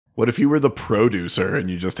What if you were the producer and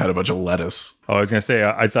you just had a bunch of lettuce? Oh, I was gonna say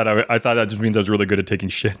I thought that just means I was really good at taking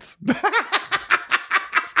shits.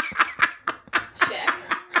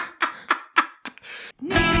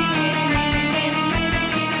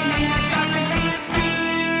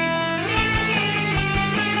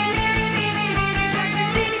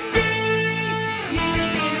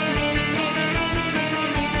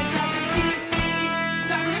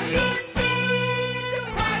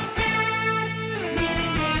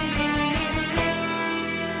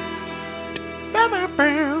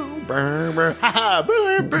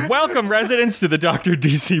 Welcome, residents, to the Dr.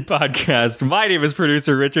 DC podcast. My name is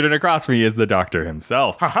producer Richard, and across from me is the doctor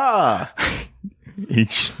himself.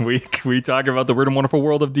 Each week, we talk about the weird and wonderful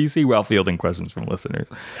world of DC while fielding questions from listeners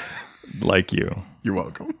like you. You're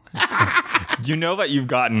welcome. You know that you've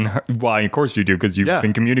gotten... Well, of course you do, because you've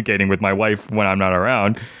been communicating with my wife when I'm not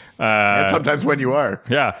around. And sometimes when you are.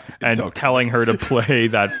 Yeah, and so telling her to play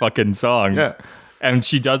that fucking song. Yeah. And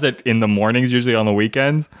she does it in the mornings, usually on the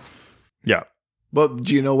weekends. Yeah. Well,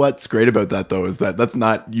 do you know what's great about that, though, is that that's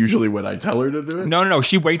not usually when I tell her to do it. No.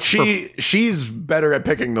 She waits She's better at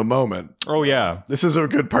picking the moment. Oh, yeah. This is a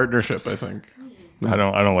good partnership, I think. I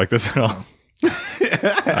don't like this at all.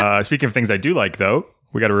 Speaking of things I do like, though,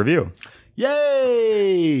 we got a review.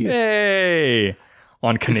 Yay!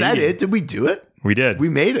 On Canadian. Is that it? Did we do it? We did. We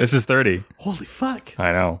made it. This is 30. Holy fuck.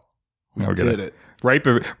 I know. We did it. Right,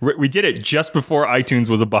 but we did it just before iTunes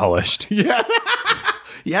was abolished. Yeah.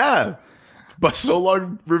 Yeah. But so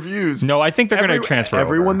long reviews. No, I think they're going to transfer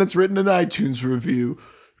everyone over. That's written an iTunes review.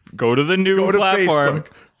 Go to the new platform.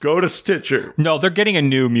 Facebook. Go to Stitcher. No, they're getting a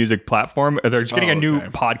new music platform. They're just getting a new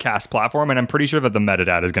podcast platform, and I'm pretty sure that the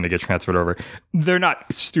metadata is going to get transferred over. They're not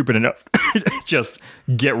stupid enough to just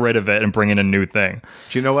get rid of it and bring in a new thing.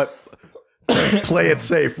 Do you know what? Play it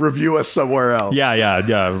safe. Review us somewhere else.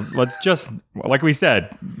 Yeah. Let's just, like we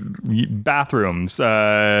said, bathrooms.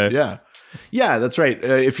 Yeah, that's right.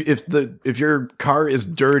 If your car is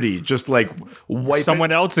dirty, just like wipe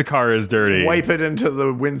someone else's car is dirty. Wipe it into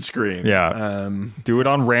the windscreen. Yeah. Do it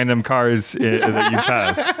on random cars that you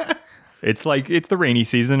pass. It's the rainy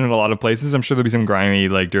season in a lot of places. I'm sure there'll be some grimy,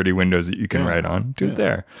 dirty windows that you can write on. Do it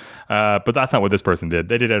there. But that's not what this person did.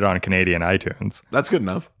 They did it on Canadian iTunes. That's good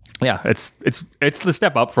enough. Yeah, it's the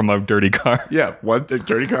step up from a dirty car. Yeah, a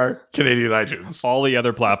dirty car, Canadian iTunes. All the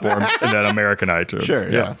other platforms, and then American iTunes. Sure,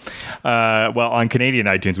 yeah. Well, on Canadian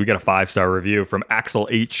iTunes, we got a 5-star review from Axel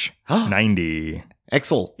H90.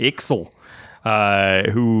 Axel.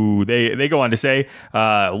 Who they go on to say,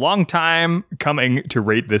 long time coming to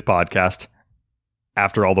rate this podcast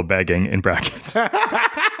after all the begging in brackets.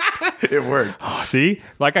 It worked. Oh, see?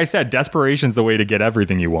 Like I said, desperation's the way to get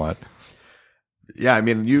everything you want. Yeah, I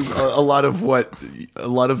mean, a lot of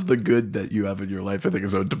the good that you have in your life, I think,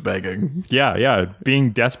 is owed to begging. Yeah,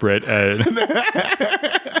 being desperate and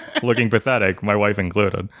looking pathetic, my wife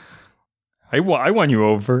included. I won you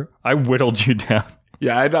over. I whittled you down.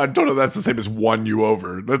 Yeah, I don't know if that's the same as won you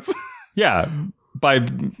over. That's by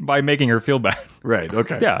making her feel bad. Right.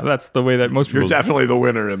 Okay. Yeah, that's the way that most people. You're definitely the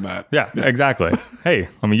winner in that. Yeah. Exactly. Hey,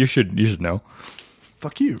 I mean, you should know.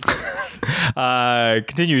 Fuck you.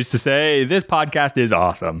 Continues to say, this podcast is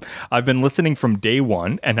awesome. I've been listening from day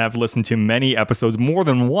one and have listened to many episodes more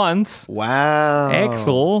than once. Wow.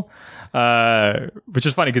 Excellent. Which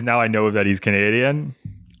is funny because now I know that he's Canadian.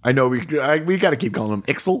 I know we got to keep calling him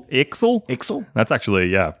Ixel. Ixel? That's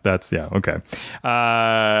actually, okay.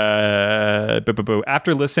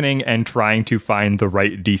 After listening and trying to find the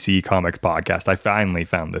right DC Comics podcast, I finally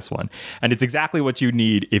found this one. And it's exactly what you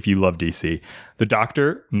need if you love DC. The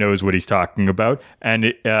Doctor knows what he's talking about, and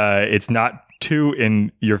it's not too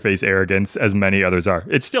in-your-face arrogance as many others are.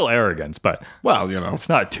 It's still arrogance, but it's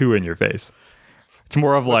not too in your face. It's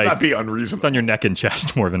more of Let's not be unreasonable. It's on your neck and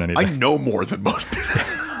chest more than anything. I know more than most people.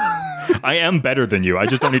 I am better than you. I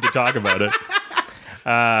just don't need to talk about it.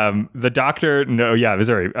 The Doctor,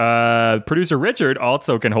 producer Richard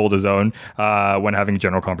also can hold his own when having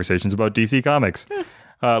general conversations about DC Comics.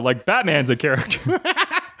 Like Batman's a character.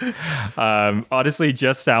 Honestly,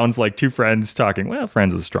 just sounds like two friends talking. Well,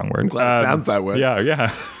 friends is a strong word. I'm glad it sounds that way.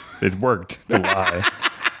 Yeah. It worked. The lie.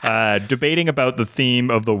 Debating about the theme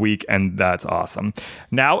of the week, and that's awesome.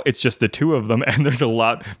 Now it's just the two of them, and there's a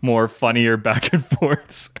lot more funnier back and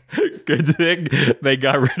forths. Good thing they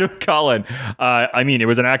got rid of Colin. I mean, it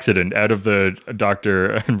was an accident out of the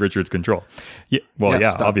Doctor and Richard's control.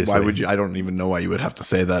 Obviously. Why would you? I don't even know why you would have to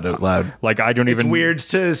say that out loud. It's weird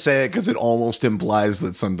to say it because it almost implies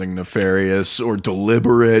that something nefarious or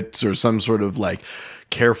deliberate or some sort of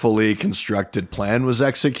carefully constructed plan was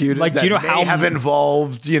executed. Like, do that you know may how have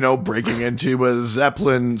involved, breaking into a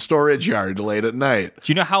Zeppelin storage yard late at night.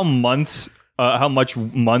 Do you know how much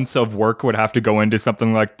months of work would have to go into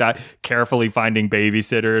something like that? Carefully finding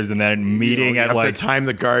babysitters and then meeting You at have like the time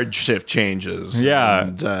the guard shift changes. Yeah.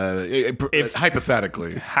 And,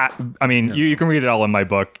 hypothetically. You can read it all in my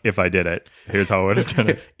book. If I did it, here's how I would have done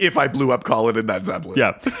it. If I blew up Colin in that Zeppelin.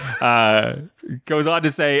 Yeah. Goes on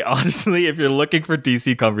to say, honestly, if you're looking for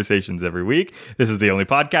DC conversations every week, this is the only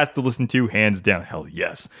podcast to listen to, hands down. Hell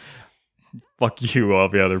yes. Fuck you, all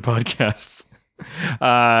the other podcasts.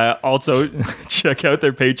 Also, check out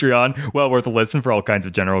their Patreon. Well worth a listen for all kinds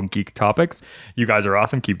of general geek topics. You guys are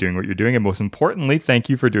awesome. Keep doing what you're doing. And most importantly, thank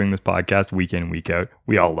you for doing this podcast week in, week out.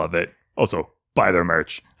 We all love it. Also, buy their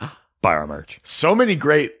merch. Buy our merch. So many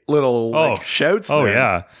great little shouts there. Oh,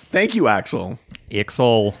 yeah. Thank you, Axel.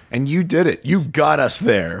 Ixel. And you did it. You got us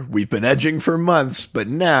there. We've been edging for months, but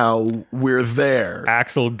now we're there.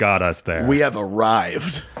 Axel got us there. We have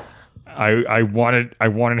arrived. I wanted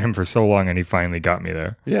him for so long, and he finally got me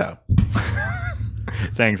there. Yeah.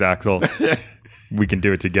 Thanks, Axel. We can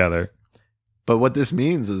do it together. But what this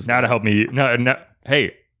means is now to help me. No.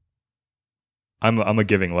 Hey, I'm a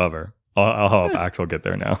giving lover. I'll help Axel get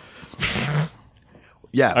there now.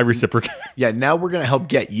 Yeah, I reciprocate. Yeah, now we're gonna help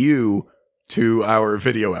get you to our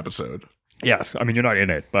video episode. Yes, I mean you're not in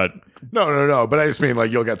it, but no. But I just mean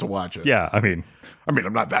like you'll get to watch it. Yeah, I mean I'm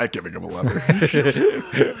not that giving him a lover.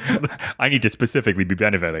 I need to specifically be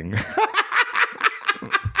benefiting.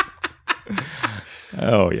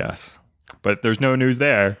 Oh yes, but there's no news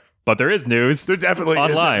there. But there is news. There definitely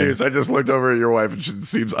online. Is news. I just looked over at your wife and she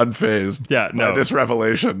seems unfazed. Yeah, no. By this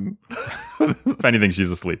revelation. If anything,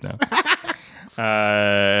 she's asleep now.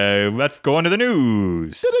 Let's go on to the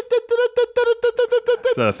news.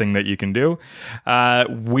 It's a thing that you can do.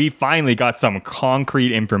 We finally got some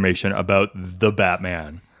concrete information about the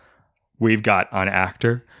Batman. We've got an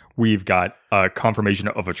actor. We've got a confirmation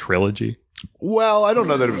of a trilogy. Well, I don't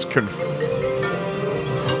know that it was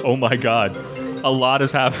Oh my god. A lot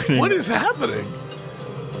is happening. What is happening?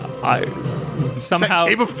 Somehow is that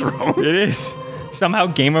Game of Thrones? It is. Somehow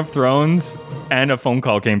Game of Thrones and a phone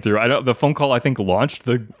call came through. The phone call I think launched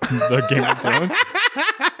the Game of Thrones.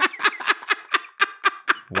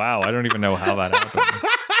 Wow, I don't even know how that happened.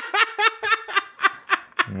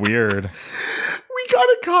 Weird. We got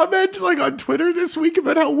a comment on Twitter this week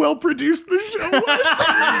about how well produced the show was.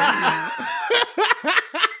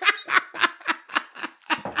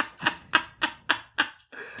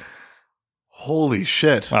 Holy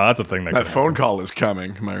shit. Wow, that's a thing that phone call is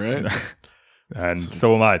coming. Am I right? And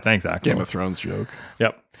so am I. Thanks, Axel. Game of Thrones joke.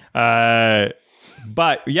 Yep.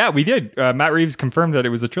 But yeah, we did. Matt Reeves confirmed that it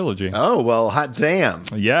was a trilogy. Oh, well, hot damn.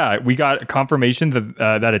 Yeah, we got confirmation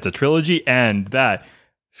that it's a trilogy and that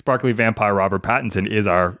sparkly vampire Robert Pattinson is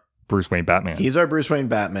our Bruce Wayne Batman. He's our Bruce Wayne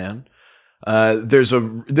Batman. There's a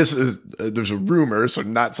rumor, so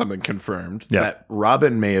not something confirmed, that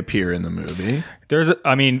Robin may appear in the movie. There's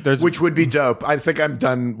which would be dope. I think I'm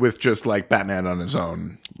done with just Batman on his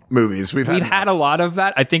own movies. We've had a lot of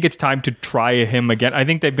that. I think it's time to try him again. I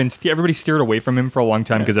think everybody steered away from him for a long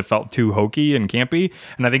time because it felt too hokey and campy.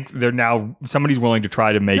 And I think somebody's willing to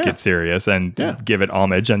try to make it serious and give it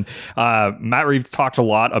homage. And Matt Reeves talked a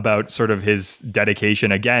lot about sort of his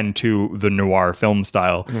dedication again to the noir film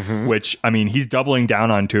style, which he's doubling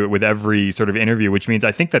down onto it with every sort of interview, which means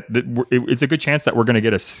I think that it's a good chance that we're going to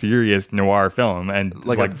get a serious noir film and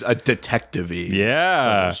a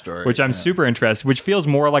detective-y story, which I'm super interested, which feels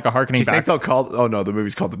more like a harkening back. Do you think they'll call? Oh no, the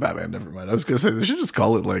movie's called The Batman. Never mind. I was going to say they should just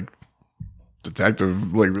call it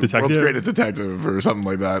Detective, World's Greatest Detective or something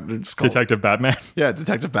like that. Detective Batman. Yeah,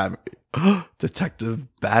 Detective Batman. Detective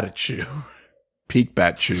Batachu. Peak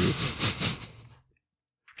Batchu.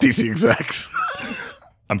 DC execs.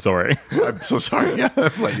 I'm sorry. I'm so sorry. Yeah,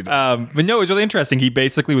 but no, it was really interesting. He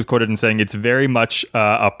basically was quoted in saying it's very much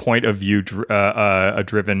a point of view a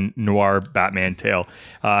driven noir Batman tale.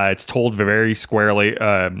 It's told very squarely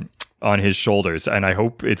on his shoulders, and I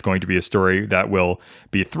hope it's going to be a story that will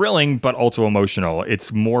be thrilling but also emotional.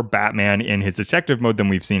 It's more Batman in his detective mode than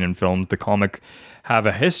we've seen in films. The comic have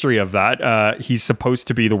a history of that. He's supposed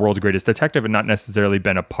to be the world's greatest detective and not necessarily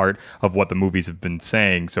been a part of what the movies have been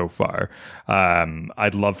saying so far.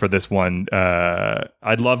 I'd love for this one.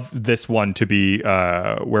 I'd love this one to be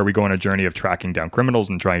where we go on a journey of tracking down criminals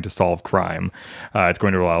and trying to solve crime. It's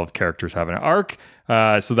going to allow the characters have an arc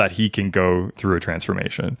so that he can go through a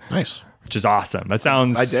transformation. Nice. Which is awesome. That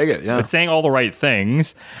sounds... I dig it, yeah. It's saying all the right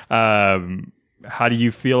things. how do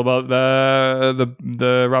you feel about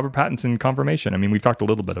the Robert Pattinson confirmation? I mean, we've talked a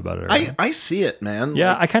little bit about it already. I see it, man.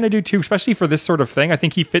 Yeah, I kind of do too, especially for this sort of thing. I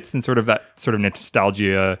think he fits in sort of that sort of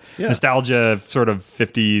nostalgia sort of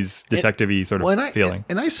 50s detective-y sort of feeling.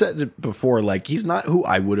 And I said it before, like, he's not who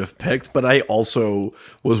I would have picked, but I also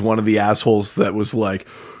was one of the assholes that was like,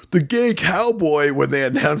 the gay cowboy when they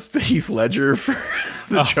announced Heath Ledger for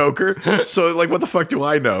the Joker. So, like, what the fuck do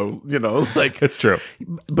I know? You know, like, it's true.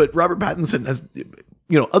 But Robert Pattinson has, you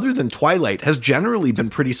know, other than Twilight, has generally been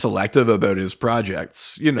pretty selective about his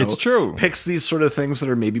projects. You know, it's true. Picks these sort of things that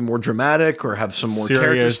are maybe more dramatic or have some more serious,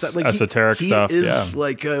 character stuff. Like, esoteric stuff. He is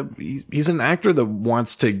like he's an actor that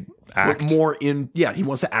wants to put more in. Yeah, he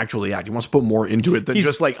wants to actually act. He wants to put more into it than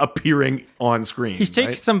just like appearing on screen. He's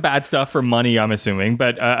taken some bad stuff for money, I'm assuming,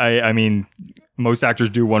 but I mean, most actors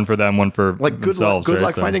do one for them, one for like themselves. Good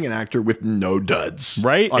luck finding an actor with no duds,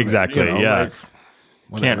 right? Exactly. You know, yeah.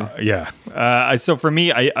 Like, can't. Yeah. So for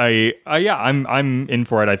me, I'm in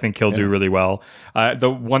for it. I think he'll do really well. The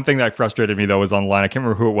one thing that frustrated me though was online. I can't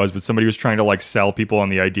remember who it was, but somebody was trying to like sell people on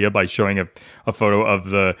the idea by showing a photo of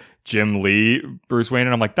the Jim Lee Bruce Wayne,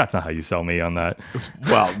 and I'm like, that's not how you sell me on that.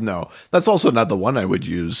 Well, no, that's also not the one I would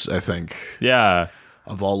use. I think. Yeah.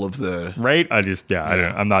 Of all of the right,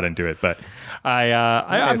 I'm not into it, but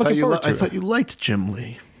I'm looking forward to it. I thought you liked Jim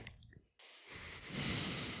Lee.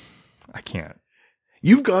 I can't.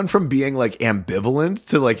 You've gone from being like ambivalent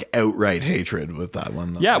to like outright hatred with that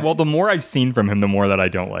one. Though, yeah, right? Well, the more I've seen from him, the more that I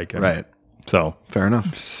don't like him. Right. So fair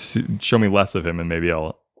enough. Show me less of him, and maybe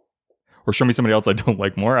or show me somebody else I don't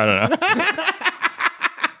like more. I don't know.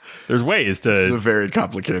 There's ways to. It's a very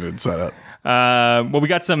complicated setup. Well, we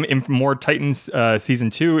got some more Titans season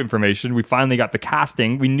 2 information. We finally got the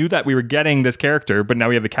casting. We knew that we were getting this character, but now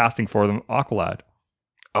we have the casting for them. Aqualad.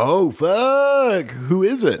 Oh fuck! Who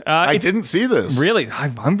is it? I didn't see this. Really,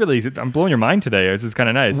 I'm blowing your mind today. This is kind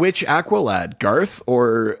of nice. Which Aqualad? Garth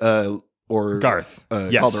or Garth?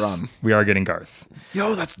 Yes, Calderon. We are getting Garth.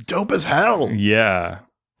 Yo, that's dope as hell. Yeah.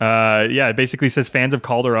 It basically says fans of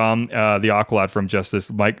Calderon, the Aqualad from Justice,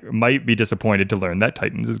 might be disappointed to learn that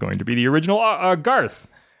Titans is going to be the original Garth.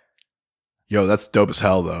 Yo, that's dope as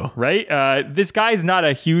hell, though. Right? This guy's not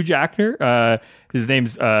a huge actor. His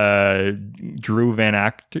name's Drew Van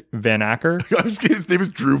Acker. His name is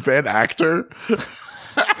Drew Van Actor.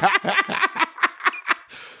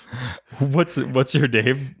 What's your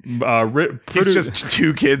name? He's just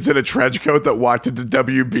two kids in a trench coat that walked into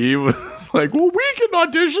WB. Was like, well, we can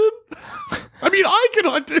audition. I mean, I can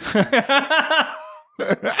audition.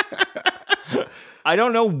 I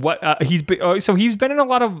don't know what he's been. So he's been in a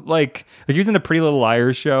lot of like he was in the Pretty Little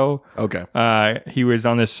Liars show. Okay. He was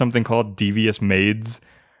on this something called Devious Maids.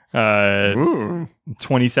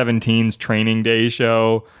 2017's Training Day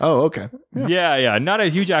show. Oh, okay. Yeah. Not a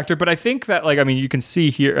huge actor, but I think that you can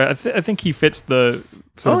see here. I think he fits the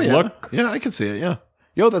sort of look. Yeah, I can see it. Yeah.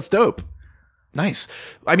 Yo, that's dope. Nice.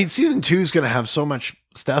 I mean, season 2 is going to have so much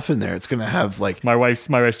stuff in there. It's going to have like my wife's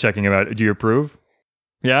checking about. Do you approve?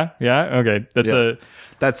 Yeah. Okay.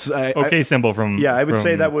 That's okay symbol from. Yeah, I would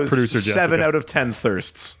say that was producer 7 Jessica. out of 10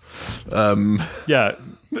 thirsts. Yeah.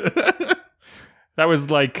 That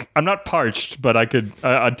was like, I'm not parched, but I'd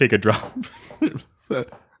take a drop. I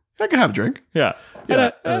can have a drink. Yeah.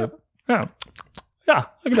 Yeah. I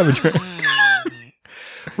can have a drink.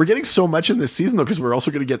 We're getting so much in this season, though, because we're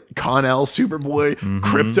also going to get Con-El, Superboy,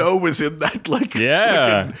 Crypto was in that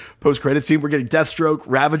post-credit scene. We're getting Deathstroke,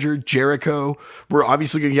 Ravager, Jericho. We're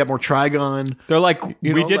obviously going to get more Trigon. They're like,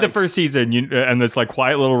 we did the first season, and this like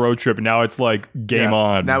quiet little road trip, and now it's like game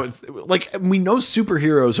on. Now it's like, we know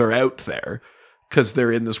superheroes are out there because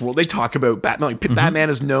they're in this world. They talk about Batman. Like, Batman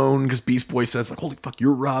is known because Beast Boy says, like, holy fuck,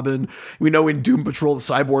 you're Robin. We know in Doom Patrol, the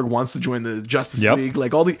Cyborg wants to join the Justice League.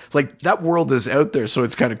 Like, that world is out there. So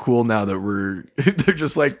it's kind of cool now that they're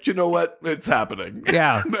just like, you know what? It's happening.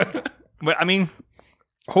 Yeah. But I mean,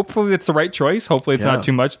 hopefully it's the right choice. Hopefully it's not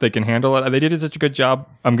too much. They can handle it. They did such a good job.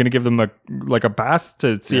 I'm going to give them a pass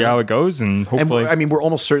to see how it goes, and hopefully. And we're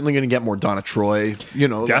almost certainly going to get more Donna Troy.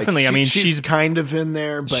 Definitely. Like, she's kind of in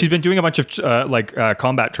there. But she's been doing a bunch of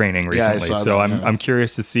combat training recently, so I'm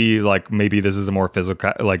curious to see maybe this is a more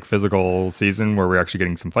physical season where we're actually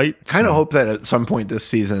getting some fight. Kind of hope that at some point this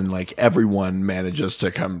season, everyone manages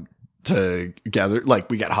to come together. Like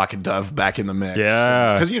we got Hawk and Dove back in the mix.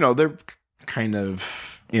 Yeah, because they're kind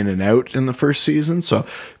of in and out in the first season, so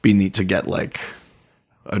it'd be neat to get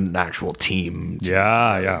an actual team.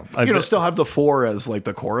 Yeah. Still have the 4 as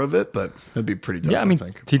the core of it, but it'd be pretty dope. Yeah, I mean,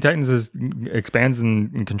 think. Teen Titans expands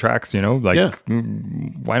and contracts.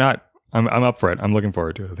 Why not? I'm up for it. I'm looking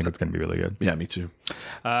forward to it. I think it's going to be really good. Yeah, me too.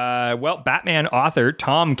 Batman author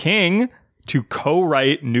Tom King to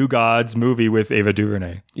co-write New Gods movie with Ava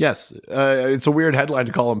DuVernay. Yes. It's a weird headline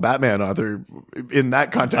to call him Batman author in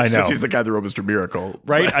that context because he's the guy that wrote Mr. Miracle.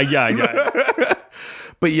 Right? Yeah.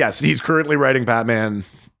 But yes, he's currently writing Batman.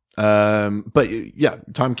 But yeah,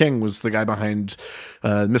 Tom King was the guy behind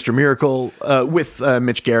Mr. Miracle with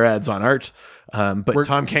Mitch Gerads on art. But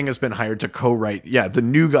Tom King has been hired to co-write, the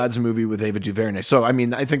New Gods movie with Ava DuVernay. So, I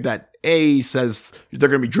mean, I think that says they're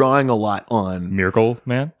going to be drawing a lot on Miracle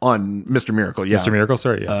Man, on Mr. Miracle, yeah, Mr. Miracle,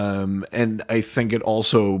 sorry, yeah. And I think it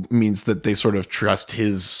also means that they sort of trust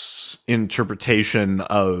his interpretation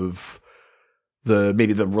of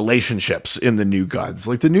maybe the relationships in the New Gods.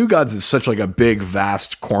 Like the New Gods is such like a big,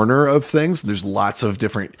 vast corner of things. There's lots of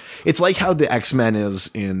different. It's like how the X-Men is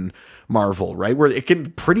in Marvel, right? Where it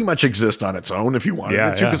can pretty much exist on its own if you wanted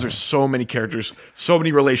it to, because there's so many characters, so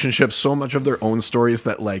many relationships, so much of their own stories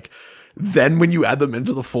that like, then when you add them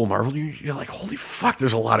into the full Marvel, you're like, holy fuck,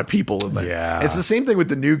 there's a lot of people in there. Yeah. It's the same thing with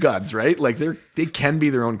the New Gods, right? Like they can be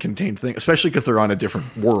their own contained thing, especially because they're on a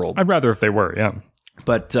different world. I'd rather if they were, yeah.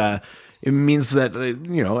 But it means that,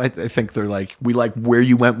 I think they're like, we like where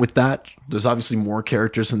you went with that. There's obviously more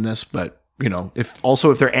characters in this, but,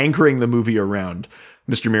 if they're anchoring the movie around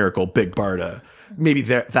Mr. Miracle, Big Barda, maybe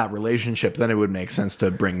that relationship, then it would make sense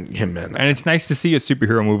to bring him in. And it's nice to see a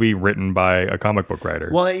superhero movie written by a comic book writer.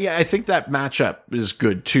 Well, yeah, I think that matchup is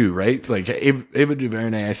good too, right? Like Ava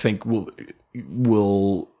DuVernay, I think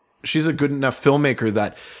will she's a good enough filmmaker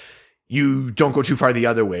that you don't go too far the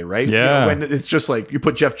other way, right? Yeah. When it's just like you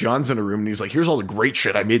put Jeff Johns in a room and he's like, here's all the great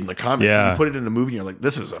shit I made in the comics. Yeah. And you put it in a movie and you're like,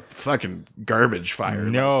 this is a fucking garbage fire.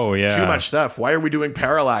 No, yeah. Too much stuff. Why are we doing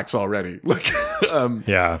Parallax already? Like,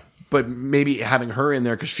 yeah. But maybe having her in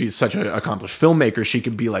there because she's such an accomplished filmmaker, she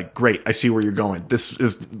could be like, great, I see where you're going. This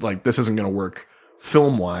isn't going to work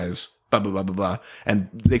film-wise. Blah, blah, blah, blah, blah. And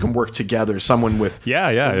they can work together. Someone with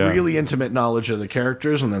really intimate knowledge of the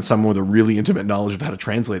characters and then someone with a really intimate knowledge of how to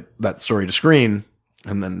translate that story to screen.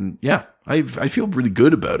 And then, I feel really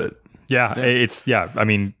good about it. Yeah, I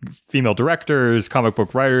mean, female directors, comic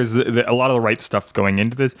book writers, a lot of the right stuff's going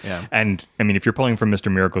into this. Yeah. And, I mean, if you're pulling from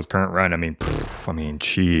Mr. Miracle's current run,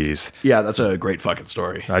 jeez. Yeah, that's a great fucking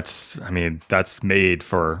story. That's made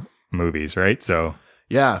for movies, right? So...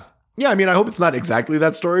 Yeah. Yeah, I mean, I hope it's not exactly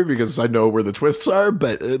that story because I know where the twists are,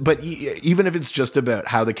 but even if it's just about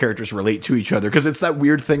how the characters relate to each other, because it's that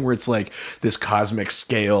weird thing where it's like this cosmic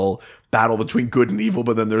scale battle between good and evil,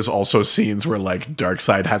 but then there's also scenes where like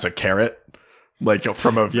Darkseid has a carrot, like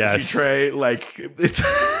from a veggie tray, like it's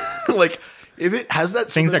like if it has that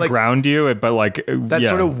things that like, ground you, but like that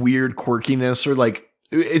sort of weird quirkiness, or like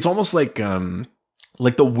it's almost like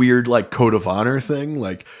the weird like code of honor thing,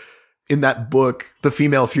 like. In that book, the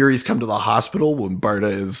female Furies come to the hospital when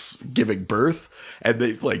Barda is giving birth, and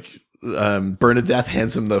they like Bernadette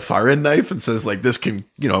hands him the Farin knife and says like, this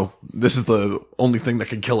is the only thing that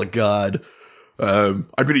can kill a god. I'm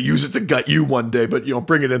going to use it to gut you one day, but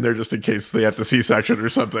bring it in there just in case they have to C-section or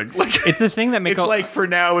something. Like it's a thing that makes like for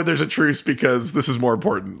now there's a truce because this is more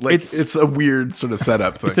important. Like it's a weird sort of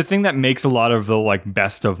setup thing. It's a thing that makes a lot of the like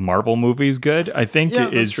best of Marvel movies good. I think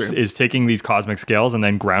is taking these cosmic scales and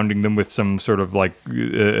then grounding them with some sort of like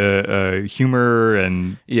humor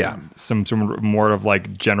and some more of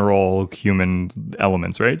like general human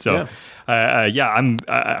elements, right? So. Yeah.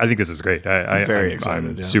 I think this is great. I'm very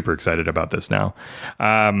excited. I'm super excited about this now. We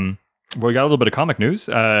got a little bit of comic news.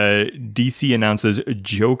 DC announces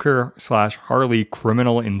Joker/Harley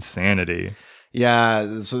criminal insanity.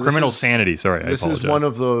 Yeah. So criminal sanity. Sorry. This is one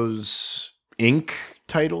of those Inc.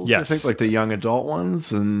 titles, yes. I think, like the young adult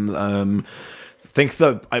ones. And I think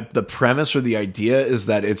the premise or the idea is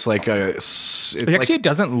that it's like it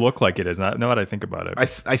doesn't look like it is. Now that I think about it.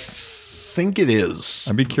 I think it is.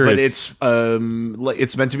 I'd be curious. But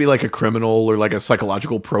it's meant to be like a criminal or like a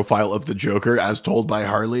psychological profile of the Joker as told by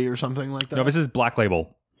Harley or something like that. No, this is Black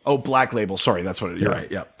Label. Oh, Black Label. Sorry, that's what it is. You're right.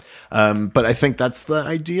 Yeah. But I think that's the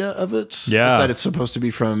idea of it. Yeah. Is that it's supposed to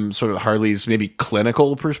be from sort of Harley's maybe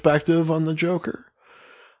clinical perspective on the Joker,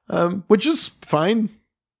 which is fine.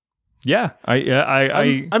 Yeah,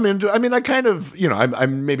 I'm into. I mean, I kind of,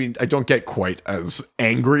 I'm maybe I don't get quite as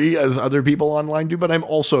angry as other people online do, but I'm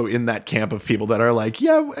also in that camp of people that are like,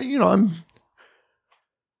 I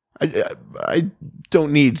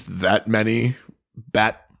don't need that many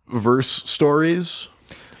Batverse stories.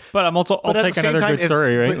 But I'll take another good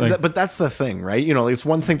story, right? But that's the thing, right? It's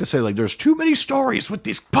one thing to say like there's too many stories with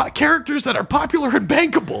these characters that are popular and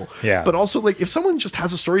bankable. Yeah. But also like if someone just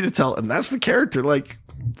has a story to tell and that's the character, like,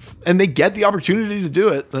 and they get the opportunity to do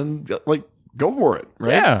it, then like go for it,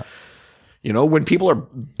 right? Yeah. You know, when people are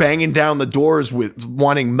banging down the doors with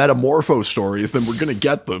wanting metamorpho stories, then we're going to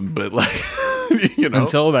get them. But like, you know,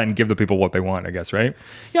 until then, give the people what they want, I guess, right?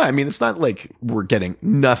 Yeah. I mean, it's not like we're getting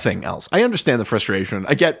nothing else. I understand the frustration.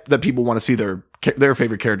 I get that people want to see their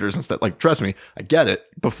favorite characters and stuff. Like, trust me, I get it.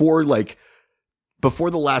 Before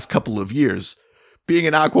the last couple of years, being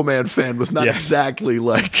an Aquaman fan was not exactly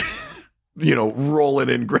like, you know, rolling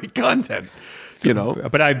in great content, you know.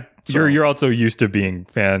 But you're also used to being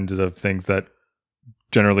fans of things that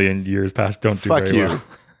generally in years past don't do very well.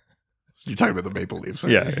 You're talking about the Maple Leafs,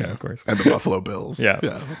 right? Yeah, of course. And the Buffalo Bills. Yeah,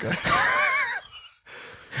 okay.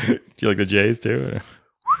 Do you like the Jays too?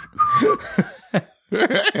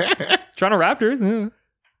 Toronto Raptors. Yeah.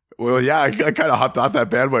 Well, yeah, I kind of hopped off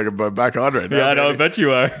that bandwagon, but back on right now. Yeah, I know, I bet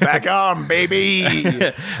you are. Back on, baby.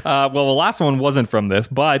 Well, the last one wasn't from this,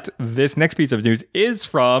 but this next piece of news is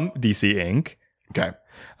from DC Inc. Okay.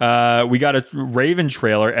 We got a Raven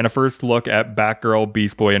trailer and a first look at Batgirl,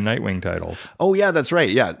 Beast Boy, and Nightwing titles. Oh, yeah, that's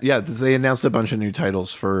right. Yeah. They announced a bunch of new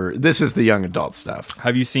titles for... This is the young adult stuff.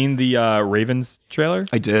 Have you seen the Ravens trailer?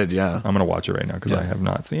 I did, yeah. I'm going to watch it right now because I have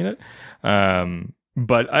not seen it.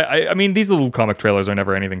 But I mean, these little comic trailers are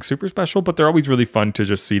never anything super special, but they're always really fun to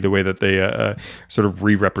just see the way that they sort of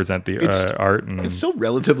re-represent the art. And it's still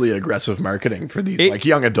relatively aggressive marketing for these like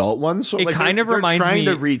young adult ones. So it like kind of reminds me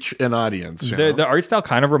to reach an audience. The art style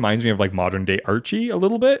kind of reminds me of like modern day Archie a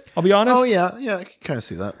little bit. I'll be honest. Oh yeah, I can kind of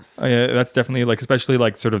see that. Yeah, that's definitely like, especially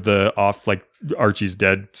like sort of the off like Archie's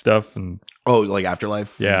dead stuff and like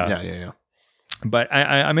Afterlife. Yeah. But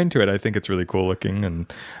I'm into it. I think it's really cool looking,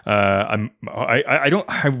 and I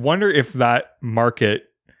wonder if that market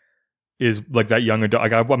is like that young adult.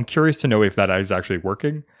 Like, I'm curious to know if that is actually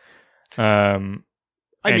working. And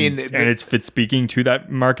it's speaking to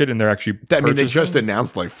that market, and they're actually. They just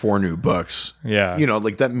announced like 4 new books. Yeah, you know,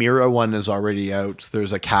 like that Mira one is already out.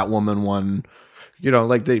 There's a Catwoman one. You know,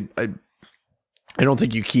 like I don't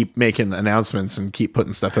think you keep making announcements and keep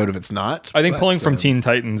putting stuff out if it's not. I think pulling from Teen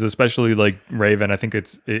Titans, especially like Raven, I think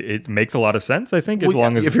it makes a lot of sense. I think as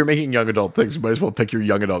if you're making young adult things, you might as well pick your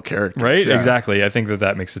young adult characters. Right? Yeah. Exactly. I think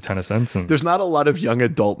that makes a ton of sense. And there's not a lot of young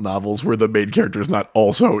adult novels where the main character is not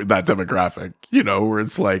also that demographic, you know, where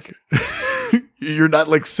it's like you're not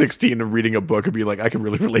like 16 and reading a book and be like, I can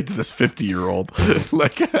really relate to this 50-year-old.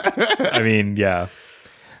 Like, I mean, yeah.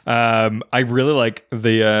 I really like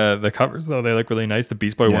the covers though. They look really nice. The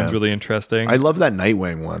Beast Boy one's really interesting. I love that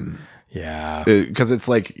Nightwing one. Yeah. Because it's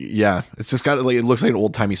like, it's just got like, it looks like an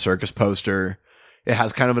old timey circus poster. It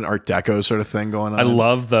has kind of an Art Deco sort of thing going on. I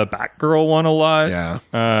love the Batgirl one a lot. Yeah.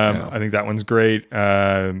 I think that one's great.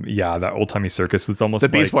 That old timey circus. It's almost the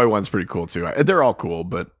Beast Boy one's pretty cool too. They're all cool,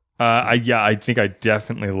 but I think I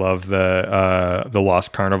definitely love the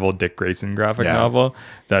Lost Carnival Dick Grayson graphic novel.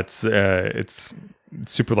 That's it's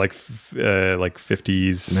super like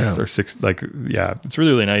 50s or 60s, like it's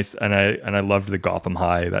really, really nice, and I loved the Gotham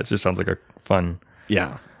High. That just sounds like a fun.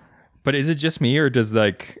 But is it just me, or does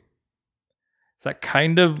that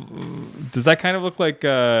kind of look like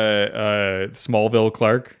Smallville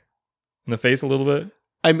Clark in the face a little bit?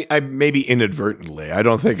 I mean, maybe inadvertently. I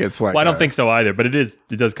don't think it's like. Well, I don't think so either, but it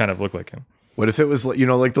does kind of look like him. What if it was, you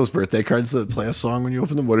know, like those birthday cards that play a song when you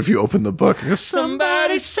open them? What if you open the book and go,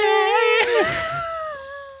 somebody say?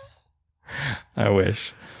 I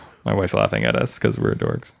wish. My wife's laughing at us because we're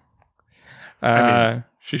dorks. I mean,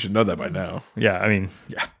 she should know that by now. Yeah, I mean,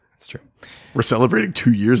 yeah, it's true. We're celebrating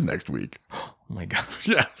 2 years next week. Oh my gosh.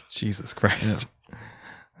 Yeah. Jesus Christ. Yeah.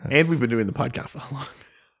 And we've been doing the podcast that long.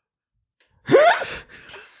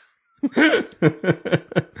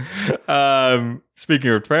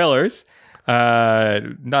 Speaking of trailers,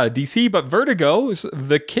 not a DC, but Vertigo's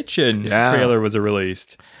The Kitchen trailer was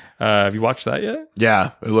released. Have you watched that yet?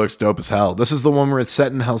 Yeah, it looks dope as hell. This is the one where it's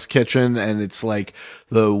set in Hell's Kitchen, and it's like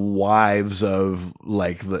the wives of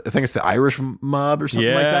like I think it's the Irish mob or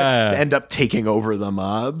something like that. They end up taking over the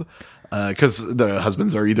mob because the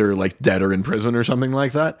husbands are either like dead or in prison or something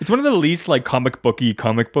like that. It's one of the least like comic book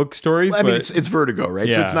stories. I mean, it's Vertigo, right?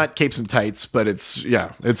 Yeah. So it's not capes and tights, but it's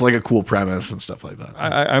like a cool premise and stuff like that.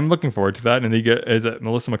 I'm looking forward to that. And is it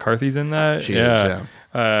Melissa McCarthy's in that? She is,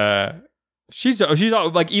 yeah. She's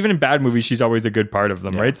like, even in bad movies, she's always a good part of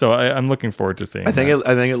them, right? So I'm looking forward to seeing. I think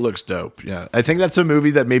it looks dope. Yeah, I think that's a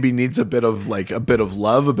movie that maybe needs a bit of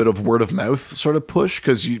love, a bit of word of mouth sort of push,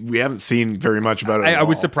 because we haven't seen very much about it. I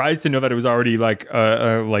was surprised to know that it was already like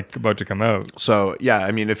about to come out. So yeah,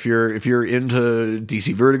 I mean, if you're into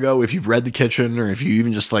DC Vertigo, if you've read The Kitchen, or if you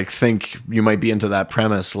even just like think you might be into that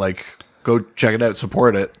premise, like go check it out,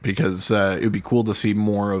 support it, because it would be cool to see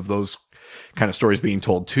more of those kind of stories being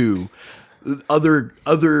told too.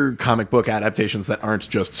 other comic book adaptations that aren't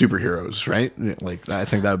just superheroes, right? Like, I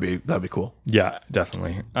think that'd be cool. Yeah,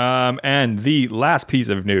 definitely. And the last piece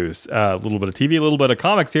of news, a little bit of TV, a little bit of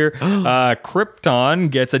comics here. Krypton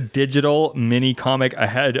gets a digital mini comic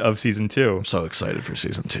ahead of season 2. I'm so excited for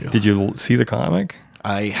season 2. Did you see the comic?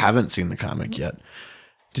 I haven't seen the comic yet.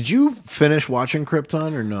 Did you finish watching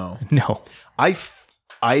Krypton or no? No.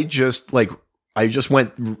 I just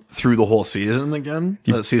went through the whole season again.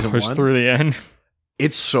 Season 1 through the end.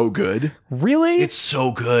 It's so good. Really? It's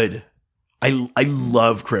so good. I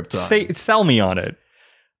love Krypton. Sell me on it.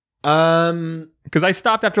 Because I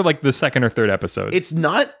stopped after like the second or third episode. It's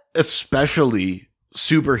not especially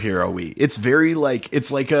superhero-y. It's very like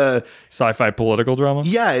it's like a sci-fi political drama.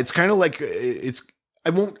 Yeah, it's kind of like I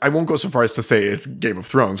won't go so far as to say it's Game of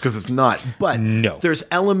Thrones because it's not, but no. There's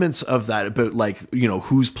elements of that about like,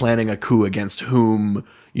 who's planning a coup against whom,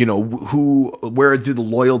 where do the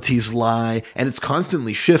loyalties lie? And it's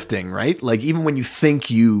constantly shifting, right? Like even when you think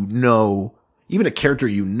even a character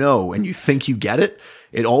and you think you get it,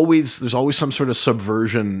 there's always some sort of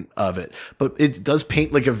subversion of it. But it does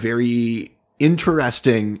paint like a very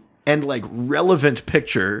interesting and like relevant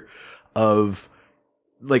picture of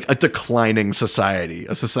like a declining society,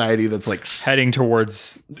 a society that's like heading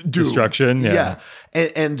towards destruction. Yeah.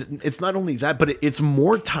 And it's not only that, but it's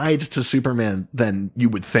more tied to Superman than you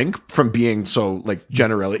would think from being so like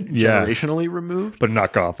generationally removed. But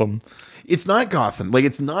not Gotham. It's not Gotham. Like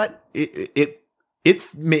it's not,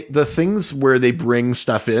 the things where they bring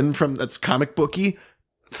stuff in from that's comic booky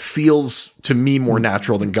feels to me more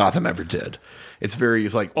natural than Gotham ever did. It's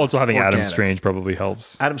like also having organic. Adam Strange probably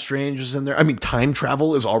helps. Adam Strange is in there. I mean, time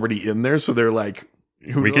travel is already in there, so they're like,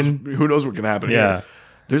 who knows what can happen here.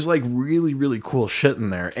 There's like really, really cool shit in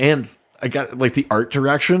there. And I got like the art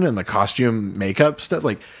direction and the costume makeup stuff.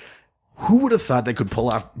 Like, who would have thought they could pull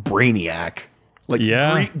off Brainiac?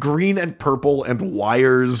 Like green and purple and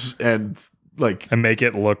wires and like make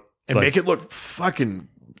it look fucking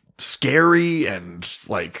scary and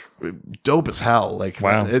like dope as hell. Like,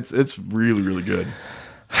 wow, it's really, really good.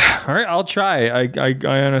 All right, I'll try. I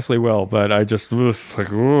honestly will, but I just was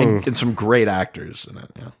like, ooh. And some great actors in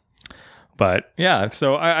it. Yeah. But yeah,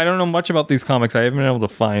 so I don't know much about these comics. I haven't been able to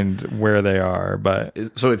find where they are, but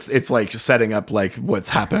so it's like setting up like what's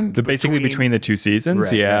happened basically between the two seasons.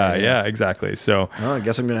 Right, yeah, exactly. So I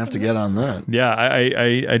guess I'm gonna have to get on that. Yeah,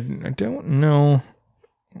 I don't know.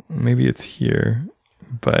 Maybe it's here,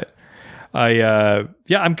 but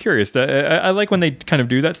I'm curious. I like when they kind of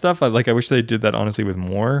do that stuff. I wish they did that honestly with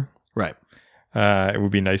more. Right. It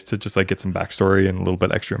would be nice to just like get some backstory and a little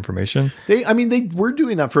bit extra information. They were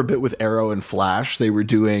doing that for a bit with Arrow and Flash. They were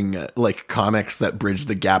doing like comics that bridged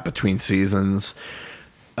the gap between seasons.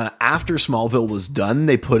 After Smallville was done,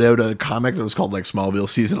 they put out a comic that was called like Smallville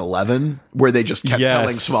Season 11, where they just kept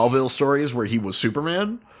telling Smallville stories where he was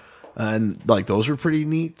Superman. And like those were pretty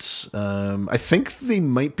neat. I think they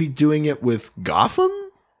might be doing it with Gotham.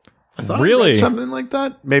 I thought I read something like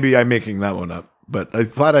that. Maybe I'm making that one up. But I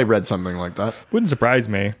thought I read something like that. Wouldn't surprise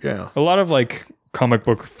me. Yeah. A lot of like comic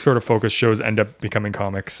book sort of focused shows end up becoming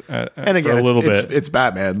comics. And again, for a little bit. It's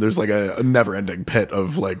Batman. There's like a never ending pit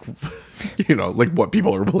of like, like what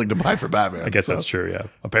people are willing to buy for Batman. I guess that's true. Yeah.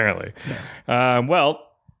 Apparently. Yeah. Well,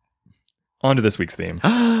 on to this week's theme.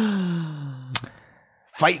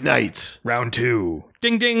 Fight Night. Round 2.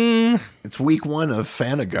 Ding, ding. It's week 1 of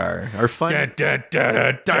Fanagar. Our fun. Bing,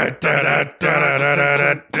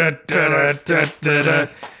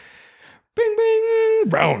 bing.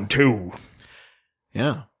 Round 2.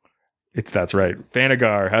 Yeah. That's right.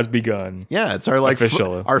 Fanagar has begun. Yeah, it's our like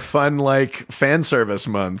official. Our fun like fan service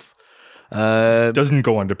month. Doesn't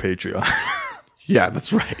go onto Patreon. Yeah,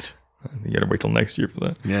 that's right. You gotta wait till next year for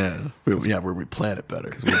that. Yeah, where we plan it better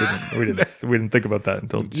because we didn't think about that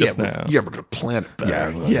until just now. We're gonna plan it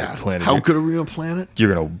better. Yeah. Plan it. How good are we gonna plan it?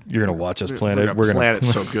 You're gonna watch us plan it. We're gonna plan it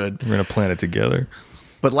so good. We're gonna plan it together.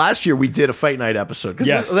 But last year we did a Fight Night episode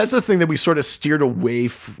because that's the thing that we sort of steered away.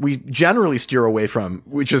 We generally steer away from,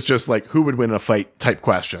 which is just like who would win a fight type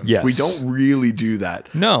questions. Yes. We don't really do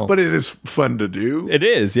that. No, but it is fun to do. It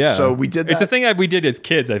is, yeah. So we did that. It's a thing that we did as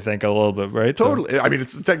kids, I think, a little bit, right? Totally. So. I mean,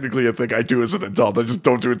 it's technically a thing I do as an adult. I just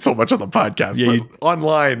don't do it so much on the podcast. Yeah, but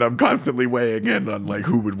online, I'm constantly weighing in on like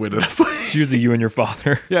who would win in a fight. It's usually you and your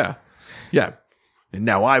father. Yeah. Yeah. And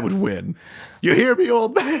now I would win. You hear me,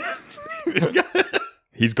 old man?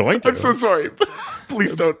 He's going to. I'm so sorry.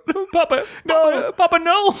 Please don't. Papa. No. Papa,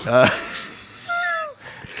 no.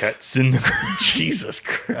 Cats in the... Jesus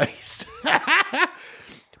Christ.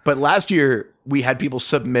 But last year we had people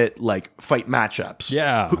submit like fight matchups.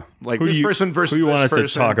 Yeah. This person versus who you want this us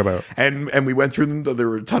person. to talk about. And we went through them. There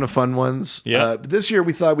were a ton of fun ones. Yeah. This year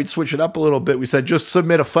we thought we'd switch it up a little bit. We said just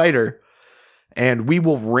submit a fighter and we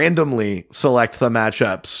will randomly select the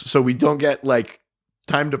matchups. So we don't get like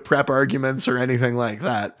time to prep arguments or anything like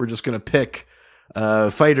that. We're just going to pick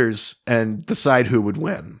fighters and decide who would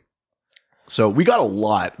win. So we got a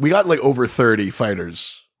lot. We got like over 30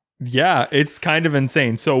 fighters. Yeah, it's kind of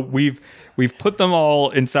insane. So we've put them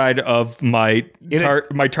all inside of my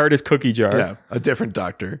TARDIS cookie jar. Yeah, a different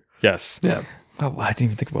doctor. Yes. Yeah. Oh, I didn't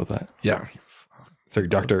even think about that. Yeah. Sorry,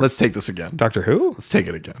 Doctor. Let's take this again. Doctor Who? Let's take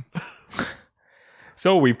it again.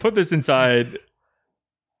 So we put this inside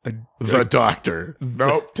the Doctor.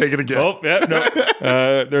 Nope. Take it again. Oh, yeah,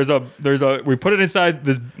 no. There's a. We put it inside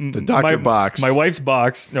this. The Doctor box. My wife's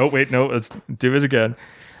box. No, wait, no. Let's do this again.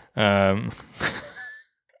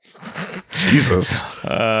 Jesus.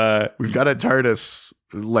 We've got a TARDIS,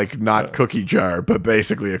 like not cookie jar, but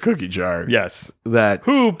basically a cookie jar. Yes. That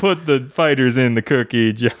who put the fighters in the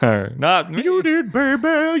cookie jar? Not me. You did,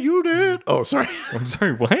 baby. You did. Oh, sorry. I'm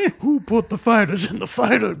sorry. What? Who put the fighters in the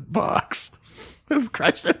fighter box? It was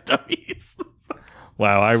Crash Test Dummies.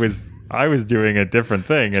 Wow, I was doing a different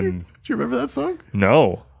thing, and do you remember that song?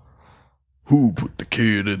 No. Who put the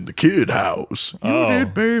kid in the kid house? You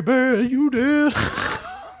did, baby. You did.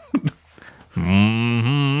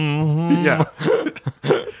 Mm-hmm. Yeah.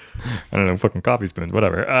 I don't know, fucking coffee spoons,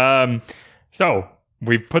 whatever. So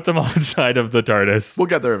we've put them all inside of the TARDIS. We'll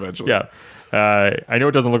get there eventually. Yeah. I know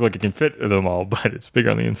it doesn't look like it can fit them all, but it's bigger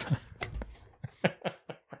on the inside.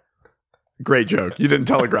 Great joke. You didn't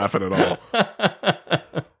telegraph it at all.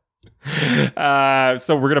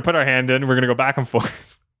 So we're gonna put our hand in. We're gonna go back and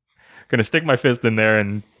forth. Gonna stick my fist in there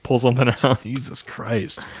and pull something out. Jesus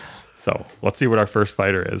Christ. So let's see what our first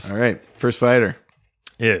fighter is. All right. First fighter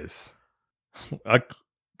is a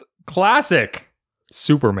classic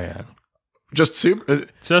Superman. Just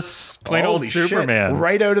plain old Superman. Shit.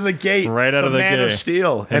 Right out of the gate. Right out of the gate. Man of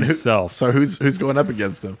Steel. And himself. So who's going up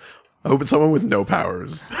against him? I hope it's someone with no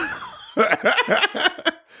powers.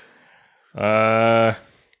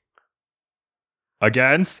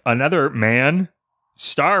 Against another man,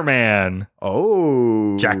 Starman.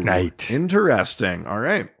 Oh. Jack Knight. Interesting. All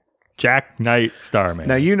right. Jack Knight, Starman.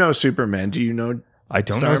 Now you know Superman. Do you know I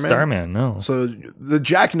don't know Starman, no. So the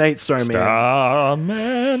Jack Knight Starman.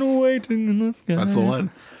 Starman waiting in the sky. That's the one.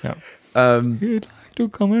 Yeah. He'd like to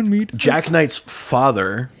come and meet Jack Knight's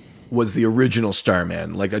father was the original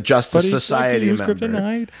Starman, like a Justice Society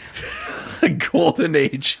member. A Golden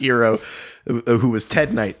Age hero who was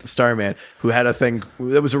Ted Knight, the Starman, who had a thing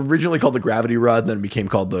that was originally called the Gravity Rod, then became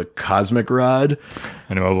called the Cosmic Rod.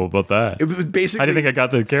 I know all about that. It was basically... I didn't think I got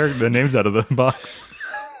the names out of the box.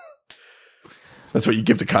 That's what you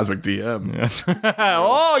give to Cosmic DM.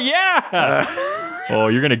 Oh, yeah! Oh,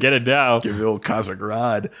 you're going to get it now. Give the old Cosmic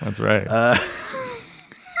Rod. That's right.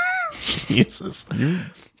 Jesus. You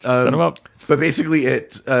set him up. But basically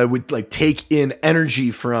it would like take in energy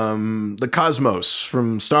from the cosmos,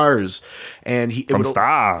 from stars. And it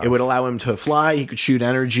would allow him to fly. He could shoot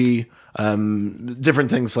energy, different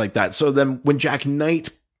things like that. So then when Jack Knight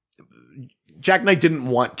didn't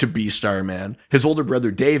want to be Starman. His older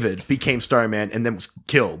brother David became Starman and then was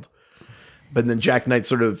killed. But then Jack Knight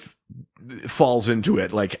sort of falls into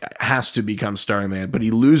it, like has to become Starman. But he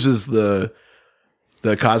loses the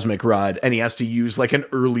Cosmic Rod, and he has to use like an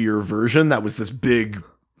earlier version that was this big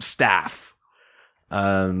staff.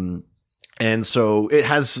 And so it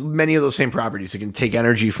has many of those same properties. It can take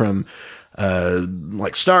energy from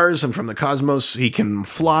like stars and from the cosmos. He can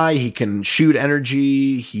fly, he can shoot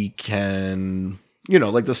energy, he can,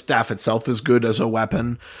 like the staff itself is good as a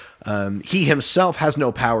weapon. He himself has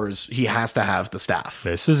no powers. He has to have the staff.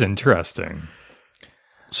 This is interesting.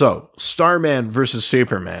 So Starman versus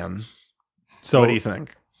Superman. So what do you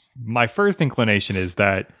think? My first inclination is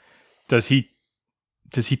that does he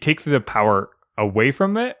take the power away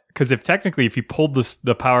from it? Because if he pulled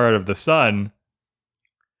the power out of the sun.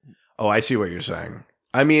 Oh, I see what you're saying.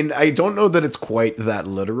 I mean, I don't know that it's quite that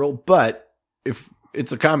literal, but if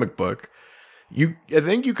it's a comic book, I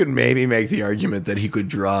think you could maybe make the argument that he could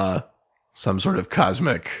draw some sort of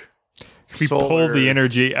cosmic. If he pulled the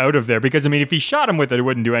energy out of there, because I mean, if he shot him with it, it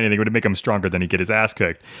wouldn't do anything. It would make him stronger, then he'd get his ass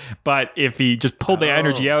kicked. But if he just pulled the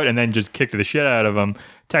energy out and then just kicked the shit out of him,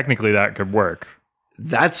 technically that could work.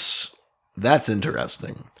 That's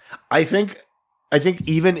interesting. I think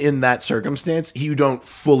even in that circumstance, you don't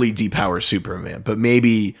fully depower Superman, but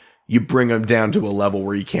maybe you bring him down to a level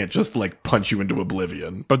where he can't just like punch you into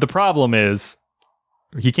oblivion. But the problem is,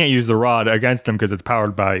 he can't use the rod against him because it's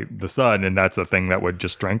powered by the sun, and that's a thing that would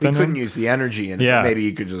just strengthen him. He couldn't use the energy, and maybe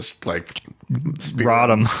you could just like rod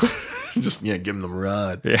him. Just give him the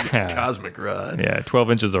rod. Yeah. Cosmic rod. Yeah,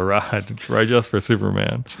 12 inches of rod. Right, just for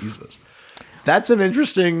Superman. Jesus. That's an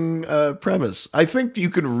interesting premise. I think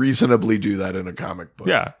you can reasonably do that in a comic book.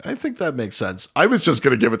 Yeah. I think that makes sense. I was just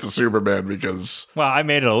going to give it to Superman because... Well, I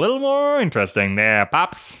made it a little more interesting there,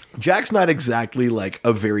 Pops. Jack's not exactly like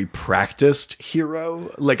a very practiced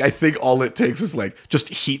hero. Like, I think all it takes is like, just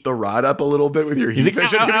heat the rod up a little bit with your heat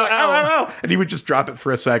vision. And he would just drop it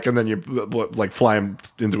for a second, then you like fly him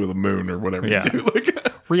into the moon or whatever you do. Like,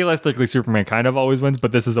 realistically, Superman kind of always wins,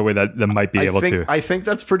 but this is a way that might be able to. I think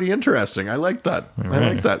that's pretty interesting. I like that. I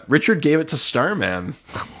like that. Richard gave it to Starman.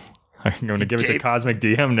 I'm going to give it to Cosmic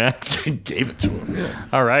DM next. He gave it to him. Yeah.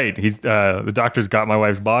 All right. He's the doctor's got my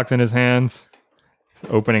wife's box in his hands.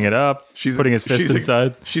 He's opening it up. She's putting his fist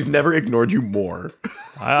inside. She's never ignored you more.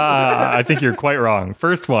 I think you're quite wrong.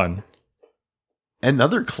 First one.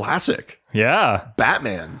 Another classic. Yeah.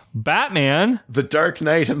 Batman. The Dark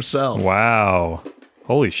Knight himself. Wow.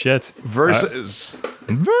 Holy shit. Versus.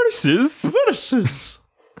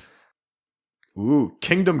 Ooh,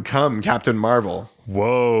 Kingdom Come, Captain Marvel.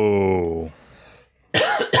 Whoa.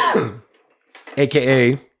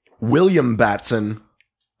 AKA William Batson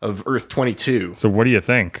of Earth 22. So what do you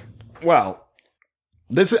think? Well,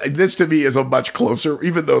 this to me is a much closer,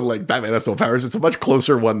 even though like Batman has no powers, it's a much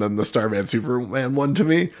closer one than the Starman Superman one to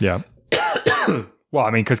me. Yeah. Well,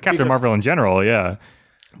 I mean, because Captain Marvel in general, yeah.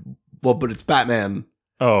 Well, but it's Batman.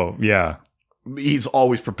 Oh, yeah. He's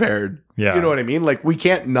always prepared. Yeah. You know what I mean? Like, we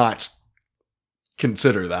can't not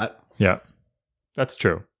consider that. Yeah. That's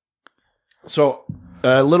true. So,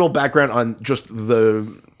 a little background on just the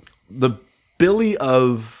Billy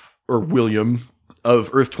or William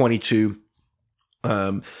of Earth 22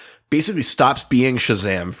 basically stops being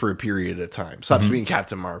Shazam for a period of time. Stops being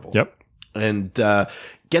Captain Marvel. Yep. And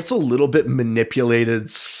gets a little bit manipulated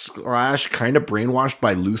 / kind of brainwashed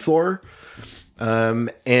by Luthor.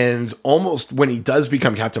 And almost when he does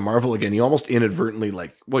become Captain Marvel again, he almost inadvertently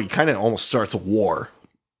he kind of almost starts a war.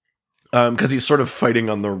 Because he's sort of fighting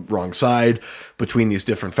on the wrong side between these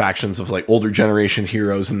different factions of like older generation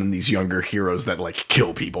heroes and then these younger heroes that like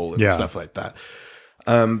kill people and stuff like that.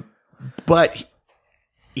 But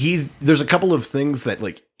there's a couple of things that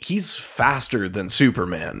like he's faster than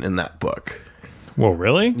Superman in that book. Well,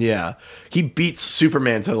 really? Yeah. He beats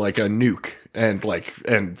Superman to like a nuke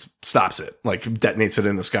and stops it, like detonates it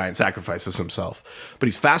in the sky and sacrifices himself. But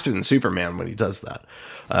he's faster than Superman when he does that.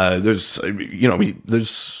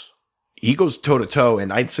 He goes toe to toe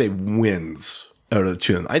and I'd say wins out of the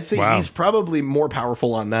two. I'd say he's probably more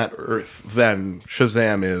powerful on that Earth than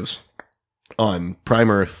Shazam is on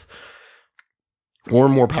Prime Earth. Or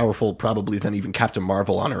more powerful, probably, than even Captain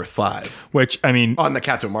Marvel on Earth 5. Which, I mean... On the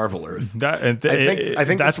Captain Marvel Earth. I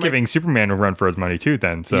think that's giving Superman a run for his money, too,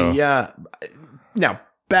 then. So yeah. Now,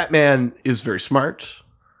 Batman is very smart.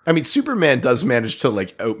 I mean, Superman does manage to,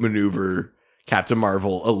 like, outmaneuver Captain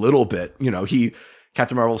Marvel a little bit. You know,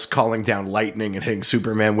 Captain Marvel's calling down lightning and hitting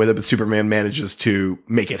Superman with it, but Superman manages to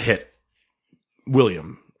make it hit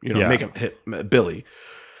William. You know, make him hit Billy.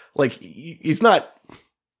 Like, he's not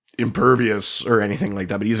impervious or anything like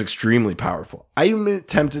that, but he's extremely powerful. I'm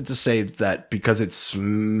tempted to say that because it's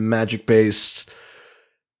magic based,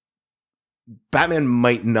 Batman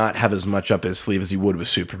might not have as much up his sleeve as he would with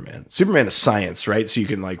Superman. Superman is science, right? So you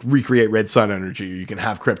can like recreate red sun energy, or you can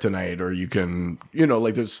have kryptonite, or you can,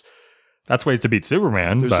 that's ways to beat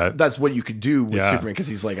Superman. But that's what you could do with Superman because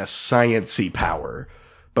he's like a sciencey power.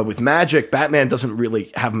 But with magic, Batman doesn't really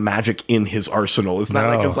have magic in his arsenal. It's not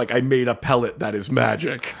like it's like I made a pellet that is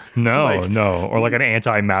magic. No. Or like an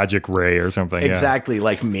anti-magic ray or something. Exactly. Yeah.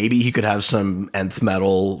 Like maybe he could have some nth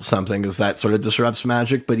metal something because that sort of disrupts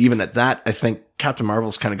magic. But even at that, I think Captain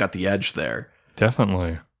Marvel's kind of got the edge there.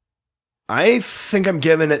 Definitely. I think I'm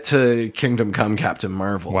giving it to Kingdom Come Captain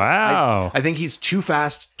Marvel. Wow. I think he's too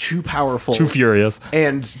fast, too powerful. Too furious.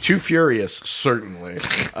 And too furious, certainly.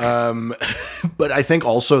 But I think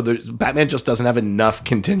also Batman just doesn't have enough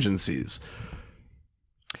contingencies.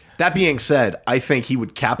 That being said, I think he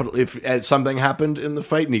would if something happened in the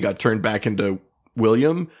fight and he got turned back into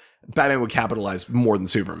William, Batman would capitalize more than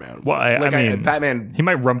Superman. Well, I mean, Batman... He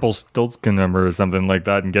might Rumpelstiltskin him or something like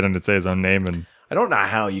that and get him to say his own name and... I don't know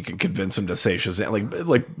how you can convince him to say Shazam.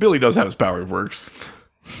 Like Billy knows how his power works.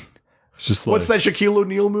 Just what's that Shaquille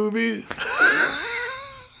O'Neal movie?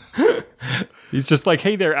 He's just like,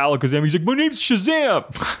 hey there, Alakazam. He's like, my name's Shazam.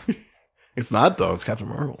 It's not though. It's Captain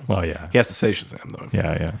Marvel. Well, yeah. He has to say Shazam though.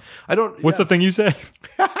 Yeah. I don't. What's the thing you say?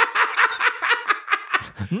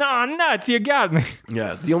 Nah, nuts, you got me.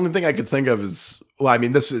 Yeah, the only thing I could think of is, well, I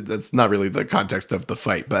mean, that's not really the context of the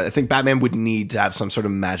fight, but I think Batman would need to have some sort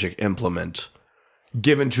of magic implement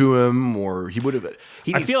given to him, or he would have.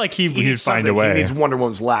 I feel like he'd find a way. He needs Wonder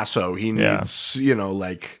Woman's lasso. He needs,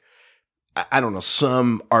 like, I don't know,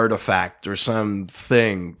 some artifact or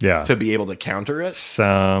something to be able to counter it.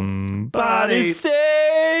 Somebody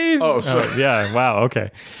save! Oh, sorry. Yeah, wow,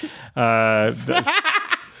 okay.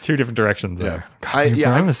 Two different directions there. God, we're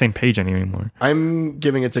on the same page anymore. I'm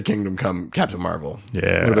giving it to Kingdom Come Captain Marvel.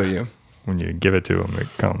 Yeah. What about you? When you give it to him, it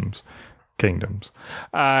comes kingdoms.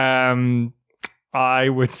 I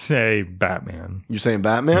would say Batman. You're saying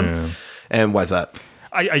Batman? Yeah. And why's that?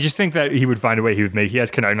 I just think that he would find a way. He has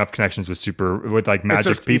enough connections with like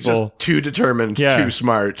magic people. He's just too determined, too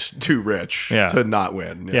smart, too rich to not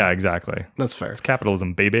win. Yeah, exactly. That's fair. It's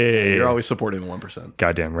capitalism, baby. You're always supporting the 1%.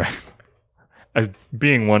 Goddamn right. As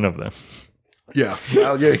being one of them. Yeah.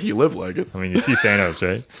 Well, yeah, you live like it. I mean, you see Thanos,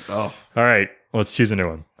 right? Oh. All right. Let's choose a new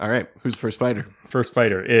one. All right. Who's the first fighter? First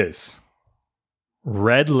fighter is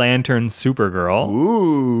Red Lantern Supergirl.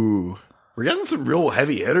 Ooh. We're getting some real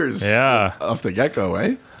heavy hitters off the get-go,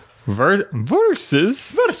 eh?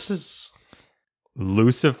 Versus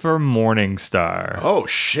Lucifer Morningstar. Oh,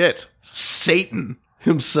 shit. Satan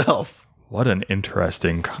himself. What an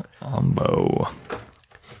interesting combo.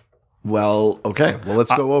 Well, okay. Well,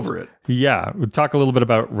 let's go over it. Yeah. We'll talk a little bit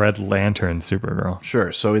about Red Lantern Supergirl.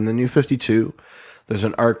 Sure. So in the New 52, there's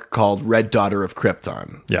an arc called Red Daughter of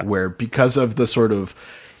Krypton. Yeah. Where because of the sort of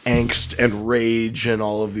angst and rage and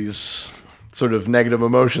all of these sort of negative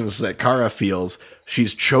emotions that Kara feels,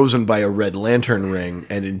 she's chosen by a Red Lantern ring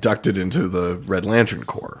and inducted into the Red Lantern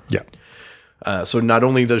Corps. Yeah. So not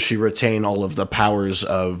only does she retain all of the powers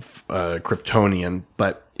of Kryptonian,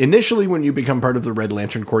 but initially when you become part of the Red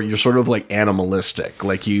Lantern Corps, you're sort of like animalistic.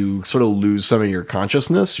 Like you sort of lose some of your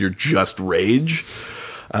consciousness. You're just rage.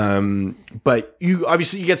 But you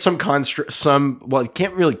get some well, you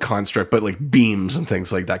can't really construct, but like beams and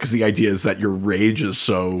things like that. Because the idea is that your rage is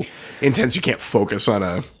so intense you can't focus on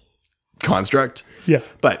a construct. Yeah.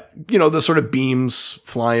 But, the sort of beams,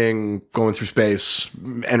 flying, going through space,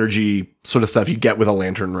 energy sort of stuff you get with a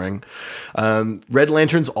lantern ring. Red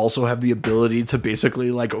Lanterns also have the ability to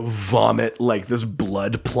basically like vomit like this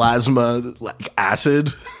blood plasma, like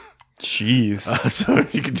acid. Jeez. So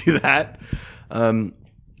you can do that.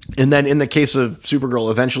 And then in the case of Supergirl,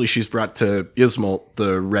 eventually she's brought to Ismalt,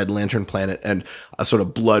 the Red Lantern planet, and a sort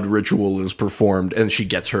of blood ritual is performed, and she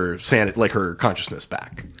gets her her consciousness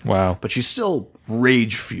back. Wow. But she's still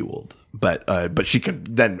rage fueled, but she can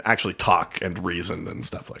then actually talk and reason and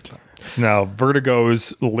stuff like that. So now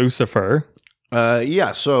Vertigo's Lucifer.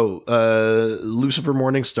 So Lucifer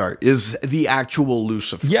Morningstar is the actual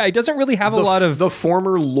Lucifer. Yeah, he doesn't really have a lot of the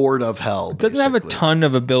former Lord of Hell. Doesn't have a ton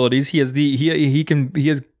of abilities. He has he can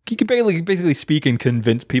basically speak and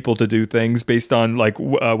convince people to do things based on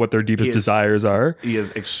what their deepest desires are. He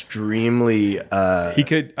is extremely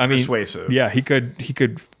persuasive. Yeah, he could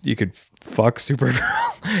fuck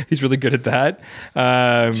Supergirl. He's really good at that.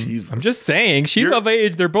 I'm just saying, she's of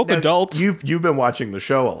age. They're both adults. You've been watching the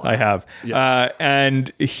show a lot. I have. Yeah.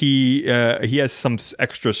 And he has some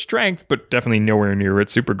extra strength, but definitely nowhere near what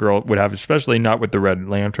Supergirl would have, especially not with the Red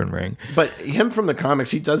Lantern ring. But him from the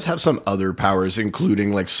comics, he does have some other powers,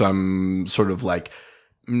 including like some sort of like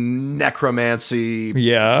necromancy,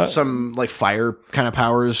 some like fire kind of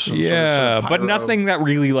powers, but nothing that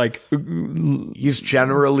really like he's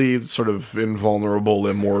generally sort of invulnerable,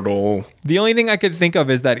 immortal. The only thing I could think of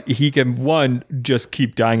is that he can just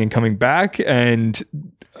keep dying and coming back, and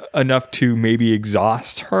enough to maybe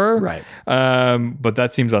exhaust her, right? But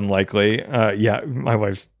that seems unlikely. My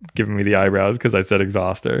wife's giving me the eyebrows because I said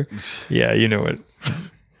exhaust her. Yeah, you know it.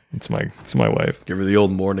 It's my wife. Give her the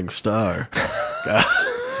old morning star.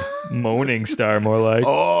 Moaning star, more like.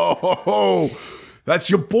 Oh, that's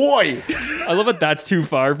your boy. I love it. That's too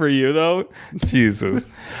far for you, though. Jesus.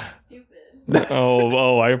 Stupid.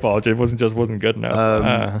 Oh, I apologize. It wasn't good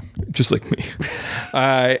enough. Just like me.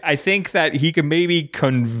 I think that he could maybe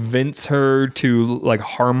convince her to like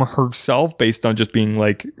harm herself based on just being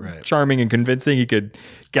like charming and convincing. He could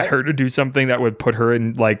get her to do something that would put her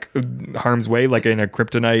in like harm's way, like in a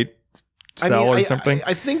kryptonite cell or something.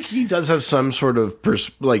 I think he does have some sort of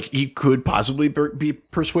he could possibly be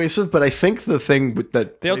persuasive, but I think the thing with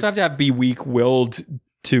that they also have to be weak-willed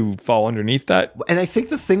to fall underneath that. And I think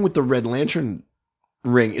the thing with the Red Lantern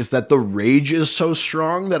ring is that the rage is so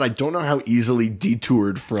strong that I don't know how easily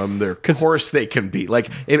detoured from their course they can be. Like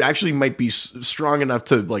it actually might be strong enough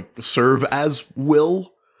to like serve as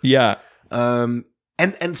will. Yeah.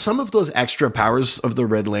 And some of those extra powers of the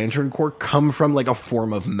Red Lantern Corps come from like a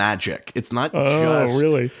form of magic. It's not just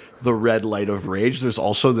really the red light of rage. There's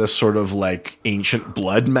also this sort of like ancient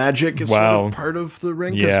blood magic is sort of part of the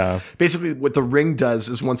ring. Yeah. Basically what the ring does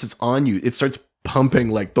is once it's on you, it starts pumping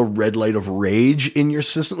like the red light of rage in your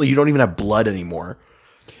system. Like you don't even have blood anymore.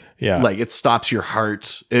 Yeah. Like it stops your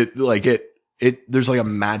heart. There's like a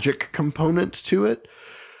magic component to it.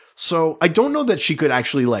 So I don't know that she could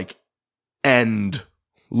actually like end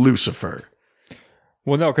Lucifer.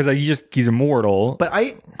 Well, no, because he's immortal. But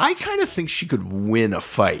I kind of think she could win a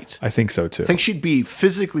fight. I think so too. I think she'd be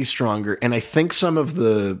physically stronger, and I think some of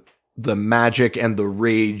the magic and the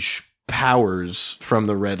rage powers from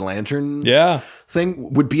the Red Lantern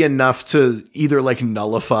thing would be enough to either like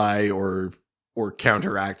nullify or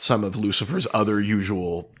counteract some of Lucifer's other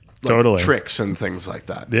usual tricks and things like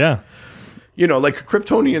that. Yeah. You know, like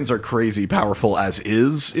Kryptonians are crazy powerful as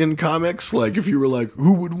is in comics. Like if you were like,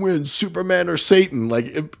 who would win, Superman or Satan? Like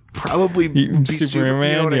it probably be Superman.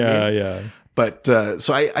 You know what I mean? Yeah. But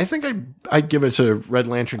so I think I'd give it to Red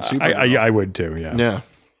Lantern Superman. I would too. Yeah. Yeah.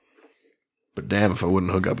 But damn, if I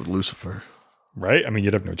wouldn't hook up with Lucifer, right? I mean,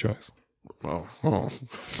 you'd have no choice. Well,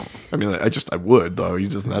 I mean, I would though. You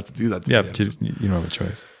just have to do that. But you don't have a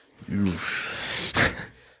choice.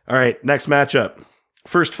 All right, next matchup.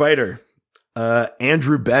 First fighter.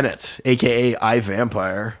 Andrew Bennett, aka I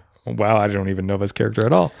Vampire. Wow, I don't even know of his character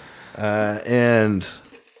at all. And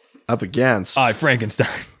up against I Frankenstein.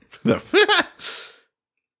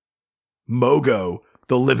 Mogo,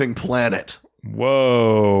 the Living Planet.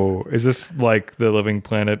 Whoa. Is this like the Living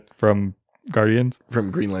Planet from Guardians?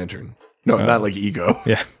 From Green Lantern. No, not like Ego.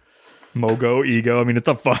 Yeah. Mogo, Ego. I mean, it's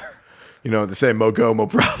not far. You know, they say Mogo, mo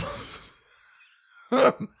problem.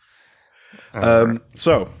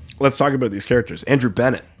 So let's talk about these characters. Andrew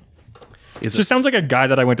Bennett. Just sounds like a guy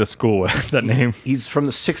that I went to school with, that name. He's from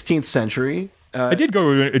the 16th century. I went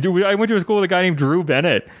to a school with a guy named Drew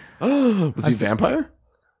Bennett. Was he a vampire?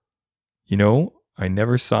 You know, I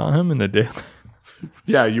never saw him in the day.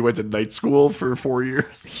 Yeah, you went to night school for 4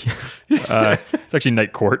 years. It's actually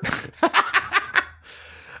night court.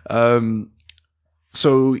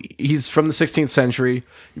 So he's from the 16th century,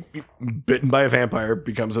 bitten by a vampire,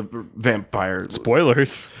 becomes a vampire.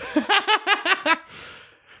 Spoilers.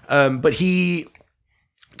 But he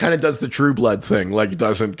kind of does the True Blood thing, like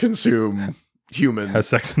doesn't consume human. Has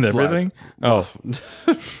sex with everything? Blood.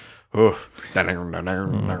 Oh. That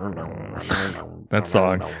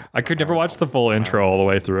song. I could never watch the full intro all the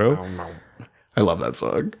way through. I love that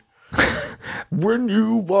song. When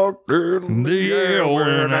you walked in, the air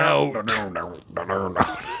went out.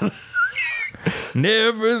 And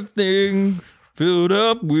everything filled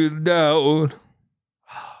up with doubt.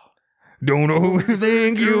 Don't know who you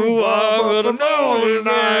think you are, but I know the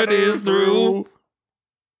night is through.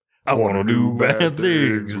 I want to do bad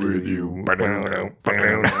things with you.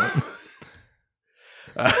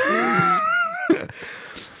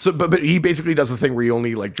 So, but he basically does the thing where he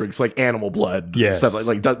only like drinks like animal blood, and stuff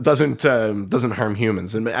like doesn't harm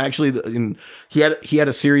humans. And actually, he had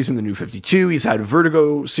a series in the New 52. He's had a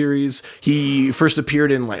Vertigo series. He first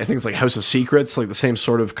appeared in I think it's like House of Secrets, like the same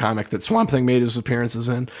sort of comic that Swamp Thing made his appearances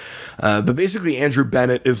in. But basically, Andrew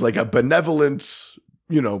Bennett is like a benevolent,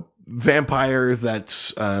 vampire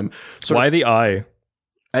that's why the eye?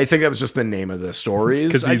 I think that was just the name of the stories.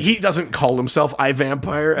 Because he doesn't call himself I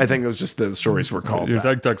Vampire. I think it was just the stories were called that.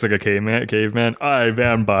 He talks like a caveman. I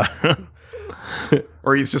Vampire.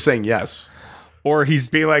 Or he's just saying yes. Or he's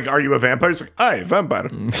being like, "Are you a vampire?" He's like, "I Vampire."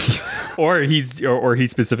 or he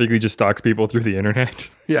specifically just stalks people through the internet.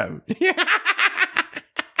 Yeah.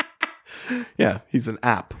 Yeah, he's an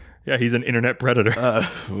app. Yeah, he's an internet predator.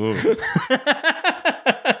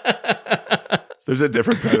 There's a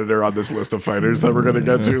different predator on this list of fighters that we're going to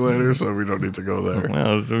get to later, so we don't need to go there.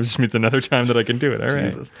 Well, it just means another time that I can do it. All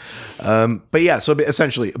right. But yeah, so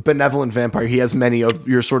essentially, benevolent vampire. He has many of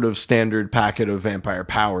your sort of standard packet of vampire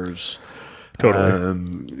powers.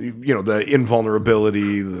 Totally. The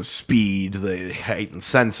invulnerability, the speed, the heightened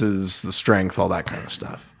senses, the strength, all that kind of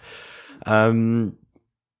stuff.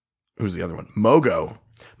 Who's the other one? Mogo.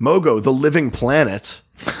 Mogo, the Living Planet,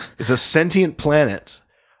 is a sentient planet.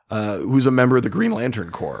 Who's a member of the Green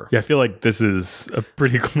Lantern Corps. Yeah, I feel like this is a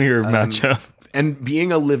pretty clear matchup. And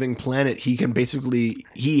being a living planet, he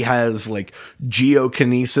has like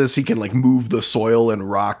geokinesis. He can like move the soil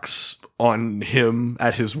and rocks on him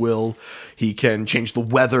at his will. He can change the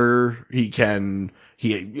weather. He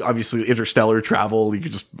obviously interstellar travel. He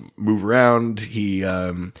can just move around. He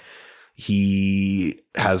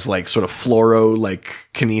has like sort of fluoro like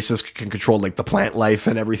kinesis, can control like the plant life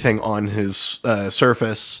and everything on his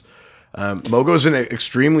surface. Mogo's an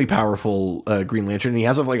extremely powerful Green Lantern. He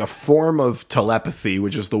has a form of telepathy,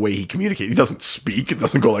 which is the way he communicates. He doesn't speak. It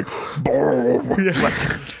doesn't go like,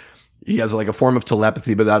 he has a form of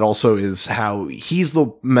telepathy, but that also is how he's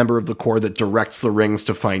the member of the Corps that directs the rings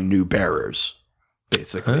to find new bearers.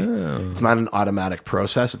 Basically, It's not an automatic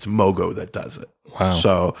process. It's Mogo that does it. Wow.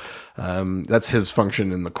 So that's his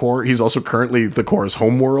function in the Corps. He's also currently the Corps'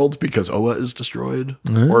 homeworld because Oa is destroyed,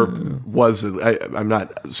 or was. I'm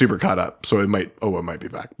not super caught up, so Oa might be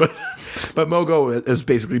back, but Mogo has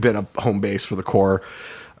basically been a home base for the Corps.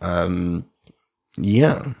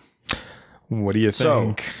 Yeah. What do you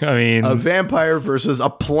think? So, a vampire versus a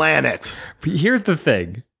planet. Here's the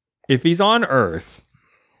thing: if he's on Earth,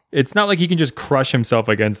 it's not like he can just crush himself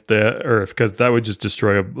against the Earth, because that would just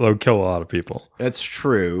kill a lot of people. That's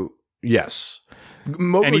true. Yes.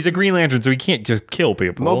 And he's a Green Lantern, so he can't just kill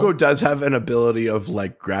people. Mogo does have an ability of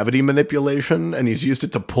gravity manipulation, and he's used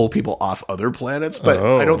it to pull people off other planets, but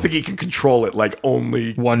I don't think he can control it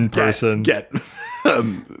only one person. Get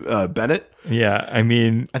Bennett. Yeah,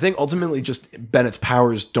 I think ultimately just Bennett's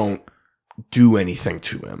powers don't do anything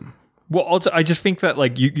to him. Well, also, I just think that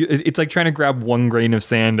it's like trying to grab one grain of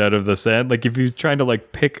sand out of the sand. Like if he was trying to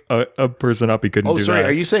pick a person up, he couldn't do that. Oh, sorry.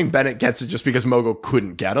 Are you saying Bennett gets it just because Mogo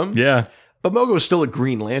couldn't get him? Yeah. But Mogo's still a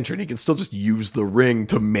Green Lantern. He can still just use the ring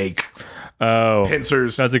to make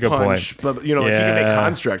pincers. That's a good point. But he can make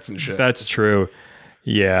constructs and shit. That's true.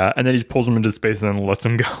 Yeah, and then he just pulls him into space and then lets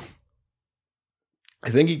him go. I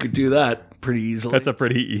think he could do that pretty easily. That's a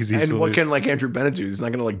pretty easy solution. What can Andrew Bennett do? He's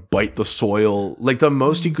not going to bite the soil. The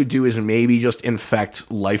most he could do is maybe just infect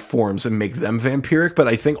life forms and make them vampiric. But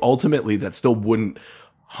I think ultimately that still wouldn't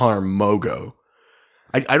harm Mogo.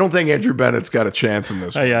 I don't think Andrew Bennett's got a chance in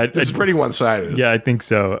this. This is pretty one-sided. Yeah, I think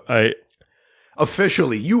so.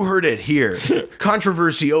 Officially, you heard it here.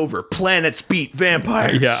 Controversy over. Planets beat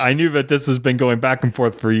vampires. Yeah, I knew that this has been going back and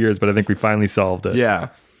forth for years, but I think we finally solved it. Yeah.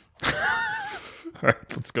 All right,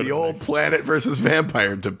 let's go. The old planet versus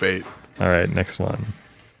vampire debate. All right, next one.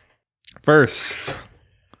 First,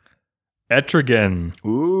 Etrigan.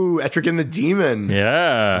 Ooh, Etrigan the Demon.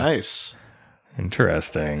 Yeah. Nice.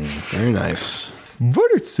 Interesting. Very nice.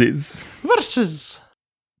 Versus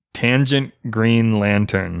Tangent Green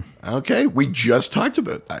Lantern. Okay, we just talked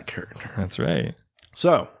about that character. That's right.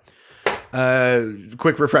 So,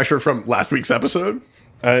 quick refresher from last week's episode.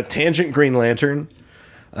 Tangent Green Lantern.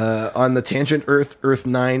 On the Tangent Earth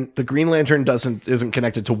 9, the Green Lantern isn't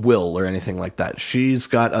connected to Will or anything like that. She's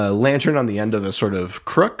got a lantern on the end of a sort of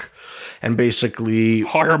crook, and basically,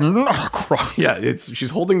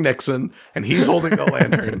 she's holding Nixon, and he's holding the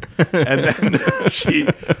lantern, and then she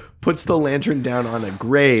puts the lantern down on a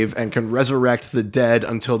grave and can resurrect the dead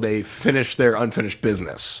until they finish their unfinished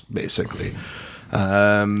business, basically.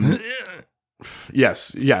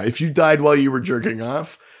 Yes, yeah. If you died while you were jerking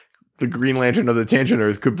off, the Green Lantern of the Tangent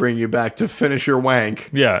Earth could bring you back to finish your wank.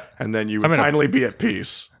 Yeah. And then you would finally be at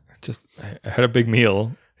peace. I had a big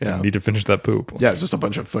meal. Yeah. I need to finish that poop. Yeah, it's just a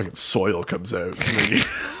bunch of fucking soil comes out.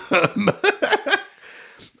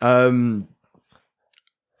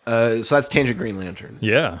 So that's Tangent Green Lantern.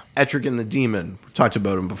 Yeah. Etrigan the Demon. We've talked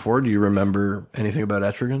about him before. Do you remember anything about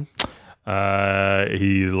Etrigan?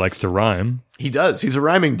 He likes to rhyme. He does. He's a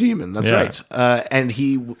rhyming demon. That's right. And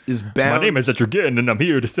he is bound. My name is Etrigan, and I'm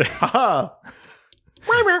here to say, I'm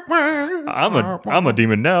a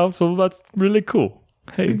demon now, so that's really cool.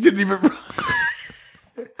 Hey, he didn't even.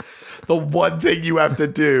 The one thing you have to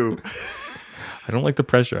do. I don't like the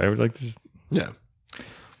pressure. I would like to. Yeah.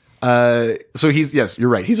 So yes, you're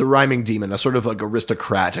right. He's a rhyming demon, a sort of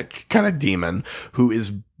aristocratic kind of demon who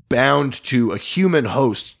is bound to a human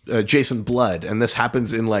host, Jason Blood, and this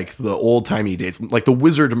happens in the old-timey days. The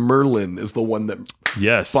wizard Merlin is the one that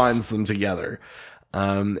binds them together.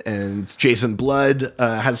 And Jason Blood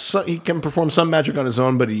he can perform some magic on his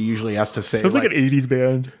own, but he usually has to say, sounds like an 80s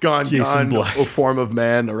band. Gone, a form of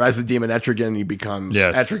man. Arise the demon Etrigan, he becomes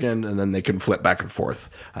Etrigan, and then they can flip back and forth.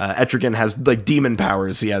 Etrigan has demon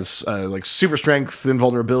powers. He has super strength,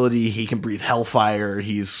 invulnerability. He can breathe hellfire.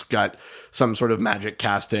 He's got some sort of magic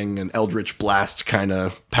casting and eldritch blast kind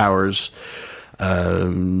of powers.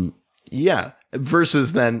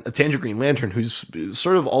 Versus then a Tangent Green Lantern, who's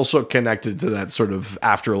sort of also connected to that sort of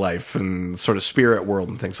afterlife and sort of spirit world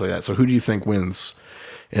and things like that. So who do you think wins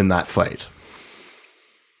in that fight?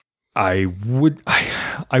 I want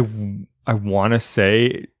to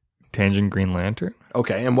say Tangent Green Lantern.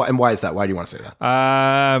 Okay, and why is that? Why do you want to say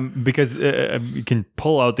that? Because you can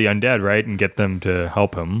pull out the undead, right, and get them to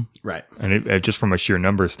help him. Right. And just from a sheer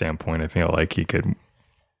numbers standpoint, I feel like he could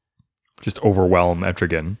just overwhelm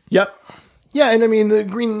Etrigan. Yep. Yeah, and I mean that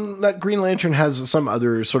Green Lantern has some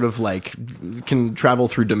other sort of like can travel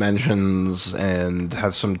through dimensions and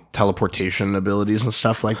has some teleportation abilities and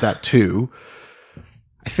stuff like that too.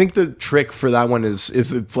 I think the trick for that one is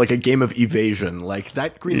it's like a game of evasion. Like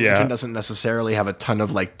that Green Lantern doesn't necessarily have a ton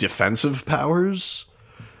of like defensive powers,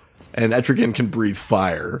 and Etrigan can breathe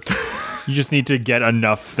fire. You just need to get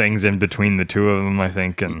enough things in between the two of them, I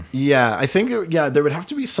think. And I think there would have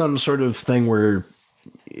to be some sort of thing where,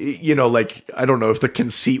 you know, like, I don't know if the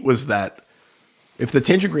conceit was that if the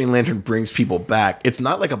Tangent Green Lantern brings people back, it's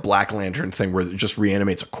not like a Black Lantern thing where it just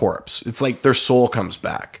reanimates a corpse. It's like their soul comes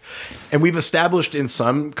back. And we've established in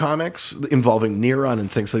some comics involving Neron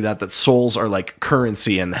and things like that souls are like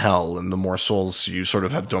currency in hell. And the more souls you sort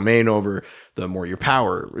of have domain over, the more your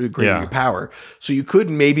power, greater your power. So you could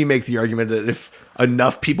maybe make the argument that if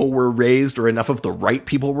enough people were raised or enough of the right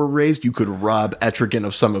people were raised, you could rob Etrigan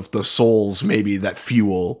of some of the souls maybe that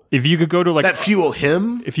fuel. If you could go to like that fuel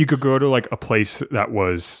him. If you could go to like a place that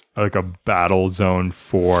was like a battle zone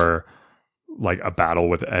for like a battle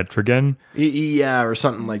with Etrigan. Yeah, or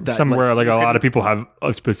something like that. Somewhere like a lot of people have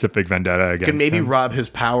a specific vendetta against him. Can maybe rob his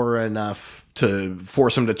power enough to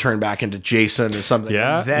force him to turn back into Jason or something.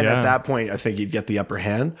 Yeah. And then at that point, I think he'd get the upper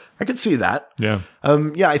hand. I could see that. Yeah.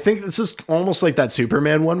 I think this is almost like that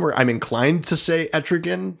Superman one where I'm inclined to say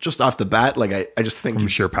Etrigan just off the bat. Like I just think from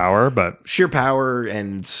sheer power,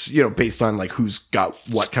 and, you know, based on like who's got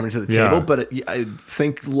what coming to the table. But I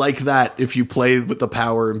think like that, if you play with the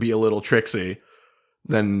power and be a little tricksy,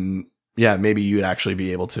 then maybe you'd actually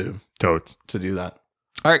be able to do that.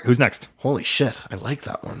 All right. Who's next? Holy shit. I like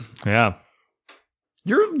that one. Yeah.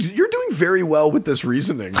 You're doing very well with this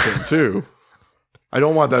reasoning thing too. I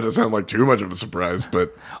don't want that to sound like too much of a surprise,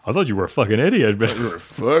 but I thought you were a fucking idiot, man. You're a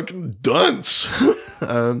fucking dunce.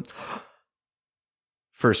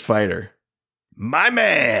 First fighter, my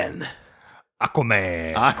man,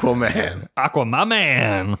 Aquaman, my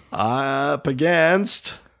man, up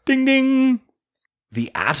against ding ding the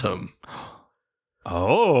Atom.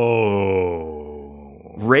 Oh,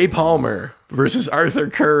 Ray Palmer versus Arthur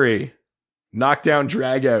Curry. Knockdown,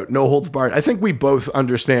 drag out, no holds barred. I think we both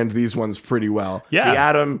understand these ones pretty well. Yeah. The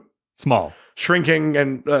Atom, small, shrinking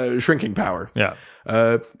and shrinking power. Yeah.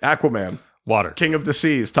 Aquaman, water, king of the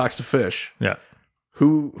seas, talks to fish. Yeah.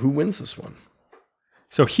 Who wins this one?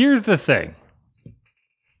 So here's the thing.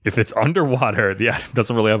 If it's underwater, the Atom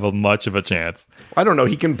doesn't really have much of a chance. I don't know.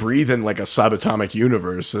 He can breathe in like a subatomic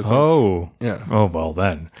universe. Oh, well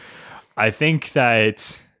then. I think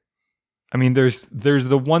that. I mean, there's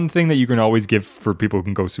the one thing that you can always give for people who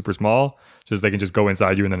can go super small, just they can just go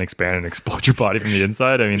inside you and then expand and explode your body from the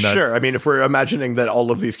inside. I mean, that's, sure. I mean, if we're imagining that all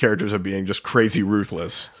of these characters are being just crazy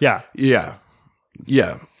ruthless. Yeah.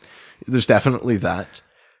 There's definitely that.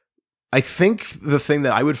 I think the thing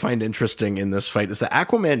that I would find interesting in this fight is that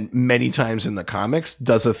Aquaman many times in the comics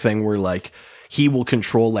does a thing where like he will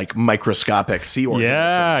control like microscopic sea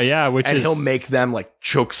organisms. And he'll make them like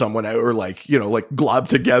choke someone out or like, you know, like glob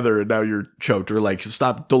together and now you're choked or like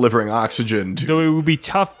stop delivering oxygen. Though it would be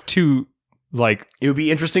tough to like. It would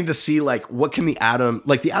be interesting to see like what can the Atom,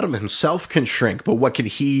 like the Atom himself can shrink, but what can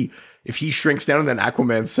he, if he shrinks down and then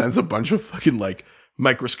Aquaman sends a bunch of fucking like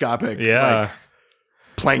microscopic like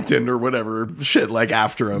plankton or whatever shit like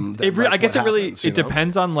after him. I guess it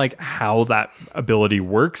depends on like how that ability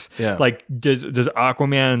works. Yeah. Like does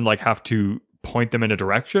Aquaman like have to point them in a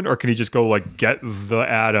direction, or can he just go like get the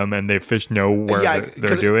Atom and the fish know where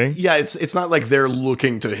they're doing? It's not like they're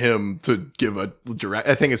looking to him to give a direct.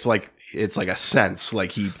 I think it's like a sense,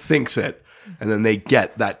 like he thinks it. And then they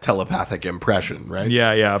get that telepathic impression, right?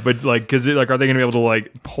 Yeah. But like, because are they going to be able to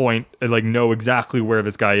like point and like know exactly where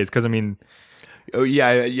this guy is? Because I mean, oh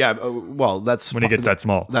yeah. Well, that's when he gets that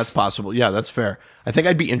small. That's possible. Yeah, that's fair. I think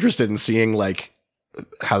I'd be interested in seeing like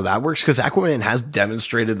how that works because Aquaman has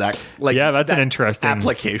demonstrated that. Like, that's an interesting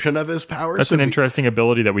application of his powers. That's an interesting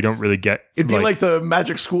ability that we don't really get. It'd be like the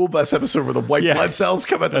Magic School Bus episode where the white blood cells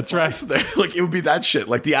come out. That's right. Like it would be that shit.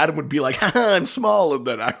 Like the Atom would be like, haha, I'm small, and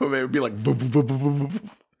then Aquaman would be like, voo, voo, voo, voo, voo.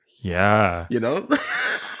 Yeah, you know.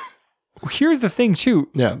 Here's the thing too.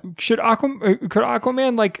 Yeah. Could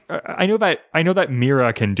Aquaman like I know that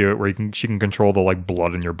Mira can do it where she can control the like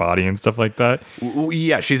blood in your body and stuff like that.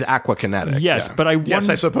 Yeah, she's aquakinetic. Yes, yeah. But I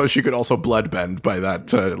suppose she could also bloodbend by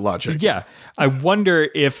that logic. Yeah. I wonder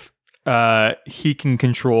if he can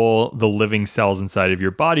control the living cells inside of your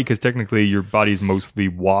body because technically your body's mostly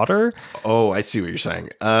water. Oh, I see what you're saying.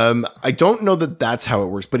 I don't know that that's how it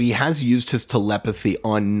works, but he has used his telepathy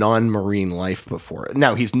on non-marine life before.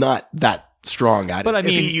 Now, he's not that strong at it. But I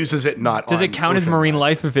mean, if he uses it not does it count as marine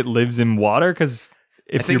life if it lives in water? Because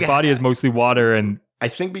if your body is mostly water and I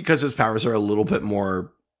think because his powers are a little bit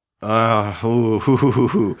more. That's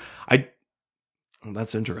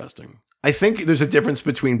interesting. I think there's a difference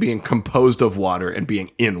between being composed of water and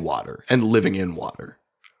being in water and living in water.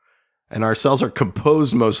 And our cells are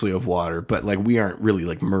composed mostly of water, but like we aren't really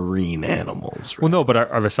like marine animals. Right? Well, no, but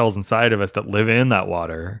are the cells inside of us that live in that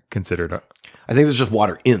water considered? I think there's just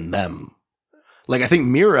water in them. Like I think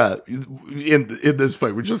Mira in this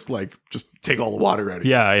fight would just take all the water out of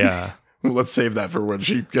you. Yeah. Let's save that for when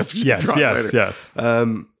she gets dropped later. Yes.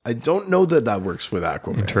 I don't know that works with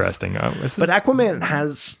Aquaman. Interesting. But Aquaman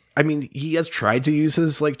has, I mean, he has tried to use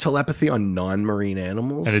his like telepathy on non-marine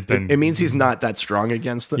animals. And it means he's not that strong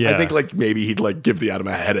against them. Yeah. I think like maybe he'd like give the Atom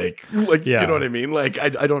a headache. Like, you know what I mean? Like,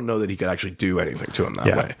 I don't know that he could actually do anything to him that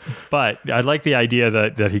way. But I like the idea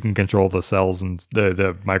that he can control the cells and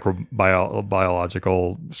the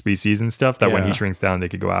microbiological species and stuff, that when he shrinks down, they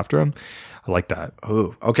could go after him. I like that.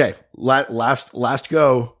 Oh, okay. Last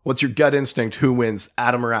go. What's your gut instinct? Who wins,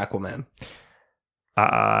 Atom or Aquaman?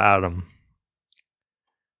 Atom.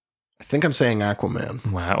 I think I'm saying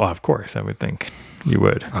Aquaman. Wow. Well, of course, I would think you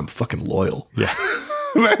would. I'm fucking loyal. Yeah.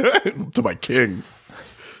 To my king.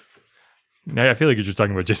 I feel like you're just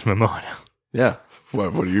talking about Jason Momoa now. Yeah.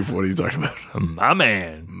 What are you talking about? My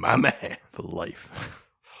man. For life.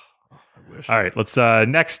 I wish. All right. Let's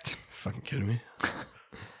next. Fucking kidding me?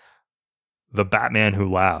 The Batman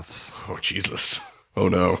Who Laughs. Oh, Jesus. Oh,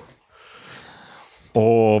 no.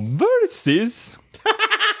 Oh, versus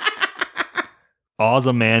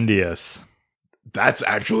Ozymandias. That's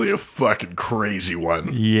actually a fucking crazy one.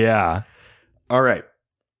 Yeah. All right.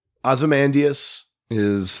 Ozymandias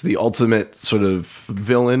is the ultimate sort of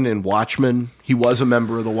villain in Watchmen. He was a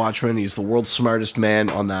member of the Watchmen. He's the world's smartest man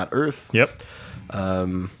on that earth. Yep.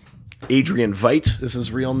 Adrian Veidt is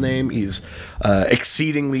his real name. He's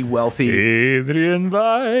exceedingly wealthy. Adrian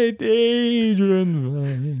Veidt.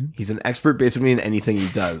 He's an expert basically in anything he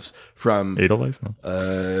does. From Edelweiss, no?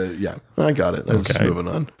 Yeah, I got it. I was just moving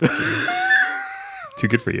on. Too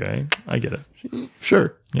good for you, eh? I get it.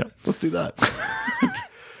 Sure. Yeah. Let's do that.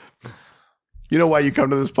 You know why you come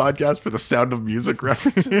to this podcast? For the Sound of Music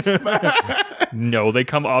references? No, they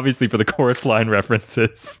come obviously for the chorus line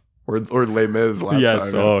references. Or Les Mis last time.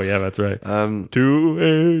 Yes, oh yeah, that's right.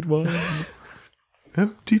 281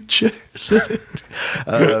 empty chairs.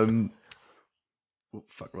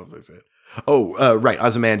 Fuck, what was I saying? Oh, right,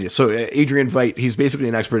 Ozymandias. So Adrian Veidt, he's basically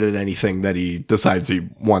an expert at anything that he decides he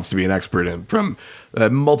wants to be an expert in, from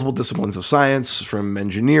multiple disciplines of science, from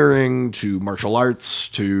engineering to martial arts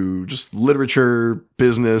to just literature,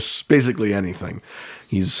 business, basically anything.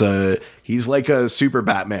 He's like a super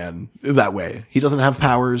Batman that way. He doesn't have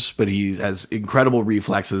powers, but he has incredible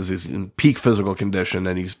reflexes. He's in peak physical condition,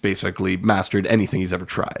 and he's basically mastered anything he's ever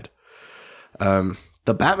tried.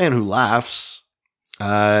 The Batman Who Laughs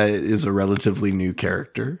is a relatively new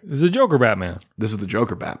character. This is a Joker Batman. This is the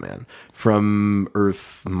Joker Batman from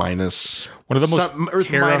Earth minus... One of the most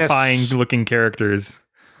terrifying looking characters.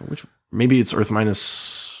 Which maybe it's Earth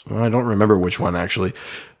minus... Well, I don't remember which one, actually.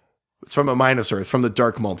 It's from a minus Earth, from the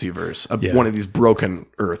Dark Multiverse, one of these broken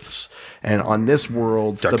Earths. And on this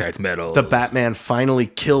world, Dark Knight's Metal, the Batman finally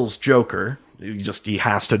kills Joker. He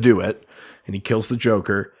has to do it. And he kills the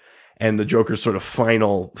Joker. And the Joker's sort of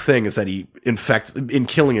final thing is that in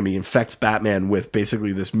killing him, he infects Batman with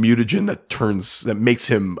basically this mutagen that makes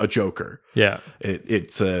him a Joker. Yeah.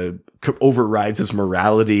 It overrides his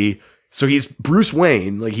morality. So he's Bruce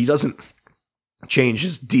Wayne. Like, he doesn't change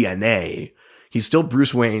his DNA. He's still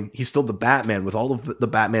Bruce Wayne. He's still the Batman with all of the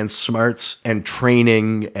Batman's smarts and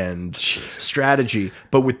training and strategy,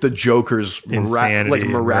 but with the Joker's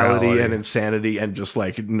morality and insanity and just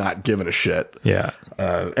like not giving a shit. Yeah.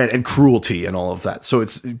 And cruelty and all of that. So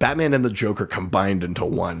it's Batman and the Joker combined into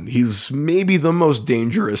one. He's maybe the most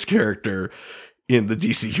dangerous character in the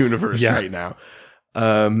DC universe right now.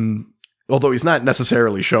 Although he's not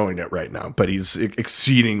necessarily showing it right now, but he's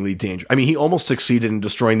exceedingly dangerous. I mean, he almost succeeded in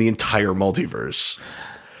destroying the entire multiverse.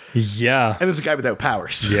 Yeah. And there's a guy without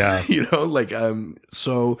powers. Yeah. You know, like,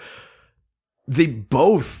 so they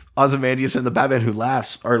both, Ozymandias and the Batman Who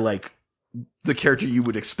Laughs, are like the character you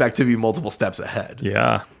would expect to be multiple steps ahead.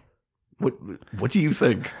 Yeah. What do you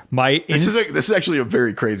think? This is actually a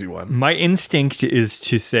very crazy one. My instinct is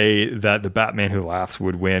to say that the Batman Who Laughs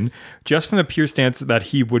would win, just from the pure stance that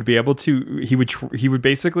he would be able to. He would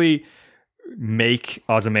basically make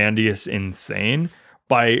Ozymandias insane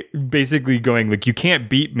by basically going like, you can't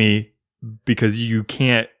beat me because you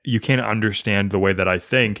can't understand the way that I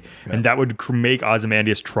think, and that would make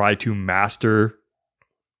Ozymandias try to master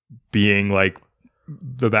being like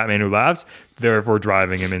the Batman Who Laughs, therefore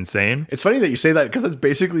driving him insane. It's funny that you say that because that's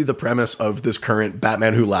basically the premise of this current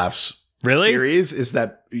Batman Who Laughs series, is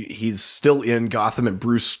that he's still in Gotham and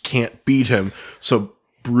Bruce can't beat him. So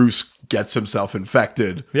Bruce gets himself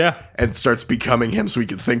infected and starts becoming him so he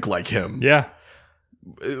can think like him. Yeah.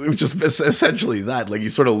 Which is essentially that. Like,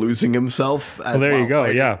 he's sort of losing himself. There you go.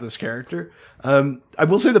 Yeah. This character. I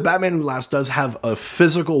will say the Batman Who Laughs does have a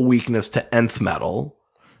physical weakness to nth metal,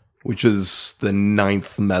 which is the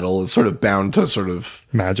 9th metal. It's sort of bound to sort of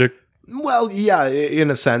magic. Well, yeah,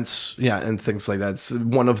 in a sense. Yeah. And things like that. It's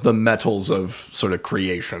one of the metals of sort of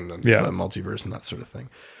creation and the multiverse and that sort of thing.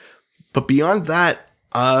 But beyond that,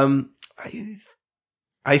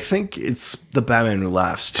 I think it's the Batman Who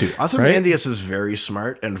Laughs too. Ozymandias is very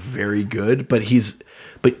smart and very good, but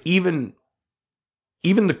even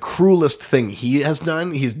the cruelest thing he's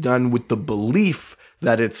done with the belief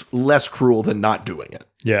that it's less cruel than not doing it.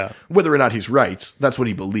 Yeah. Whether or not he's right, that's what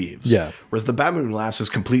he believes. Yeah. Whereas the Batman Who Laughs is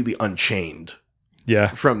completely unchained. Yeah.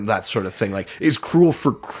 From that sort of thing. Like, is cruel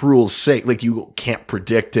for cruel's sake. Like, you can't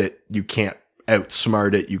predict it. You can't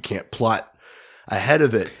outsmart it. You can't plot ahead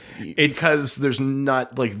of it. Because there's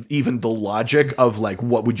not like even the logic of like,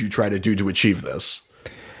 what would you try to do to achieve this?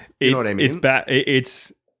 You know what I mean?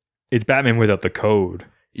 It's Batman without the code.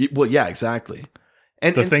 Well, yeah, exactly.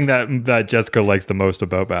 And the thing that Jessica likes the most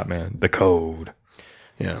about Batman, the code.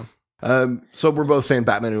 Yeah. So we're both saying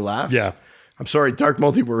Batman Who Laughs. Yeah. I'm sorry, Dark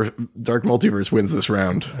Multiverse wins this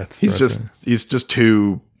round. He's just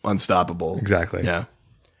too unstoppable. Exactly. Yeah.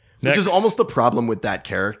 Next. Which is almost the problem with that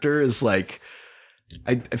character, is like,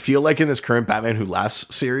 I feel like in this current Batman Who Laughs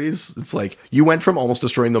series, it's like you went from almost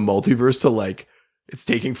destroying the multiverse to like, it's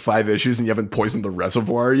taking 5 issues and you haven't poisoned the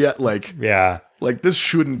reservoir yet. Like, yeah, like this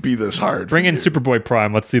shouldn't be this hard. Bring in Superboy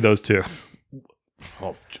Prime. Let's see those two.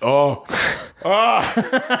 Oh.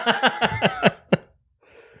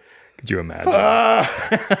 Could you imagine?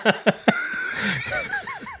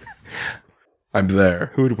 I'm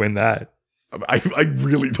there. Who would win that? I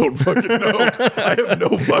really don't fucking know. I have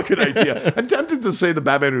no fucking idea. I'm tempted to say the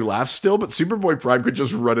Batman Who Laughs still, but Superboy Prime could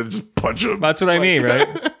just run and just punch him. That's what I mean,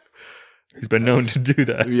 right? He's been known to do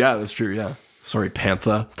that. Yeah, that's true. Yeah. Sorry,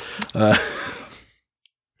 Panther. All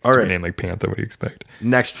right. Name like Panther. What do you expect?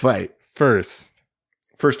 Next fight. First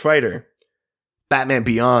fighter. Batman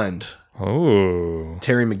Beyond. Oh.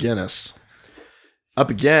 Terry McGinnis. Up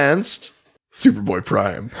against Superboy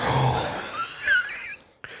Prime.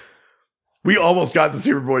 We almost got the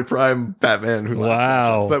Superboy Prime Batman Who Laughs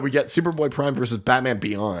matchup, but we get Superboy Prime versus Batman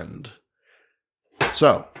Beyond.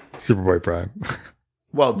 So, Superboy Prime.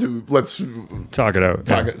 Well, let's talk it out.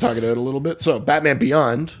 Talk it out a little bit. So, Batman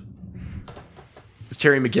Beyond is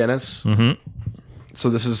Terry McGinnis. Mm-hmm. So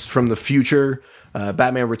this is from the future.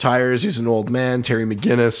 Batman retires. He's an old man. Terry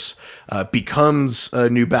McGinnis becomes a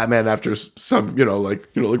new Batman after some, like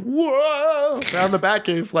whoa, found the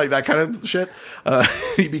Batcave, like that kind of shit.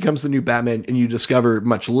 He becomes the new Batman, and you discover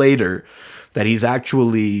much later that he's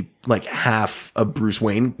actually like half of Bruce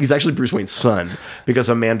Wayne. He's actually Bruce Wayne's son, because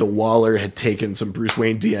Amanda Waller had taken some Bruce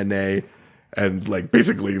Wayne DNA and like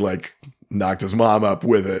basically like knocked his mom up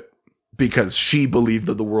with it because she believed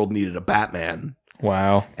that the world needed a Batman.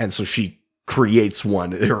 Wow. And so she creates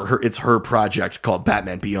one. It's her project called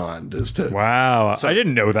Batman Beyond. Wow. So I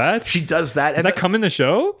didn't know that. She does that. Does that come in the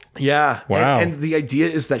show? Yeah. Wow. And the idea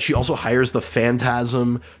is that she also hires the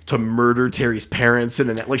Phantasm to murder Terry's parents.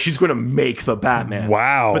 And like, she's going to make the Batman.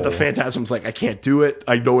 Wow. But the Phantasm's like, I can't do it.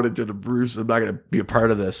 I know what it did to Bruce. I'm not going to be a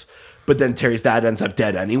part of this. But then Terry's dad ends up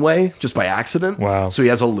dead anyway, just by accident. Wow. So he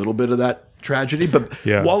has a little bit of that tragedy. But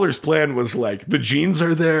Waller's plan was like, the genes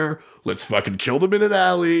are there. Let's fucking kill them in an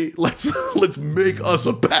alley. Let's make us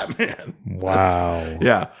a Batman. Wow.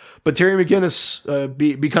 Yeah. But Terry McGinnis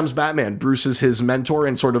becomes Batman. Bruce is his mentor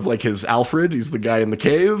and sort of like his Alfred. He's the guy in the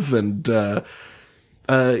cave. And so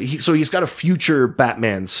he's got a future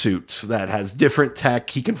Batman suit that has different tech.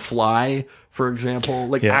 He can fly, for example,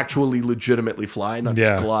 like actually legitimately fly, not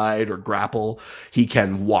just glide or grapple. He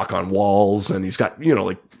can walk on walls, and he's got,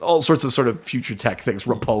 like all sorts of sort of future tech things,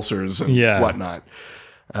 repulsors and whatnot.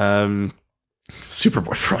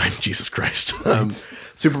 Superboy Prime, Jesus Christ.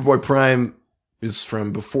 Superboy Prime is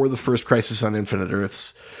from before the first Crisis on Infinite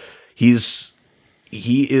Earths. He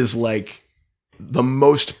is like the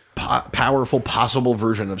most powerful possible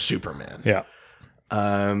version of Superman. Yeah.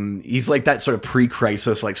 He's like that sort of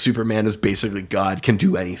pre-Crisis, like Superman is basically God, can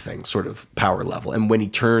do anything sort of power level. And when he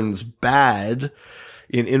turns bad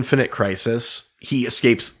in Infinite Crisis, he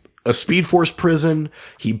escapes a Speed Force prison.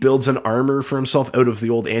 He builds an armor for himself out of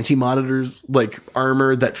the old Anti-Monitor's like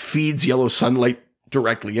armor that feeds yellow sunlight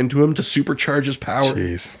directly into him to supercharge his power.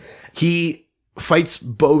 Jeez. He fights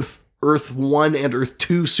both Earth 1 and Earth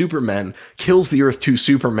 2 Superman, kills the Earth 2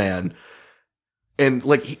 Superman. And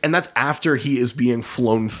that's after he is being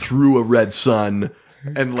flown through a red sun.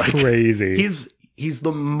 And like crazy. He's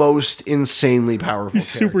the most insanely powerful character.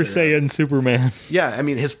 Super Saiyan Superman. Yeah, I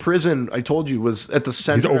mean, his prison, I told you, was at the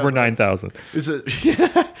center. He's over 9,000.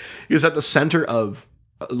 He was at the center of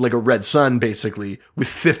like a red sun, basically, with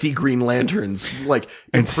 50 Green Lanterns, like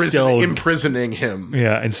imprisoning him.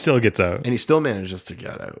 Yeah, and still gets out. And he still manages to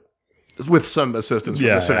get out. With some assistance from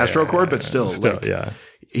the Sinestro Corps, but still,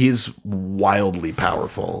 he's wildly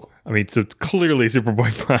powerful. I mean, so it's clearly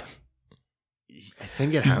Superboy Prime. I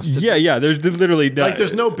think it has to. Yeah. There's literally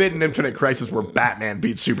there's no bit in Infinite Crisis where Batman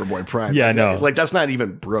beats Superboy Prime. Yeah, no. Like that's not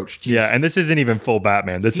even broached. And this isn't even full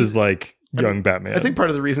Batman. This is like young Batman. I think part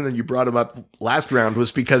of the reason that you brought him up last round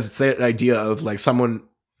was because it's that idea of like someone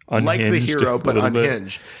unhinged, like the hero, but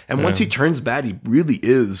unhinged. And once he turns bad, he really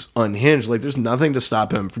is unhinged. Like there's nothing to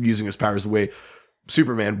stop him from using his powers the way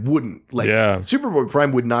Superman wouldn't. Like Superboy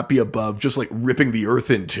Prime would not be above just like ripping the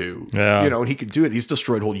earth into. Yeah. And he could do it. He's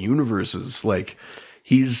destroyed whole universes. Like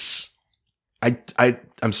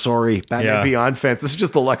I'm sorry, Batman Beyond fans. This is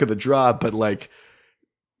just the luck of the draw, but like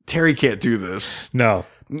Terry can't do this. No.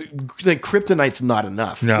 Like kryptonite's not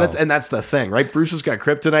enough. No. That's the thing, right? Bruce has got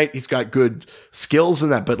kryptonite. He's got good skills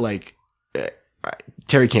in that, but like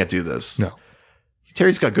Terry can't do this. No.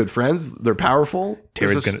 Terry's got good friends. They're powerful.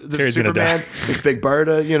 Terry's Superman, gonna die. There's Big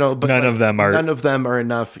Barda, but none of them are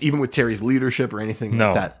enough. Even with Terry's leadership or anything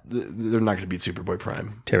like that, they're not going to beat Superboy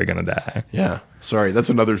Prime. Terry's gonna die. Yeah. Sorry, that's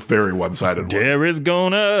another very one-sided one. Terry's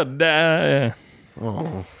gonna die.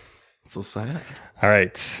 Oh, so sad. All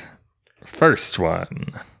right. First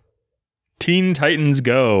one. Teen Titans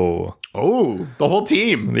Go. Oh, the whole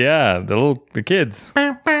team. Yeah, the kids.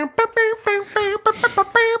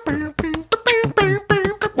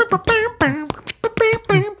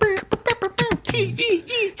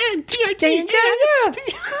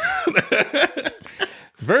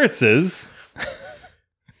 Versus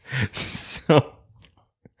so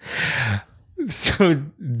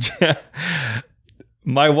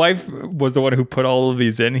my wife was the one who put all of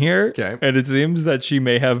these in here. Okay. And it seems that she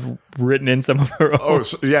may have written in some of her own. Oh,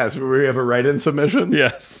 so, yes. We have a write-in submission?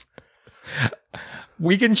 Yes.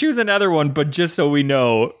 We can choose another one, but just so we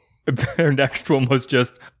know, their next one was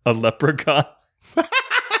just a leprechaun.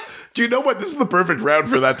 Do you know what? This is the perfect round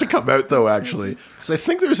for that to come out, though, actually. Because I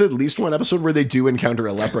think there's at least one episode where they do encounter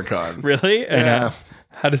a leprechaun. Really? Yeah.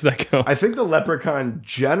 How does that go? I think the leprechaun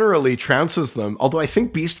generally trounces them, although I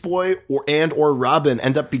think Beast Boy or Robin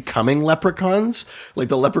end up becoming leprechauns. Like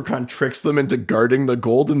the leprechaun tricks them into guarding the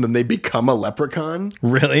gold and then they become a leprechaun.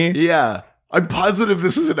 Really? Yeah. I'm positive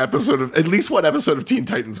this is at least one episode of Teen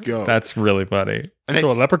Titans Go. That's really funny. And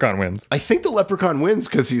so a leprechaun wins. I think the leprechaun wins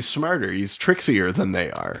because he's smarter. He's trixier than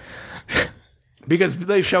they are. Because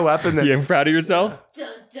they show up and then... You proud of yourself? Dun,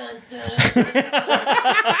 dun, dun.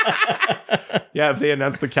 Yeah, if they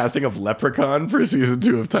announce the casting of Leprechaun for season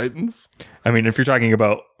 2 of Titans. I mean, if you're talking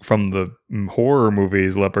about from the horror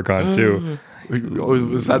movies, Leprechaun 2.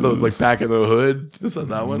 Was that the Back in the Hood? Is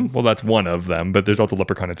that one? Well, that's one of them, but there's also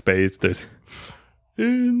Leprechaun in Space. There's...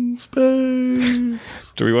 In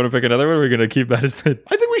space. Do we want to pick another one? Or are we going to keep that as the...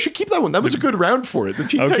 I think we should keep that one. That was a good round for it. The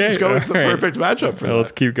Teen Titans Go is the perfect matchup for that.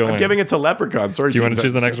 Let's keep going. I'm giving it to Leprechaun. Sorry, do you want to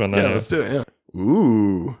choose the next one? Yeah, let's do it. Yeah.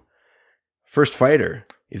 Ooh. First fighter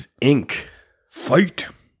is Ink. Fight.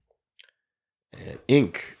 And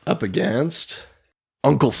Ink up against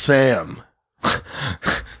Uncle Sam. Do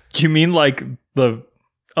you mean like the...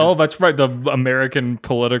 Oh, that's right. The American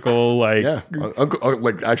political,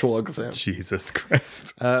 actual Uncle Sam. Jesus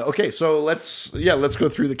Christ. Okay, so let's go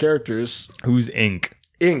through the characters. Who's Ink?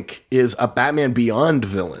 Ink is a Batman Beyond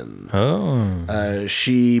villain. Oh.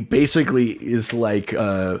 She basically is like,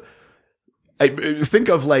 I think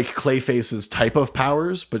of like Clayface's type of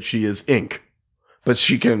powers, but she is Ink. But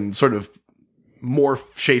she can sort of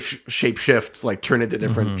morph, shape shift, like turn into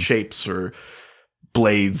different shapes or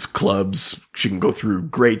blades, clubs. She can go through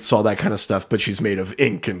grates, all that kind of stuff, but she's made of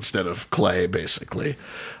ink instead of clay, basically.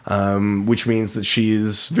 Which means that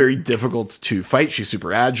she's very difficult to fight. She's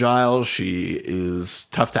super agile. She is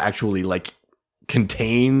tough to actually like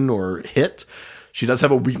contain or hit. She does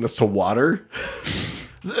have a weakness to water.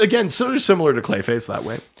 Again, sort of similar to Clayface that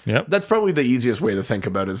way. Yep. That's probably the easiest way to think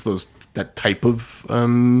about is that type of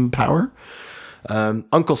power.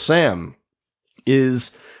 Uncle Sam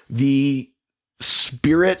is the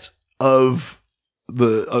spirit of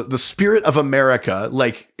the spirit of America.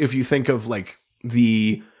 Like if you think of like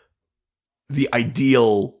the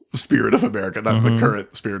ideal spirit of America, not the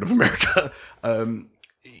current spirit of America.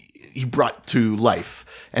 he brought to life.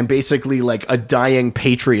 And basically, like, a dying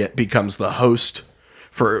patriot becomes the host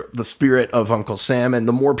for the spirit of Uncle Sam. And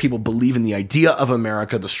the more people believe in the idea of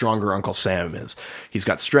America, the stronger Uncle Sam is. He's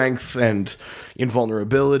got strength and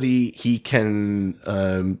invulnerability. He can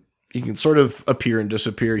sort of appear and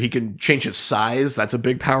disappear. He can change his size. That's a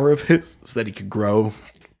big power of his, so that he could grow.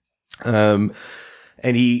 And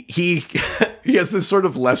he he has this sort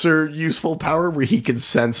of lesser useful power where he can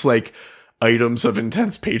sense, like, items of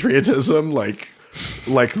intense patriotism, like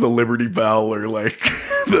the Liberty Bell or like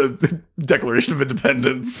the Declaration of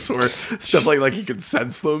Independence or stuff like he can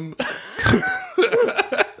sense them.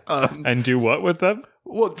 And do what with them?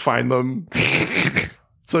 Well, find them.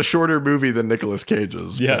 It's a shorter movie than Nicolas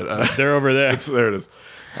Cage's. Yeah, but, they're over there. There it is.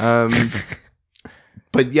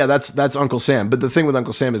 But yeah, that's Uncle Sam. But the thing with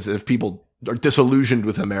Uncle Sam is if people are disillusioned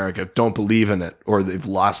with America, don't believe in it, or they've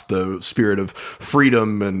lost the spirit of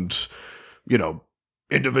freedom and, you know,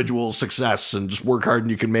 individual success and just work hard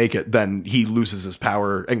and you can make it, then he loses his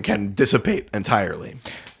power and can dissipate entirely.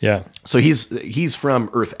 Yeah. So he's from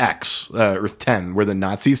Earth X, Earth 10, where the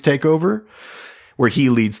Nazis take over, where he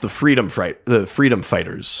leads the freedom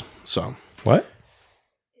fighters. So what?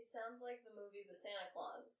 It sounds like the movie The Santa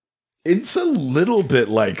Claus. It's a little bit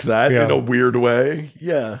like that in a weird way.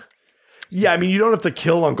 Yeah. Yeah, I mean, you don't have to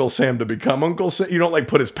kill Uncle Sam to become Uncle Sam. You don't, like,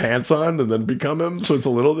 put his pants on and then become him, so it's a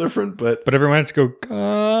little different, but everyone has to go,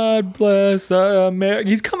 God bless America.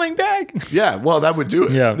 He's coming back. Yeah, well, that would do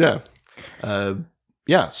it. Yeah.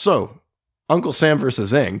 Yeah, so Uncle Sam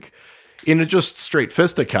versus Ink. In just straight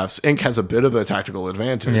fisticuffs, Ink has a bit of a tactical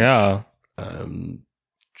advantage. Yeah.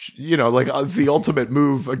 You know, like, the ultimate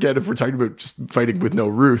move, again, if we're talking about just fighting with no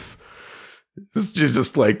Ruth, is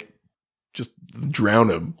just drown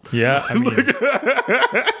him. Yeah, I mean,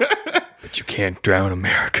 but you can't drown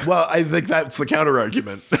America. Well, I think that's the counter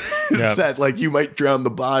argument. Is that, like, you might drown the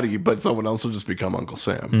body, but someone else will just become Uncle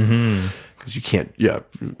Sam. Because you can't. Yeah,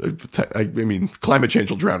 I mean, climate change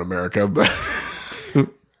will drown America, but she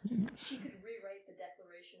could rewrite the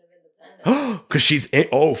Declaration of Independence. Because she's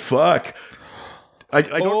oh fuck. I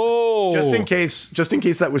don't. Just in case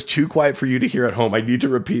that was too quiet for you to hear at home, I need to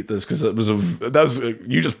repeat this because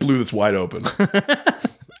you just blew this wide open.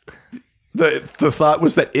 The thought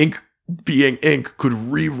was that Ink, being Ink, could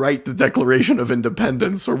rewrite the Declaration of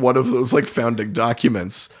Independence or one of those, like, founding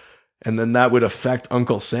documents, and then that would affect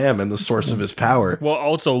Uncle Sam and the source of his power. Well,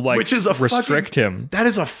 also, like, which is restrict him. That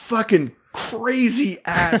is a fucking crazy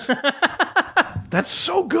ass. That's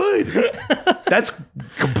so good. That's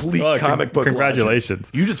complete comic book. Congratulations.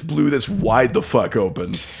 Logic. You just blew this wide the fuck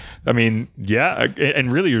open. I mean, yeah,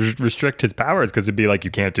 and really restrict his powers because it'd be like,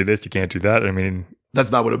 you can't do this, you can't do that. I mean,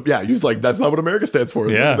 that's not what. He's like, that's not what America stands for.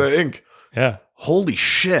 Yeah, the Ink. Yeah. Holy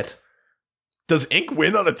shit. Does Ink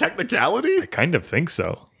win on a technicality? I kind of think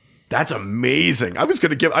so. That's amazing. I was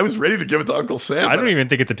ready to give it to Uncle Sam. I don't even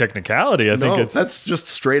think it's a technicality. I think that's just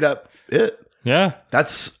straight up it. Yeah.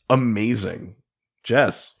 That's amazing.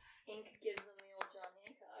 Jess. Ink gives him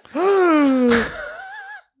the old John Hancock.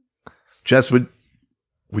 Jess, would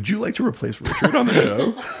you like to replace Richard on the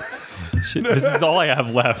show? This is all I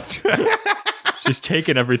have left. She's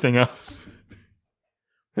taken everything else.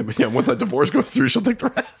 Yeah, once that divorce goes through, she'll take the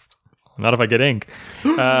rest. Not if I get Ink.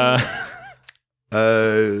 Yep.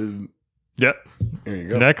 There you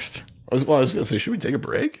go. Next. I was going to say, should we take a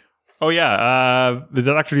break? Oh, yeah. The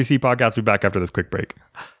Dr. DC podcast will be back after this quick break.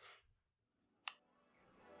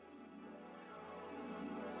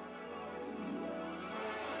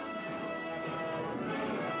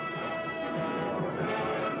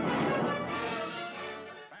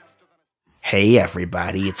 Hey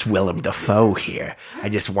everybody, it's Willem Dafoe here. I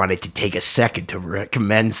just wanted to take a second to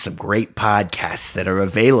recommend some great podcasts that are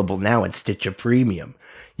available now in Stitcher Premium.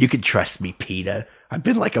 You can trust me, Peter. I've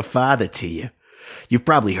been like a father to you. You've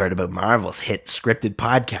probably heard about Marvel's hit scripted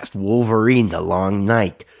podcast, Wolverine: The Long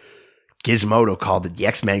Night. Gizmodo called it the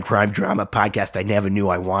X-Men crime drama podcast I never knew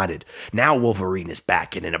I wanted. Now Wolverine is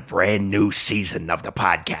back and in a brand new season of the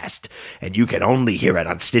podcast, and you can only hear it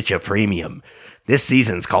on Stitcher Premium. This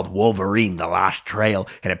season's called Wolverine: The Lost Trail,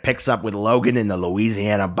 and it picks up with Logan in the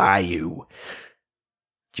Louisiana Bayou.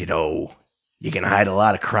 You know, you can hide a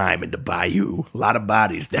lot of crime in the bayou. A lot of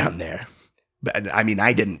bodies down there. But, I mean,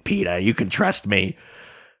 I didn't, Peter. You can trust me.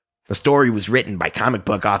 The story was written by comic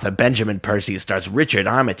book author Benjamin Percy. It stars Richard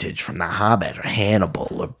Armitage from The Hobbit or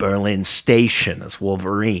Hannibal or Berlin Station as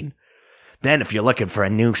Wolverine. Then, if you're looking for a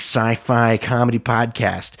new sci-fi comedy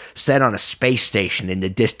podcast set on a space station in the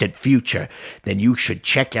distant future, then you should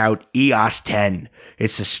check out EOS 10.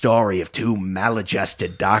 It's the story of two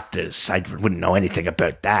maladjusted doctors. I wouldn't know anything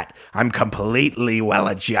about that. I'm completely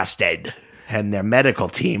well-adjusted. and their medical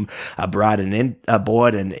team aboard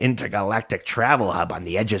an intergalactic travel hub on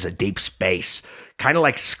the edges of deep space. Kind of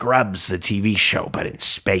like Scrubs, the TV show, but in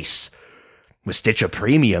space. With Stitcher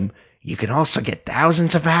Premium, you can also get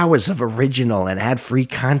thousands of hours of original and ad-free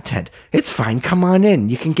content. It's fine. Come on in.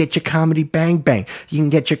 You can get your Comedy Bang Bang. You can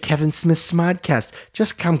get your Kevin Smith Smodcast.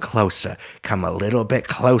 Just come closer. Come a little bit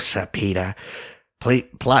closer, Peter.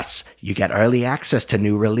 Plus, you get early access to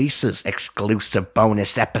new releases, exclusive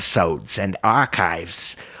bonus episodes, and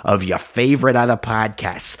archives of your favorite other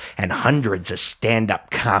podcasts, and hundreds of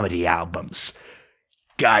stand-up comedy albums.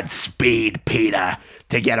 Godspeed, Peter.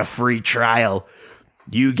 To get a free trial,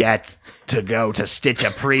 you get to go to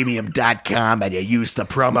StitcherPremium.com and you use the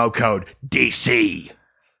promo code DC.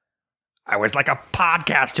 I was like a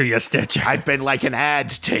podcast to you, Stitcher. I've been like an ad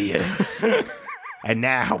to you. And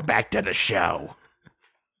now, back to the show.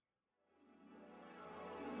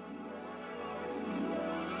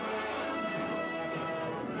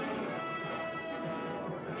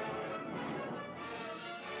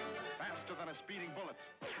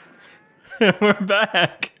 We're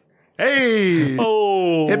back. Hey!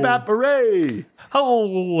 Oh! Hip hop hooray!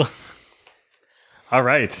 Oh! All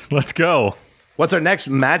right, let's go. What's our next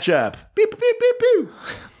matchup? Beep, beep, beep, beep.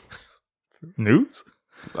 News?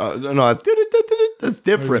 No, that's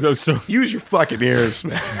different. So use your fucking ears,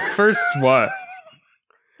 man. First, what?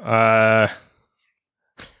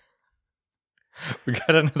 We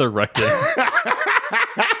got another write-in.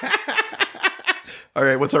 All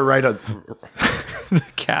right, what's our write-in? The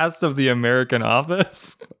cast of The American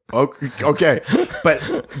Office. Okay,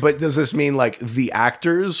 but does this mean like the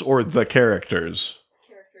actors or the characters?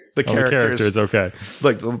 The characters. Okay.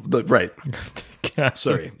 Like the right.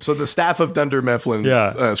 Sorry. So the staff of Dunder Mifflin,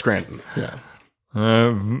 Scranton. Yeah.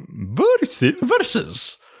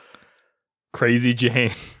 Versus Crazy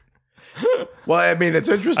Jane. Well, I mean, it's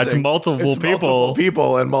interesting. It's multiple people. Multiple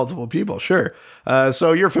people and multiple people, sure.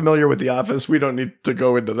 So you're familiar with The Office. We don't need to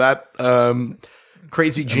go into that.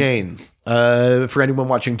 Crazy Jane. For anyone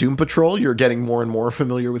watching Doom Patrol, you're getting more and more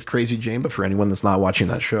familiar with Crazy Jane. But for anyone that's not watching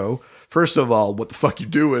that show, first of all, what the fuck you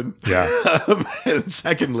doing? Yeah. And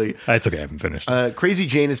secondly, it's okay. I haven't finished. Crazy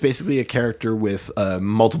Jane is basically a character with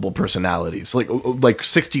multiple personalities, like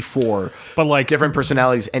 64, but like different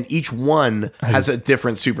personalities, and each one has a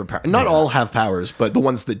different superpower. Not all have powers, but the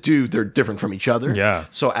ones that do, they're different from each other. Yeah.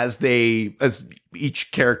 So as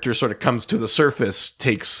each character sort of comes to the surface,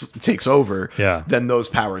 takes over, then those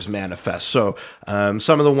powers manifest. So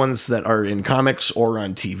some of the ones that are in comics or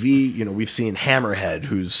on TV, we've seen Hammerhead,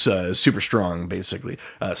 who's super strong, basically.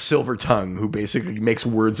 Silver Tongue, who basically makes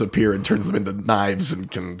words appear and turns them into knives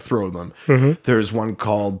and can throw them. Mm-hmm. There's one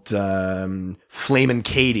called Flamin'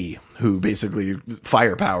 Katie, who basically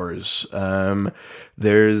fire powers.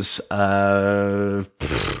 There's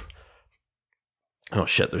oh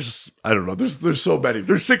shit, there's so many.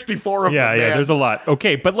 There's 64 of them. Yeah, there's a lot.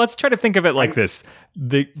 Okay, but let's try to think of it like this.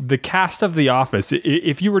 The cast of The Office,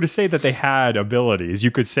 if you were to say that they had abilities, you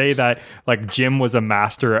could say that like Jim was a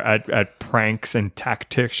master at pranks and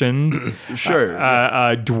tactician.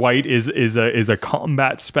 Sure. Dwight is a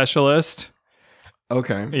combat specialist.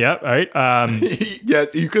 Okay. Yeah, right. Yeah,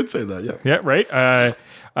 you could say that, yeah. Yeah, right.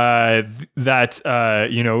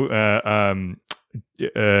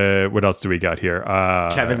 What else do we got here?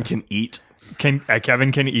 Kevin can eat.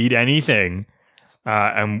 Kevin can eat anything,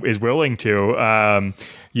 and is willing to.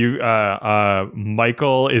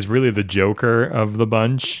 Michael is really the Joker of the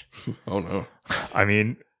bunch. Oh no! I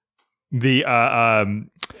mean, the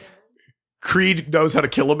Creed knows how to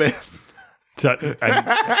kill a man.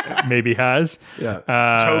 And maybe has. Yeah.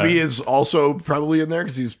 Toby is also probably in there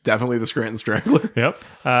because he's definitely the Scranton Strangler. Yep.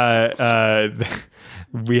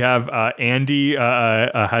 We have Andy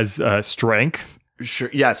has strength.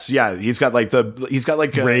 Sure. Yes. Yeah. He's got like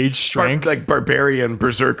rage strength, like barbarian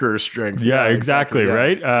berserker strength. Yeah. Exactly. Yeah.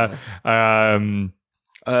 Right.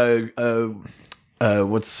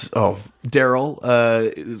 Daryl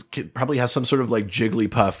probably has some sort of like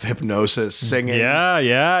Jigglypuff hypnosis singing. Yeah.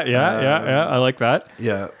 I like that.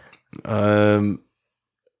 Yeah.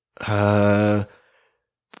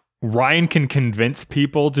 Ryan can convince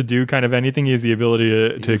people to do kind of anything. He has the ability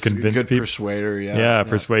to convince good people. Persuader, yeah,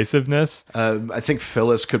 persuasiveness. I think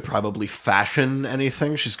Phyllis could probably fashion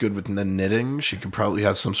anything. She's good with the knitting. She could probably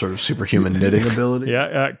have some sort of superhuman knitting ability.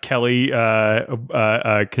 Yeah, Kelly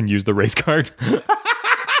can use the race card.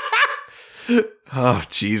 Oh,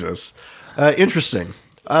 Jesus. Interesting.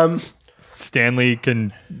 Stanley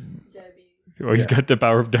can... Oh, he's got the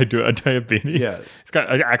power of diabetes. Yeah. He's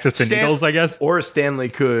got access to needles, I guess. Or Stanley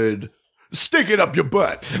could stick it up your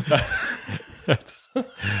butt.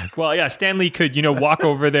 Well, yeah, Stan Lee could, walk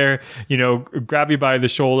over there, grab you by the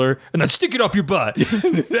shoulder and then stick it up your butt.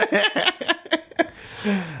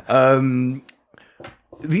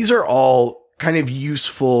 These are all kind of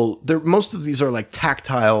useful. Most of these are like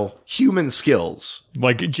tactile human skills.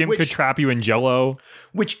 Like Jim could trap you in Jell-O.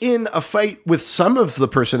 Which in a fight with some of the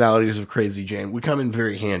personalities of Crazy Jane would come in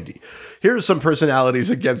very handy. Here are some personalities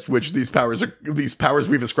against which these powers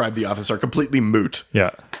we've ascribed the office are completely moot.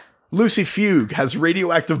 Yeah. Lucy Fugue has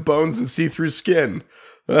radioactive bones and see-through skin.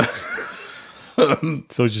 So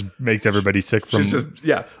it just makes everybody sick from...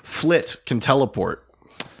 Flit can teleport.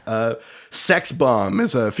 Sex Bomb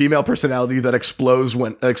is a female personality that explodes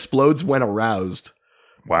when aroused.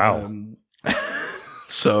 Wow.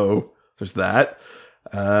 So there's that.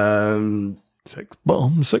 Sex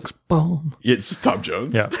Bomb. It's Tom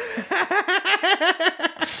Jones. Yeah.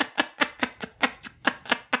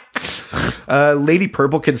 Lady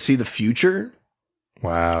Purple can see the future.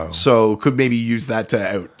 Wow. So could maybe use that to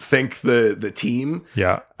outthink the team.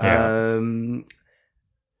 Yeah.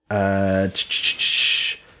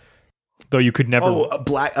 Though you could never. Oh,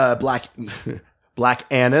 black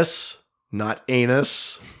anus, not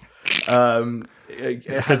anus.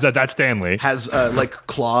 Because that's Stanley. Has like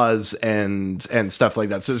claws and stuff like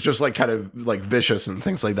that. So it's just like kind of like vicious and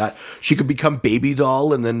things like that. She could become Baby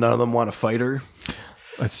Doll, and then none of them want to fight her.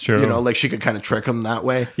 That's true. Like she could kind of trick them that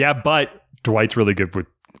way. Yeah, but Dwight's really good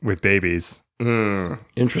with babies.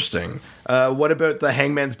 Interesting. What about the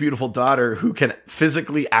Hangman's beautiful daughter who can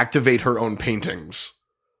physically activate her own paintings?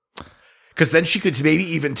 Because then she could maybe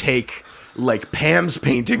even take like Pam's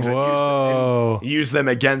paintings and use them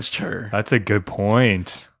against her. That's a good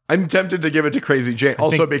point. I'm tempted to give it to Crazy Jane,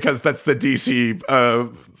 because that's the DC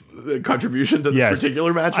contribution to this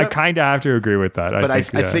particular matchup. I kind of have to agree with that. But I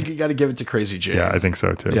think you got to give it to Crazy Jane. Yeah, I think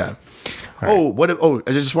so too. Yeah. Right.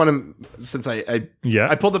 I just want to, since I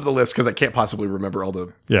pulled up the list because I can't possibly remember all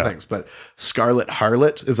the things, but Scarlet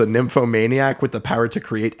Harlot is a nymphomaniac with the power to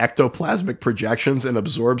create ectoplasmic projections and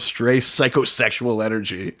absorb stray psychosexual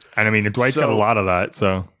energy. And I mean, Dwight's got a lot of that,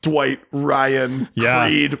 so. Dwight, Ryan,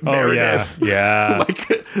 Creed, Meredith. Yeah.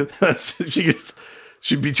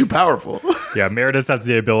 She'd be too powerful. Yeah, Meredith has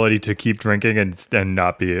the ability to keep drinking and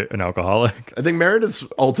not be an alcoholic. I think Meredith's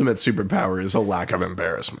ultimate superpower is a lack of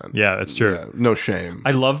embarrassment. Yeah, that's true. Yeah, no shame. I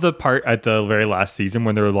love the part at the very last season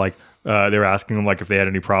when they were like, they were asking them like if they had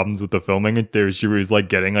any problems with the filming. And she was like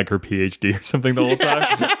getting like her PhD or something the whole time.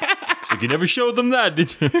 She's like, you never showed them that,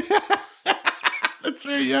 did you? That's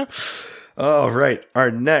right, yeah. All right, our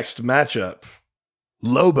next matchup.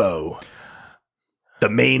 Lobo. The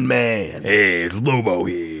main man. Hey, it's Lobo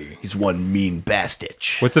here. He's one mean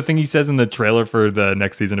bastich. What's the thing he says in the trailer for the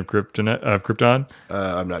next season of Krypton?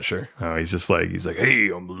 I'm not sure. Oh, he's like, hey,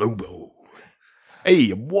 I'm Lobo. Hey,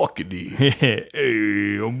 I'm Walkity.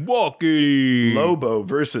 Hey, I'm Walkity. Lobo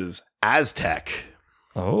versus Aztec.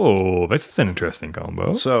 Oh, this is an interesting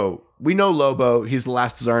combo. So we know Lobo. He's the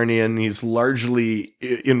last Zarnian. He's largely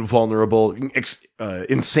invulnerable,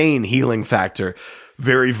 insane healing factor.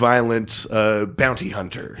 Very violent bounty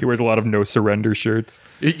hunter. He wears a lot of no surrender shirts.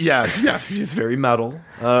 Yeah, he's very metal.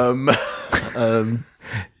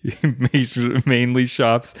 He mainly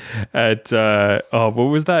shops at what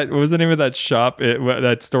was that? What was the name of that shop?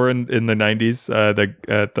 That store in the 90s?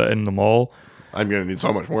 In the mall. I'm gonna need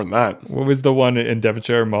so much more than that. What was the one in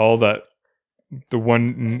Devonshire Mall? The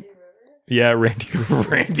one? Yeah, Randy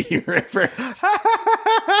River.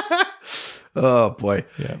 Oh boy.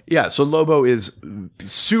 Yeah. So Lobo is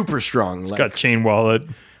super strong. He's got chain wallet.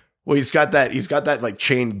 Well, he's got that like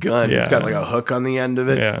chain gun. Yeah. He's got like a hook on the end of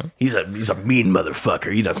it. Yeah. He's a mean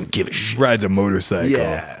motherfucker. He doesn't give a shit. Rides a motorcycle.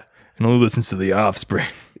 Yeah. And only listens to The Offspring.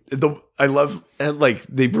 I love like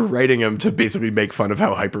they were writing him to basically make fun of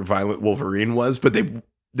how hyper violent Wolverine was, but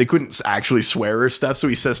they couldn't actually swear or stuff, so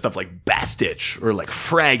he says stuff like bastich or like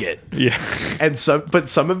frag it. Yeah. And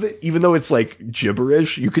some of it, even though it's like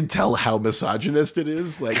gibberish, you can tell how misogynist it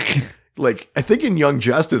is. Like I think in Young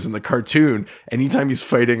Justice in the cartoon, anytime he's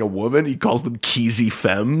fighting a woman, he calls them keezy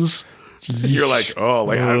femmes. And you're like, oh,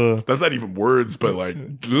 like that's not even words, but like,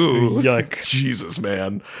 yuck. Jesus,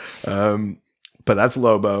 man. But that's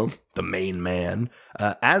Lobo, the main man.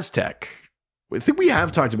 Aztec. I think we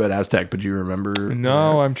have talked about Aztec, but do you remember?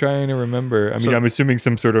 No, I'm trying to remember. I mean, I'm assuming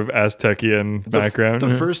some sort of Aztecian background.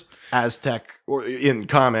 The first Aztec in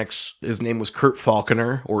comics, his name was Kurt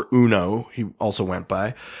Falconer, or Uno, he also went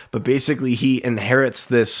by. But basically, he inherits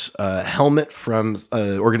this helmet from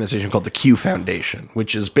an organization called the Q Foundation,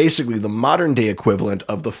 which is basically the modern-day equivalent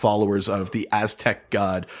of the followers of the Aztec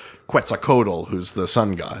god Quetzalcoatl, who's the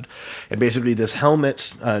sun god. And basically this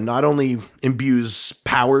helmet not only imbues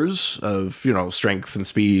powers of, strength and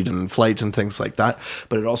speed and flight and things like that,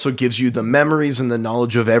 but it also gives you the memories and the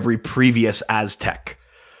knowledge of every previous Aztec.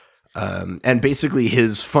 And basically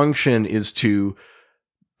his function is to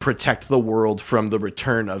protect the world from the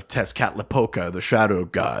return of Tezcatlipoca, the shadow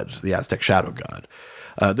god, the Aztec shadow god.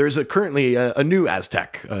 There's currently a new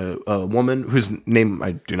Aztec, a woman whose name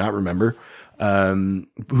I do not remember,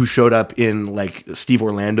 who showed up in like Steve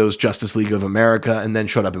Orlando's Justice League of America and then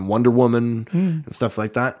showed up in Wonder Woman and stuff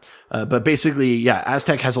like that. But basically, yeah,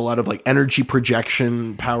 Aztec has a lot of like energy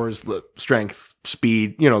projection powers, strength,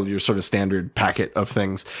 speed, your sort of standard packet of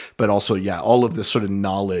things, but also, yeah, all of this sort of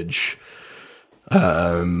knowledge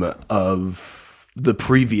of the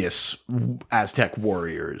previous Aztec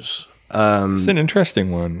warriors. It's an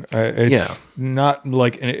interesting one. It's not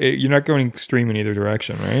like you're not going extreme in either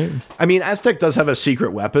direction, right? I mean, Aztec does have a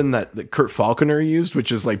secret weapon that Kurt Falconer used,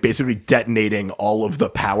 which is like basically detonating all of the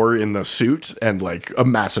power in the suit and like a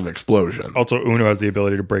massive explosion. Also, Uno has the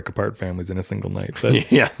ability to break apart families in a single night.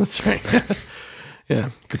 But yeah, that's right. Yeah,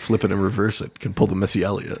 could flip it and reverse it. Can pull the Missy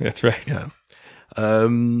Elliott. That's right. Yeah.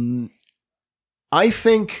 I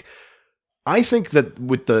think that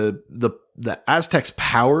with the Aztecs'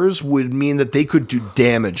 powers would mean that they could do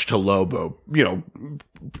damage to Lobo,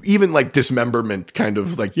 even like dismemberment kind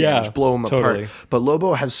of like damage, blow him apart. But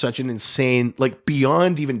Lobo has such an insane, like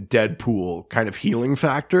beyond even Deadpool kind of healing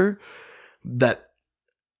factor that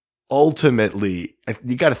ultimately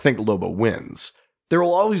you got to think Lobo wins. There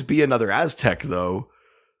will always be another Aztec though.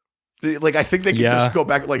 Like, I think they can just go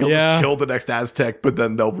back, like, he'll just kill the next Aztec, but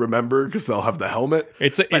then they'll remember because they'll have the helmet.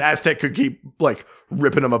 But Aztec could keep, like,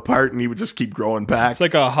 ripping him apart and he would just keep growing back. It's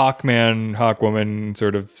like a Hawkman, Hawkwoman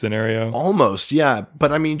sort of scenario. Almost, yeah.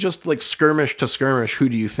 But, I mean, just, like, skirmish to skirmish, who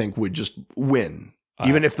do you think would just win?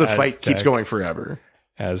 Even if the fight keeps going forever.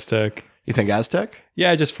 Aztec. You think Aztec?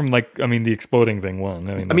 Yeah, just from, like, the exploding thing won.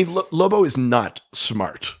 I mean Lobo is not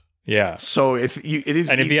smart. Yeah. So if he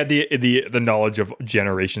had the knowledge of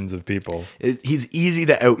generations of people, he's easy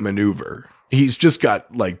to outmaneuver. He's just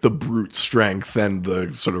got like the brute strength and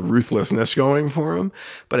the sort of ruthlessness going for him.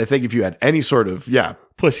 But I think if you had any sort of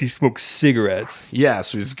plus he smokes cigarettes. Yeah,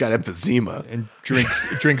 so he's got emphysema and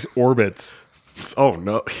drinks Orbits. Oh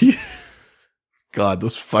no. God,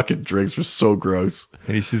 those fucking drinks were so gross.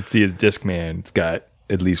 And you should see his Discman. It's got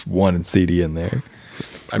at least one CD in there.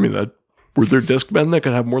 I mean were there Discmen that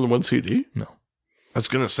could have more than one CD? No. I was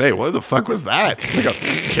going to say, what the fuck was that? Like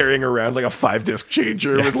carrying around like a 5-disc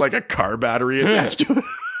changer with like a car battery attached to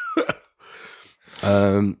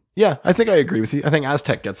it. Yeah, I think I agree with you. I think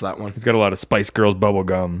Aztec gets that one. He's got a lot of Spice Girls bubble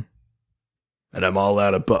gum. And I'm all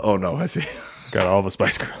out of... oh, no, I see. Got all the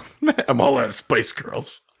Spice Girls. I'm all out of Spice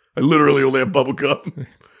Girls. I literally only have bubble gum.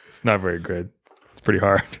 It's not very good. It's pretty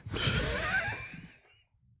hard.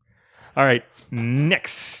 All right,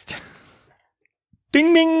 next...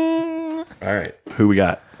 Ding, ding. All right. Who we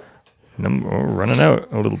got? We're running out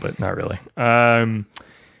a little bit. Not really.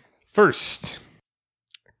 First,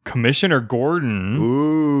 Commissioner Gordon.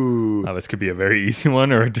 Ooh. Oh, this could be a very easy one.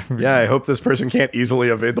 Yeah, I hope this person can't easily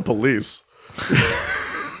evade the police.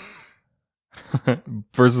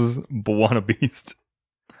 Versus Bwana Beast.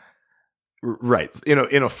 Right.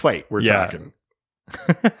 In a fight, we're talking.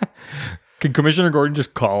 Can Commissioner Gordon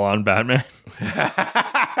just call on Batman?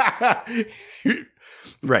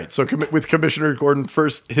 Right. So with Commissioner Gordon,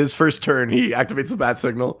 his first turn, he activates the bat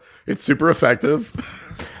signal. It's super effective.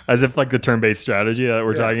 As if like the turn-based strategy that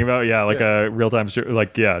we're talking about. Yeah, like a real-time,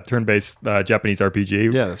 turn-based Japanese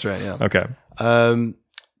RPG. Yeah, that's right. Yeah. Okay.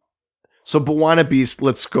 So Bwana Beast,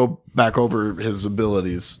 let's go back over his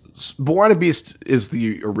abilities. Bwana Beast is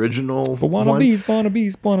the original Bwana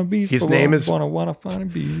Beast. His name is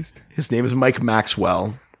Beast. His name is Mike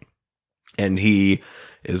Maxwell, and he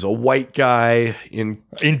is a white guy in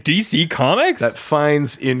DC Comics that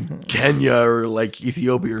finds in Kenya or like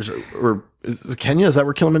Ethiopia or is Kenya? Is that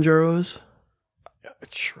where Kilimanjaro is? Yeah,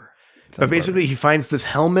 sure. But basically, he finds this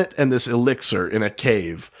helmet and this elixir in a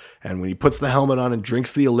cave, and when he puts the helmet on and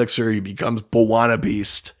drinks the elixir, he becomes Bwana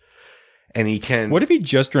Beast, and he can. What if he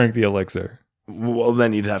just drank the elixir? Well,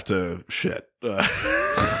 then you'd have to shit.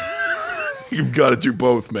 You've got to do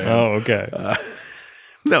both, man. Oh, okay.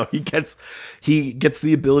 No, he gets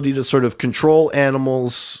the ability to sort of control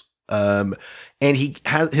animals, and he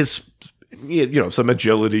has his some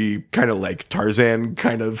agility, kind of like Tarzan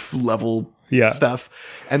kind of level stuff,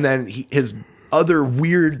 and then his other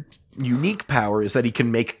weird unique power is that he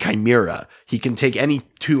can make chimera. He can take any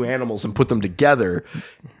two animals and put them together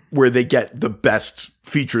where they get the best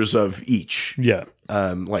features of each. Yeah.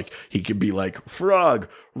 Like he could be like frog,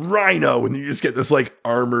 rhino, and you just get this like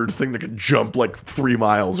armored thing that could jump like 3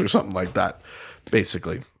 miles or something like that.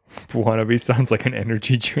 Basically, Wannabe sounds like an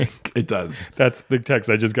energy drink. It does. That's the text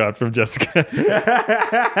I just got from Jessica.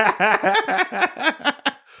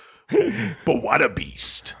 Bawana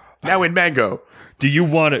Beast. Now in Mango. Do you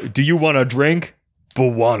want a drink?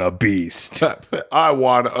 Bawana Beast. I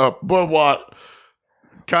want a Bawana.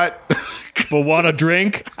 Cut. Bawana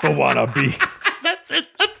drink? Bawana Beast. That's it.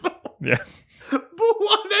 That's the one. Yeah.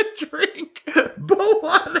 Bawana drink.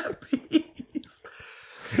 Bawana Beast.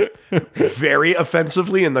 Very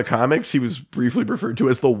offensively in the comics, he was briefly referred to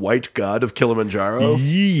as the white god of Kilimanjaro.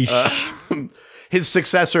 Yeesh. His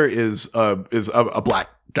successor is a black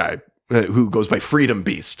guy who goes by Freedom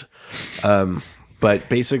Beast. But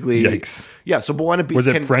basically, yikes. Yeah. So Bawana Beast was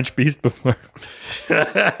it French Beast before?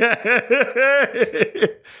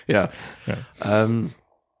 Yeah.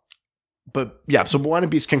 But yeah, so Bawana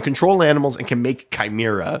Beast can control animals and can make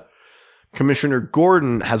chimera. Commissioner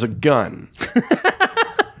Gordon has a gun.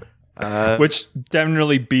 Which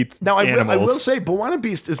generally beats animals. I will say, Bawana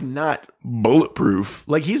Beast is not bulletproof.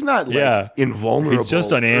 Like, he's not invulnerable. He's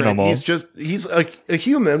just an animal. Right? He's a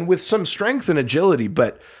human with some strength and agility,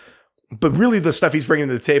 but really the stuff he's bringing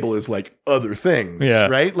to the table is like other things,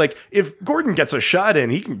 right? Like, if Gordon gets a shot in,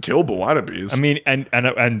 he can kill Bawana Beast. I mean, and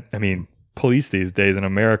I mean, police these days in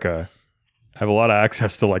America have a lot of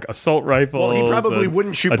access to like assault rifles. Well, he probably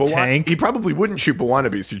wouldn't shoot tank. He probably wouldn't shoot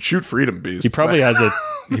Bawana Beast. He'd shoot Freedom Beast. He probably has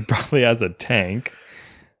a tank.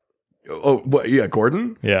 Oh, what? Yeah,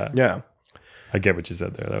 Gordon. Yeah. I get what you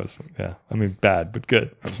said there. That was I mean, bad but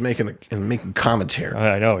good. I was making commentary.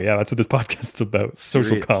 I know. Yeah, that's what this podcast is about.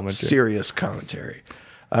 Social commentary. Serious commentary.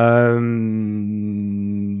 I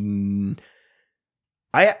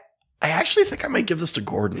actually think I might give this to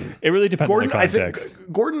Gordon. It really depends on the context. I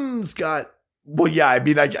think Gordon's got. Well, yeah, I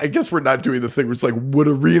mean, I guess we're not doing the thing where it's like, what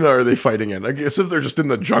arena are they fighting in? I guess if they're just in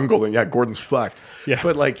the jungle, then yeah, Gordon's fucked. Yeah.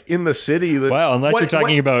 But like in the city. Well, unless you're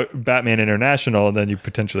talking about Batman International, then you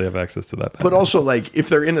potentially have access to that. Batman. But also, like, if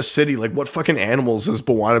they're in a city, like, what fucking animals is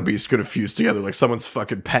Bawana Beast going to fuse together? Like someone's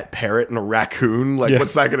fucking pet parrot and a raccoon? Like,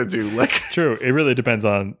 what's that going to do? Like, true. It really depends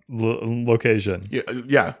on location.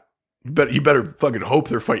 Yeah. But you better fucking hope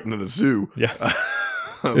they're fighting in a zoo. Yeah.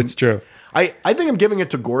 It's true. I think I'm giving it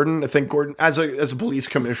to Gordon. I think Gordon, as a police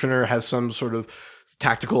commissioner, has some sort of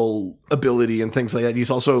tactical ability and things like that. He's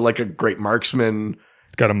also like a great marksman.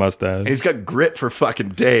 He's got a mustache. And he's got grit for fucking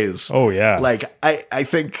days. Oh, yeah. Like, I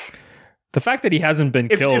think... The fact that he hasn't been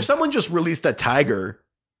killed... If someone just released a tiger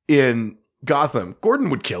in Gotham, Gordon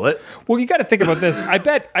would kill it. Well, you got to think about this. I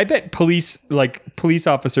bet police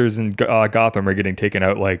officers in Gotham are getting taken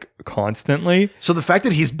out like constantly. So the fact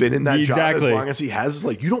that he's been in that job as long as he has is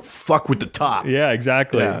like, you don't fuck with the top. Yeah,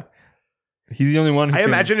 exactly. Yeah. He's the only one who I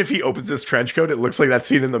imagine if he opens his trench coat, it looks like that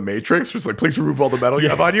scene in The Matrix, which is like, please remove all the metal you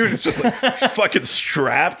have on you, and it's just like fucking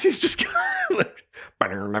strapped. He's just like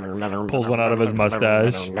pulls one out of his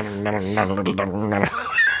mustache.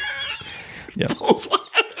 Yeah. Pulls one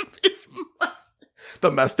out of his mustache.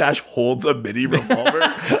 The mustache holds a mini revolver.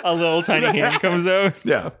 A little tiny hand comes out.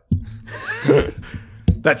 Yeah.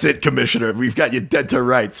 That's it, Commissioner. We've got you dead to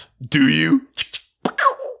rights. Do you?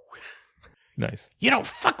 Nice. You don't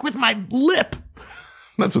fuck with my lip.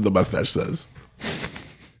 That's what the mustache says.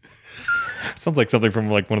 Sounds like something from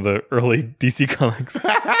like one of the early DC comics.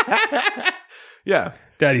 Yeah.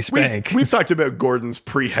 Daddy Spank. We've talked about Gordon's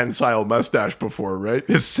prehensile mustache before, right?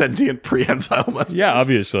 His sentient prehensile mustache. Yeah,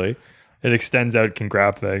 obviously. It extends out, can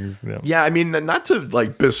grab things. You know. Yeah, I mean, not to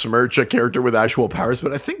like besmirch a character with actual powers,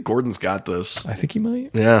 but I think Gordon's got this. I think he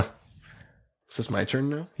might. Yeah. Is this my turn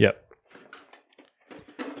now? Yep.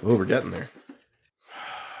 Oh, we're getting there.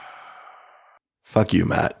 Fuck you,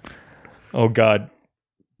 Matt. Oh, God.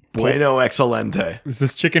 Bueno excelente. Is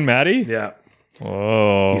this Chicken Matty? Yeah.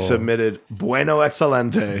 Oh. He submitted Bueno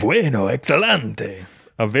excelente. Bueno excelente.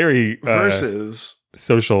 A very... versus...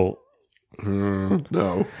 social...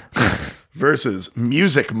 no. Versus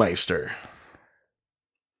Music Meister.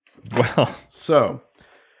 Well. So,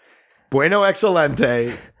 Bueno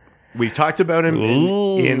excelente... We've talked about him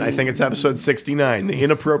in, I think it's episode 69, the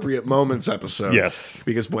Inappropriate Moments episode. Yes.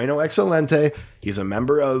 Because Bueno Excelente, he's a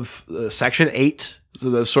member of Section 8, so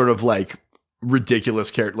the sort of like ridiculous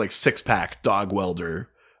character, like six-pack dog welder,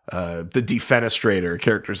 the defenestrator,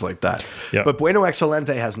 characters like that. Yep. But Bueno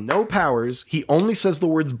Excelente has no powers. He only says the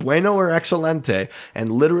words Bueno or Excelente,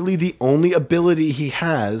 and literally the only ability he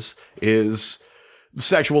has is...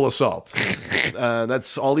 sexual assault.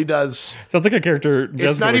 That's all he does. Sounds like a character.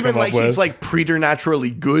 It's not even like he's like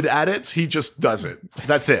preternaturally good at it. He just does it.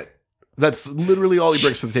 That's it. That's literally all he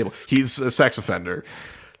brings to the table. He's a sex offender.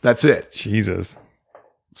 That's it. Jesus.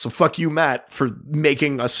 So fuck you, Matt, for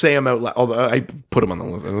making us say him out loud. Although I put him on the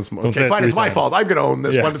list. Okay, fine. It's my fault. I'm going to own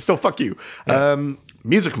this one, but still fuck you. Yeah.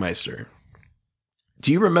 Music Meister.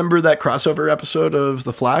 Do you remember that crossover episode of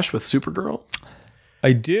The Flash with Supergirl?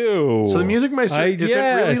 I do. So the Music Meister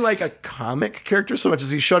isn't really like a comic character so much as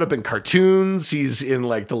he showed up in cartoons. He's in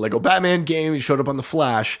like the Lego Batman game. He showed up on The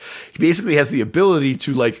Flash. He basically has the ability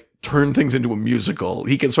to like turn things into a musical.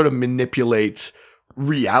 He can sort of manipulate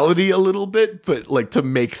reality a little bit, but like to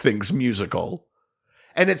make things musical.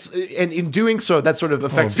 And in doing so, that sort of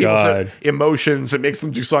affects people's emotions. It makes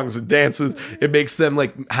them do songs and dances. It makes them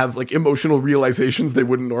like have like emotional realizations they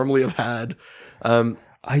wouldn't normally have had.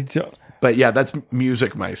 I don't. But yeah, that's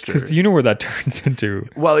Music Meister. Because you know where that turns into.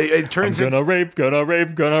 Well, it turns into... gonna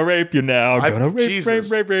rape you now. Gonna rape.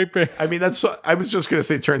 I mean, I was just going to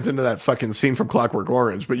say turns into that fucking scene from Clockwork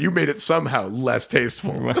Orange, but you made it somehow less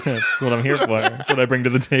tasteful. That's what I'm here for. That's what I bring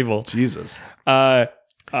to the table. Jesus. I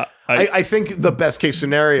think the best case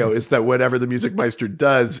scenario is that whatever the Music Meister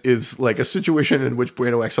does is like a situation in which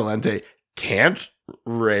Bueno Excelente can't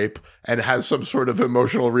rape and has some sort of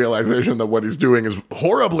emotional realization that what he's doing is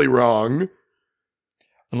horribly wrong.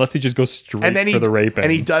 Unless he just goes straight for the raping.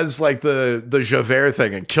 And he does like the Javert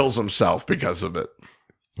thing and kills himself because of it.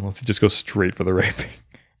 Unless he just goes straight for the raping.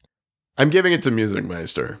 I'm giving it to Music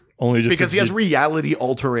Meister. Only just because he has reality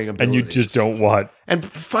altering abilities. And you just don't want. And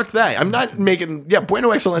fuck that. I'm not making... Yeah,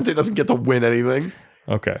 Bueno Excelente doesn't get to win anything.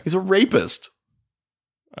 Okay. He's a rapist.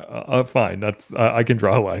 Fine. That's I can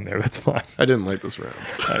draw a line there. That's fine. I didn't like this round.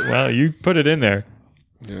 Well, you put it in there.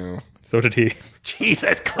 Yeah. So did he.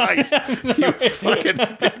 Jesus Christ. You fucking...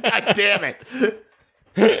 God damn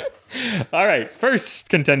it. All right. First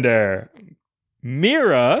contender.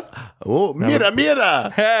 Mira. Oh,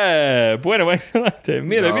 Mira. Hey, bueno, excelente.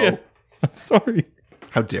 Mira. I'm sorry.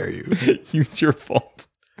 How dare you? It's your fault.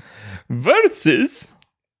 Versus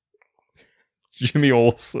Jimmy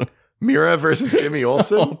Olsen. Mira versus Jimmy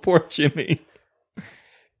Olsen? Oh, poor Jimmy.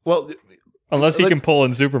 Well, unless he can pull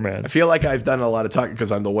in Superman. I feel like I've done a lot of talking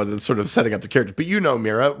because I'm the one that's sort of setting up the characters. But you know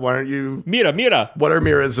Mira. Why don't you... Mira. What are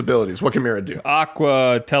Mira's abilities? What can Mira do?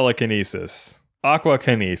 Aqua telekinesis.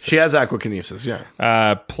 Aquakinesis. She has aquakinesis,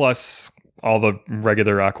 yeah. Plus all the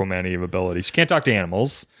regular Aquaman abilities. She can't talk to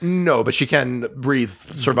animals. No, but she can breathe,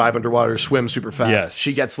 survive underwater, swim super fast. Yes.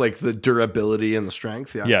 She gets like the durability and the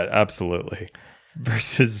strength. Yeah, yeah, absolutely.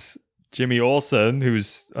 Versus Jimmy Olsen,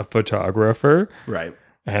 who's a photographer. Right.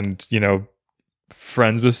 And,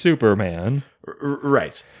 friends with Superman.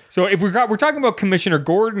 Right. So if we're talking about Commissioner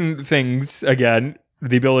Gordon things again,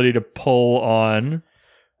 the ability to pull on...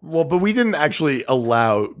 Well, but we didn't actually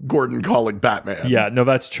allow Gordon calling Batman. Yeah, no,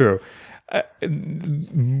 that's true.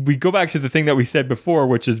 We go back to the thing that we said before,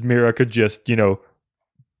 which is Mira could just,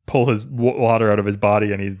 pull his water out of his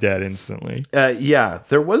body and he's dead instantly. Yeah,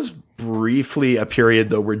 there was briefly a period,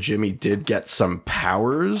 though, where Jimmy did get some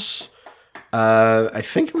powers. I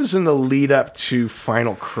think it was in the lead up to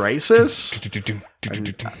Final Crisis.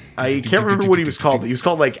 I can't remember what he was called. He was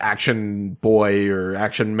called like Action Boy or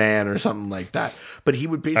Action Man or something like that. But he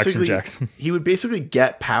would basically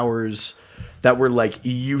get powers that were like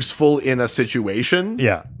useful in a situation.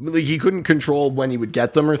 Yeah. Like he couldn't control when he would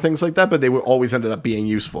get them or things like that, but they would always ended up being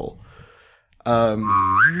useful. So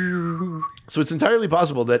it's entirely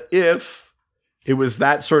possible that if it was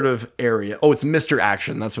that sort of area. Oh, it's Mr.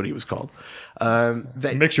 Action. That's what he was called.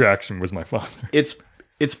 Mr. Action was my father.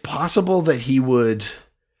 It's possible that he would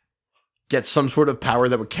get some sort of power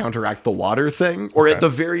that would counteract the water thing, or at the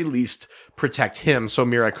very least protect him so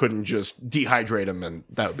Mira couldn't just dehydrate him and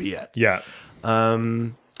that would be it. Yeah. I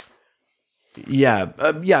mean,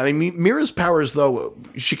 Mira's powers, though,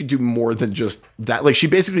 she could do more than just that. Like, she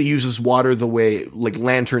basically uses water the way, like,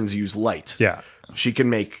 lanterns use light. Yeah. She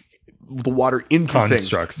can make the water into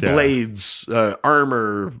things. Yeah. Blades,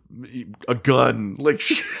 armor, a gun. Like,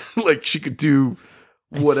 she could do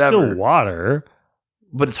whatever. It's still water.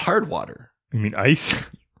 But it's hard water. You mean ice?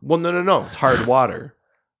 Well, no. It's hard water.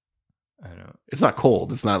 I know. It's not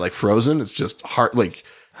cold. It's not, like, frozen. It's just hard, like...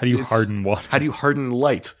 How do you harden water? How do you harden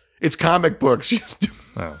light? It's comic books.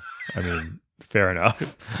 Oh, I mean, fair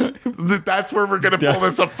enough. That's where we're going to pull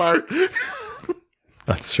this apart.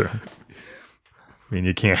 That's true. I mean,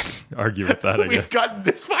 you can't argue with that, I guess. We've gotten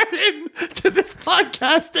this far into this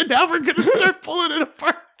podcast, and now we're going to start pulling it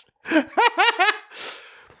apart.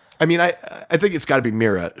 I mean, I think it's got to be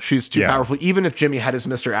Mira. She's too powerful. Even if Jimmy had his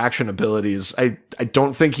Mr. Action abilities, I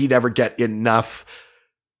don't think he'd ever get enough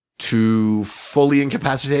to fully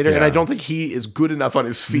incapacitate her, and I don't think he is good enough on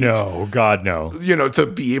his feet. No, God, no. To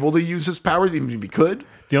be able to use his powers, even if he could.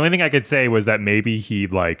 The only thing I could say was that maybe he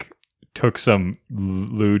like took some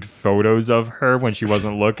lewd photos of her when she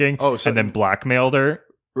wasn't looking and then blackmailed her.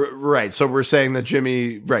 Right. So we're saying that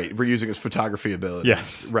Jimmy, we're using his photography ability.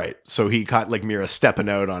 Yes. Right. So he caught like Mira stepping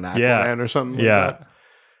out on Aquaman or something like that.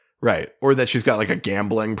 Right. Or that she's got like a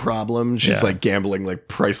gambling problem. She's like gambling like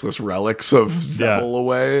priceless relics of Zebbel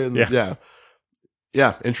away. And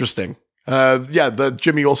yeah. Interesting. The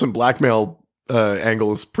Jimmy Olsen blackmail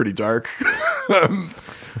angle is pretty dark.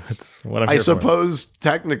 That's what I suppose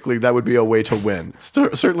technically that would be a way to win. It's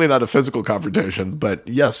certainly not a physical confrontation, but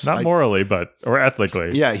yes. Not morally, or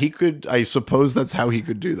ethically. Yeah, he could. I suppose that's how he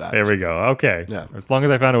could do that. There we go. Okay. Yeah. As long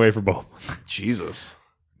as I found a way for both. Jesus.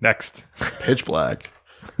 Next. Pitch black.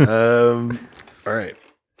 All right.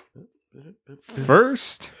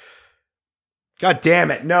 First. God damn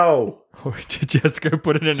it. No. Jessica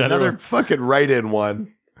put it in another fucking write-in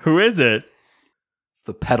one. Who is it? It's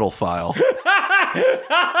the pedophile.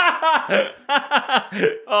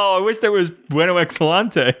 Oh, I wish there was Bueno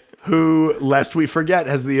Excelente. Who, lest we forget,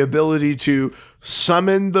 has the ability to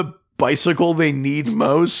summon the bicycle they need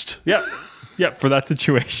most. Yep, for that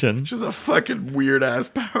situation. Which is a fucking weird-ass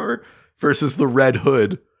power. Versus the Red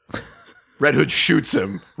Hood. Red Hood shoots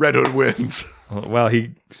him. Red Hood wins. Well,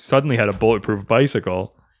 he suddenly had a bulletproof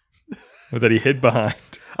bicycle that he hid behind.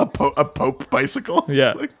 A Pope bicycle?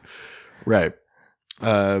 Yeah. Right.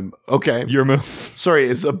 Okay. Your move. Sorry,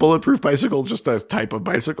 is a bulletproof bicycle just a type of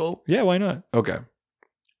bicycle? Yeah, why not? Okay.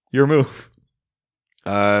 Your move.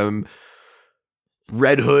 Red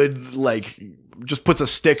Hood, like, just puts a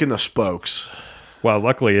stick in the spokes. Well,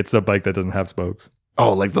 luckily, it's a bike that doesn't have spokes.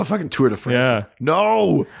 Oh, like the fucking Tour de France. Yeah.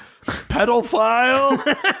 No! Pedophile!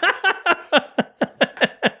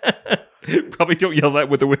 Probably don't yell that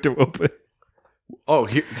with the window open. Oh,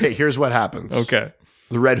 here's what happens. Okay.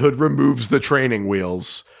 The Red Hood removes the training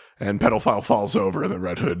wheels, and pedophile falls over, and the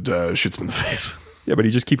Red Hood shoots him in the face. Yeah, but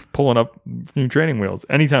he just keeps pulling up new training wheels.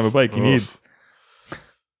 Anytime a bike, he needs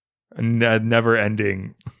a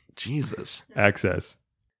never-ending access.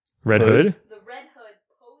 Red Hood? The Red Hood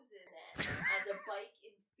poses as a bike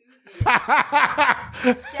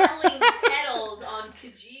enthusiast selling pedals on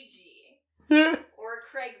Kijiji or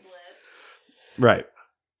Craigslist. Right.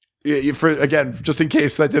 Again, just in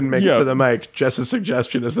case that didn't make it to the mic, Jess's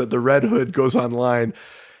suggestion is that the Red Hood goes online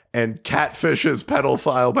and catfishes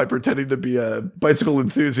pedophile by pretending to be a bicycle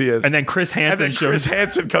enthusiast. And then Chris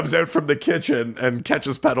Hansen comes out from the kitchen and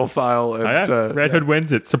catches pedophile. And Red Hood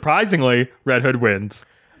wins it. Surprisingly, Red Hood wins.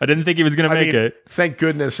 I didn't think he was going to make it. Thank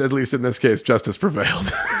goodness, at least in this case, justice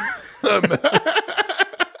prevailed.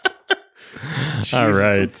 All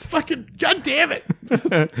right. Fucking God damn it.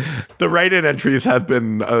 The write-in entries have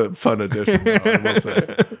been a fun addition, though, I will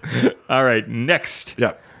say. All right. Next.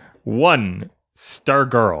 Yeah. 1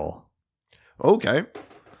 Stargirl. Okay.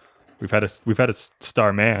 We've had a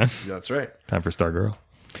Starman. That's right. Time for Stargirl.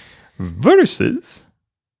 Versus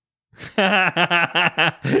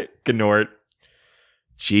Gnort.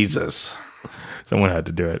 Jesus. Someone had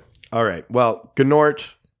to do it. All right. Well,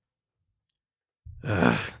 Gnort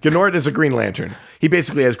is a Green Lantern. He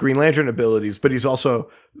basically has Green Lantern abilities, but he's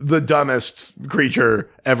also the dumbest creature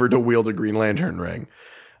ever to wield a Green Lantern ring.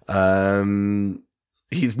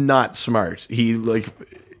 He's not smart. He's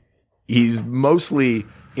mostly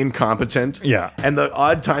incompetent. Yeah. And the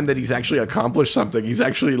odd time that he's actually accomplished something, he's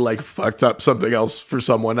actually like fucked up something else for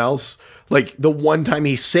someone else. Like the one time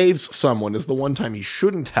he saves someone is the one time he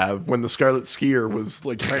shouldn't have, when the Scarlet Skier was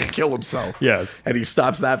like trying to kill himself. Yes. And he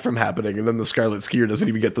stops that from happening. And then the Scarlet Skier doesn't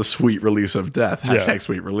even get the sweet release of death.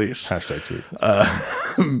 Sweet release. Sweet.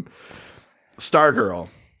 Stargirl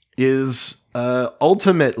is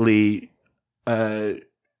ultimately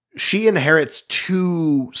she inherits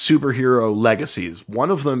 2 superhero legacies.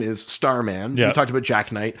 One of them is Starman. We talked about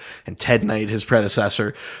Jack Knight and Ted Knight, his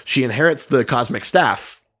predecessor. She inherits the cosmic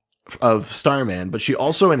staff of Starman, but she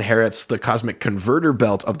also inherits the cosmic converter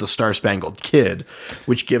belt of the Star-Spangled Kid,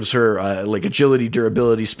 which gives her like agility,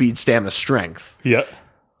 durability, speed, stamina, strength. Yeah.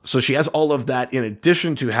 So she has all of that in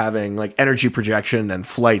addition to having like energy projection and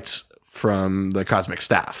flight from the cosmic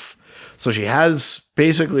staff. So she has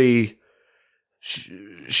basically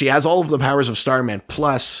she has all of the powers of Starman,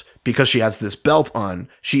 plus because she has this belt on,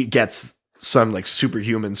 she gets some like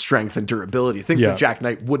superhuman strength and durability, things that Jack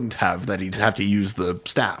Knight wouldn't have, that he'd have to use the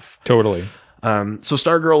staff. Totally. So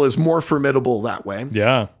Stargirl is more formidable that way.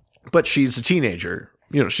 Yeah. But she's a teenager.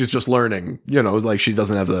 You know, she's just learning, you know, like she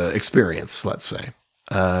doesn't have the experience, let's say.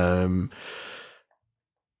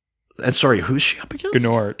 And sorry, who's she up against?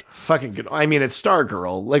 Gnort. Fucking Gnort. I mean, it's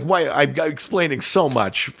Stargirl. Like, why? I'm explaining so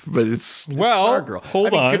much, but it's Stargirl.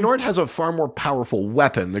 Hold on. Gnort has a far more powerful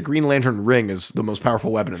weapon. The Green Lantern ring is the most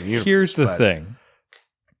powerful weapon in the universe. Here's the thing.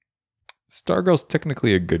 Stargirl's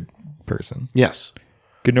technically a good person. Yes.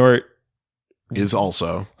 Gnort is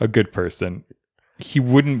also a good person. He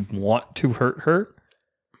wouldn't want to hurt her.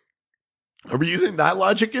 Are we using that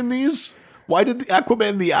logic in these? Why did the Aquaman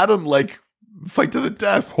and the Atom, like, fight to the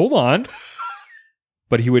death? Hold on.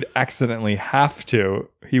 But he would accidentally have to.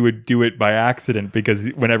 He would do it by accident because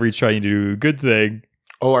whenever he's trying to do a good thing.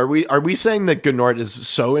 Oh, are we saying that Gnort is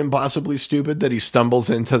so impossibly stupid that he stumbles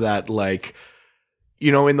into that, like,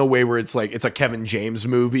 you know, in the way where it's like it's a Kevin James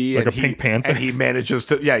movie, like a Pink Panther, and he manages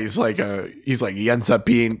to, he ends up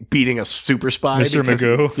beating a super spy, Mr.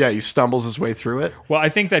 Magoo. Yeah, he stumbles his way through it. Well, I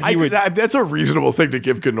think that that's a reasonable thing to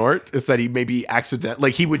give Gnort, is that he maybe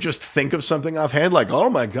like he would just think of something offhand, like, oh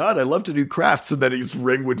my god, I love to do crafts, and then his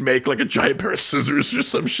ring would make like a giant pair of scissors or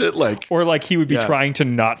some shit, like, or like he would be trying to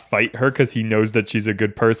not fight her because he knows that she's a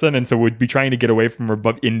good person, and so would be trying to get away from her,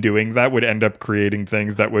 but in doing that would end up creating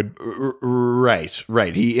things that would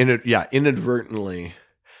Right. He inadvertently.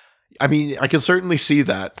 I mean, I can certainly see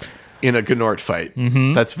that in a Gnort fight.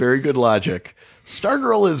 Mm-hmm. That's very good logic.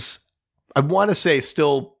 Stargirl is, I want to say,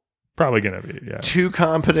 still probably gonna be too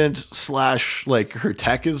competent / like her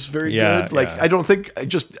tech is very good. Like I don't think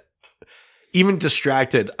even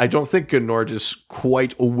distracted. I don't think Gnort is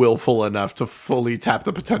quite willful enough to fully tap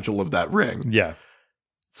the potential of that ring. Yeah,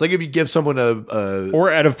 it's like if you give someone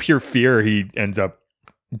or out of pure fear, he ends up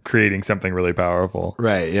creating something really powerful.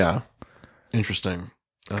 Right, yeah. Interesting.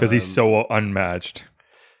 Because he's so unmatched.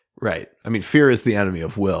 Right. I mean, fear is the enemy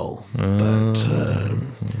of will. But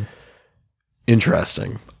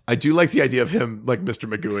interesting. I do like the idea of him, like, Mr.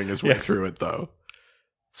 Magooing his way through it, though.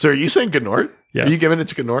 So are you saying Gnort? Yeah. Are you giving it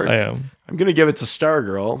to Gnort? I am. I'm going to give it to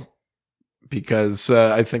Stargirl because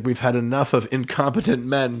I think we've had enough of incompetent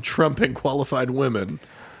men trumping qualified women.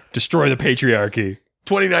 Destroy the patriarchy.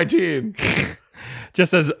 2019.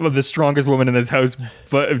 Just as the strongest woman in this house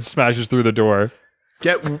smashes through the door.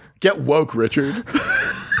 Get woke, Richard.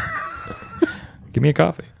 Give me a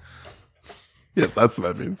coffee. Yes, that's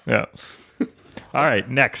what that means. Yeah. All right,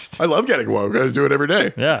 next. I love getting woke. I do it every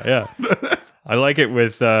day. Yeah. I like it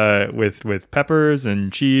with peppers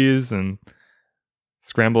and cheese and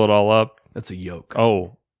scramble it all up. That's a yolk.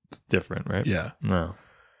 Oh, it's different, right? Yeah. No.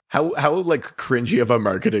 How like cringy of a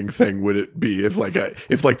marketing thing would it be if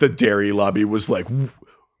the dairy lobby was like,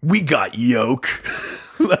 we got yolk,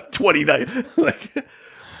 like 29, like,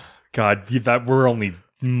 God, that we're only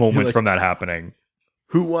moments from that happening.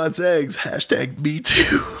 Who wants eggs? #me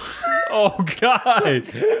too. Oh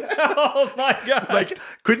God! Oh my God! Like,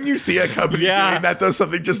 couldn't you see a company doing that though?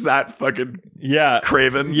 Something just that fucking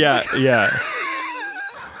craven. Yeah.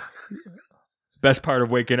 Best part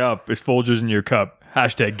of waking up is Folgers in your cup.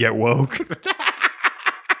 #get woke.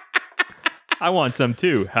 I want some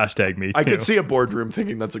too. #me too. I could see a boardroom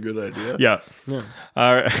thinking that's a good idea. Yeah.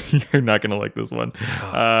 All right. You're not going to like this one.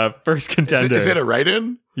 First contender. Is it a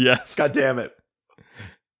write-in? Yes. God damn it.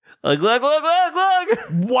 Look. What?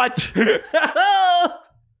 You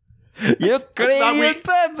crazy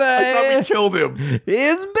Pepe. I thought we killed him.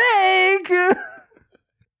 He's back.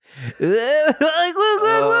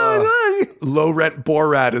 Low rent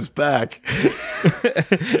Borat is back.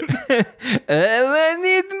 I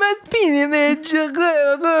need my spinach.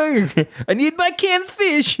 I need my canned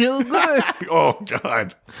fish. Oh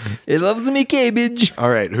God. He loves me cabbage.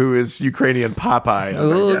 All right, who is Ukrainian Popeye?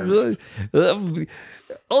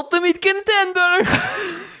 Ultimate contender.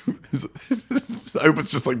 I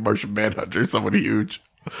was just like Martian Manhunter, someone huge.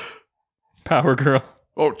 Power Girl.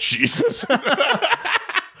 Oh Jesus.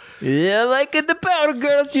 Yeah, I like it, the Power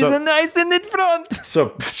Girl. She's a nice in the front.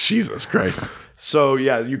 So, Jesus Christ. So,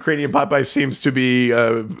 yeah, Ukrainian Popeye seems to be... I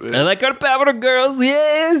like our Power Girls,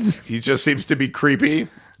 yes. He just seems to be creepy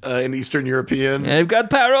in Eastern European. And I've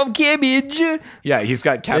got power of cabbage. Yeah, he's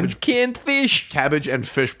got cabbage... And canned fish. Cabbage and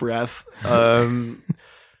fish breath.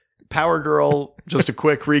 Power Girl, just a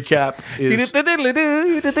quick recap, is...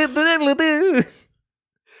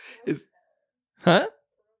 Huh?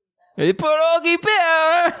 Pierogi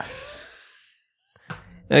power.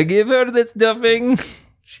 I give her the stuffing.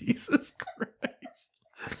 Jesus Christ.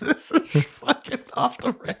 This is fucking off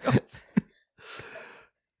the rails.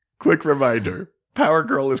 Quick reminder. Power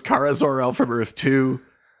Girl is Kara Zor-El from Earth 2.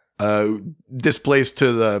 Displaced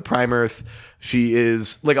to the Prime Earth. She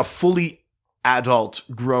is like a fully adult,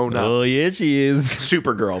 grown up. Oh, yeah, she is.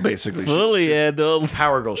 Supergirl, basically. Fully adult.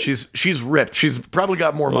 Power Girl. She's ripped. She's probably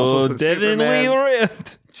got more muscles than definitely Superman.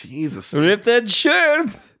 ripped. Jesus. Rip that shirt.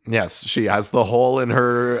 Yes, she has the hole in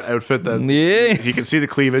her outfit that he can see the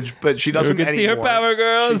cleavage, but she doesn't anymore. See her Power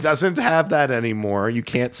Girls. She doesn't have that anymore. You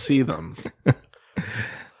can't see them.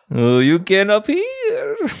 Oh, you can up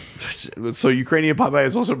here. So Ukrainian Popeye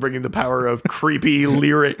is also bringing the power of creepy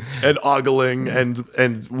lyric and ogling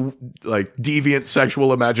and like deviant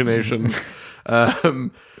sexual imagination. I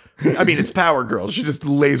mean, it's Power Girl. She just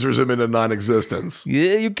lasers him into non-existence.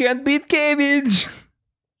 Yeah, you can't beat cabbage.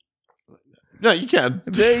 No, you can.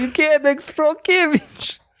 You can't throw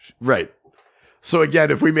cabbage. Right. So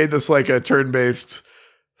again, if we made this like a turn-based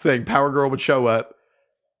thing, Power Girl would show up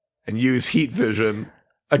and use heat vision.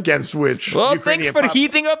 Against which, well, thanks for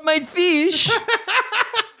heating up my fish.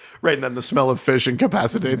 Right, and then the smell of fish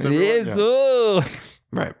incapacitates everyone. Yes, yeah. Oh.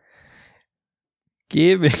 Right.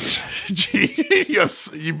 Give it.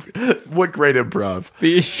 What great improv.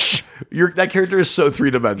 Fish. That character is so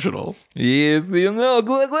three-dimensional. Yes, you know.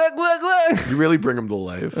 Glug, glug, glug, glug. You really bring him to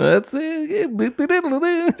life. That's it.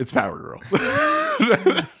 It's Power Girl.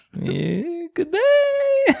 Yeah, goodbye.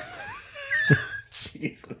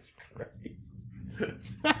 Jesus Christ.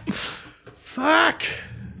 Fuck.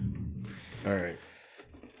 All right.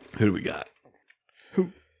 Who do we got?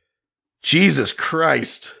 Who? Jesus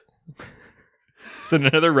Christ. Is it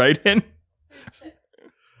another write-in?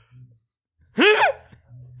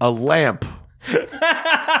 A lamp.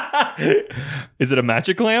 Is it a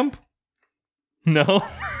magic lamp? No.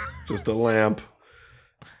 Just a lamp.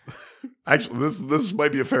 Actually, this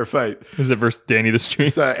might be a fair fight. Is it versus Danny the Street?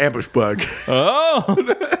 It's Ambush Bug.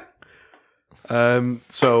 Oh.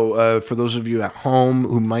 So for those of you at home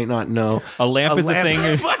who might not know, a lamp is a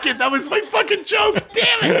thing. Fuck it, that was my fucking joke.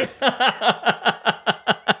 Damn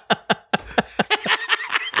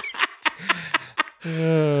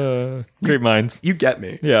it. Great minds. You get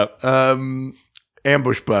me. Yeah.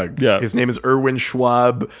 Ambush Bug. Yeah. His name is Erwin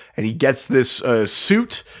Schwab, and he gets this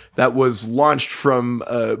suit that was launched from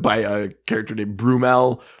by a character named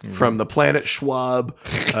Brumel from the planet Schwab.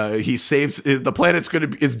 He saves the planet's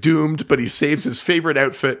is doomed, but he saves his favorite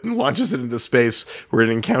outfit and launches it into space, where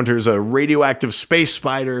it encounters a radioactive space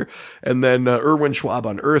spider. And then Erwin Schwab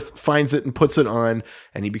on Earth finds it and puts it on,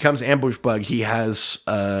 and he becomes Ambush Bug. He has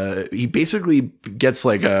he basically gets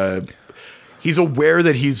like he's aware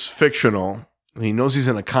that he's fictional. He knows he's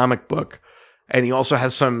in a comic book, and he also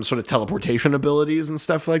has some sort of teleportation abilities and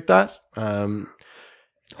stuff like that.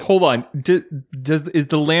 Hold on. Is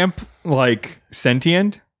the lamp like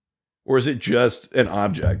sentient? Or is it just an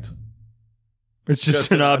object? It's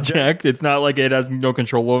just an object. It's not like it has no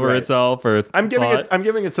control over itself or I'm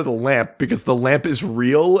giving it to the lamp because the lamp is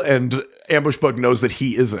real and Ambush Bug knows that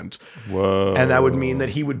he isn't. Whoa. And that would mean that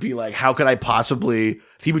he would be like, how could I possibly...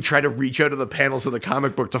 He would try to reach out of the panels of the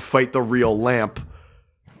comic book to fight the real lamp.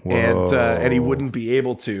 And he wouldn't be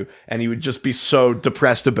able to. And he would just be so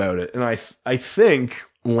depressed about it. And I think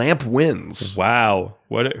lamp wins. Wow.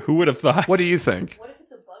 Who would have thought? What do you think? What if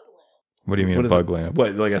it's a bug lamp? What do you mean a bug lamp?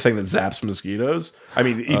 What, like a thing that zaps mosquitoes? I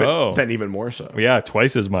mean, even more so. Yeah,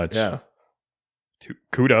 twice as much. Yeah.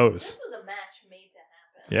 Kudos. This was a match made to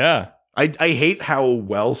happen. Yeah. I hate how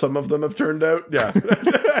well some of them have turned out. Yeah.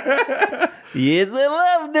 Yes, I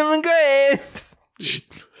love them great.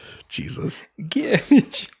 Jesus.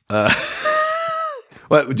 Garbage.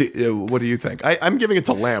 What do you think? I'm giving it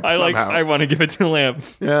to Lamp somehow. I want to give it to Lamp.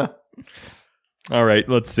 Yeah. All right,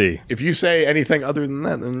 let's see. If you say anything other than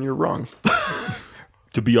that, then you're wrong.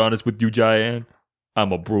 To be honest with you, Giant,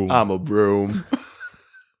 I'm a broom. I'm a broom.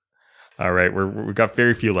 All right, we got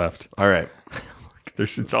very few left. All right.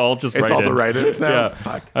 It's all just write-ins. It's all the write-ins now? Yeah.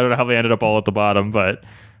 Fuck. I don't know how they ended up all at the bottom, but...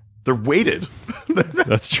 They're weighted.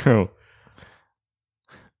 That's true.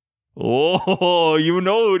 Oh, you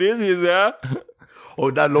know who this is, huh?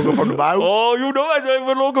 Oh, that logo from the bayou? Oh, you know that's the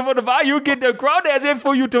logo from the bayou. You get the crowd that's in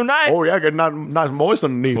for you tonight. Oh, yeah, get nice moist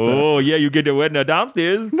underneath. Oh, yeah, you get the wet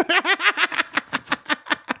downstairs.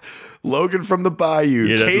 Logan from the Bayou.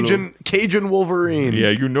 Yeah, Cajun Wolverine. Yeah,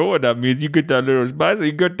 you know what that means. You get that little spicy.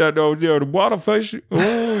 You get that the water fish.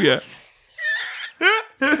 Oh, yeah.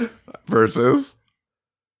 Versus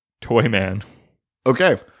Toy Man.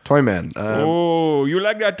 Okay, Toy Man. Oh, you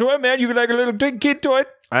like that Toy Man? You like a little kid toy?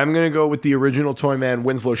 I'm going to go with the original Toy Man,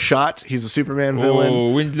 Winslow Shot. He's a Superman villain.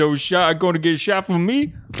 Oh, Winslow Shot going to get shot from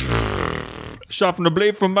me? Shot from the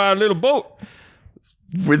blade from my little boat.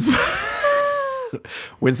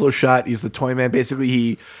 Winslow Shot. He's the Toy Man. Basically,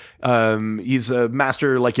 he's a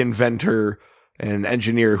master inventor and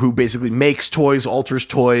engineer who basically makes toys, alters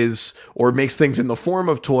toys, or makes things in the form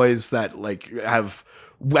of toys that have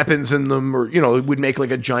weapons in them, or it would make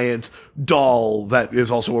like a giant doll that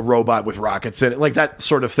is also a robot with rockets in it, like that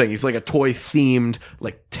sort of thing. He's like a toy themed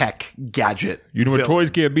like tech gadget. You know what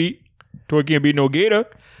toys can't beat? Toy can't beat no gator.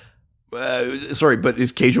 Sorry, but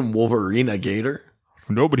is Cajun Wolverine a gator?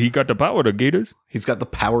 No, but he got the power of gators. He's got the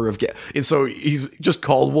power of and so he's just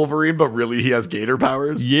called Wolverine, but really he has gator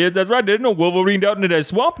powers? Yeah, that's right. There's no Wolverine down in that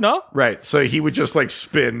swamp now. Right, so he would just like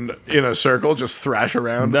spin in a circle, just thrash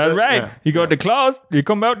around. That's right. Yeah. He got the claws. He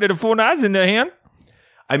come out with the 4 knives in their hand.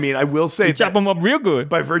 I mean, I will say chop them up real good.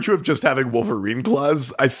 By virtue of just having Wolverine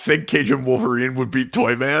claws, I think Cajun Wolverine would beat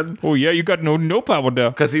Toyman. Oh yeah, you got no power there.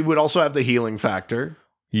 Because he would also have the healing factor.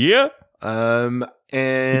 Yeah.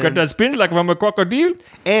 And you got that spins like from a crocodile.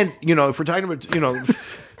 And if we're talking about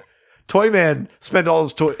Toyman spent all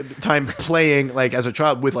his time playing like as a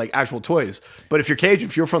child with like actual toys. But if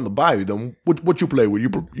you're from the bayou, then what you play with? You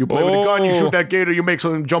play with a gun, you shoot that gator, you make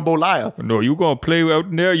some jambalaya. No, you gonna play out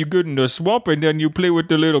in there. You get in the swamp and then you play with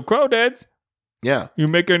the little crawdads. Yeah, you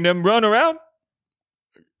making them run around.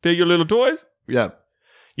 Take your little toys. Yeah.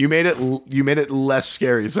 You made it less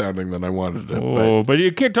scary sounding than I wanted it. Oh, but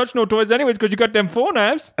you can't touch no toys anyways because you got them 4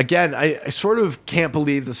 knives. Again, I sort of can't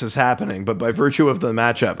believe this is happening, but by virtue of the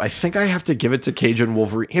matchup, I think I have to give it to Cajun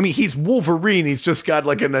Wolverine. I mean, he's Wolverine. He's just got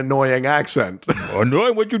like an annoying accent.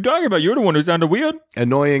 Annoying? What you talking about? You're the one who sounded weird.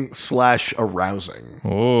 Annoying / arousing.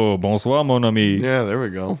 Oh, bonsoir, mon ami. Yeah, there we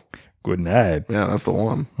go. Good night. Yeah, that's the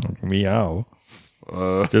one. Meow.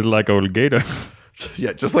 Just like old gator.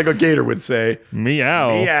 Yeah, just like a gator would say.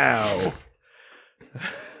 Meow. Meow.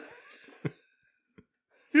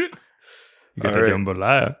 You got the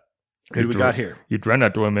jambalaya. Who do we got here? You ran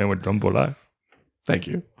that to a man with jambalaya. Thank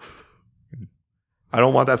you. I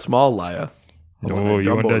don't want that small liar. You want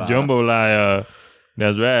that jambalaya.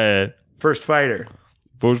 That's right. First fighter.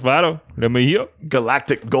 First fighter. Let me hear.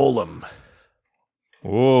 Galactic Golem.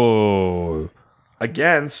 Oh.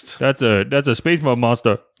 Against. That's a space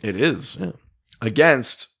monster. It is. Yeah.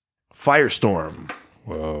 Against Firestorm.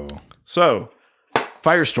 Whoa. So,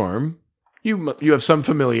 Firestorm, you have some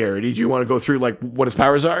familiarity. Do you want to go through like what his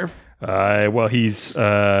powers are? Well, he's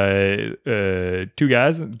 2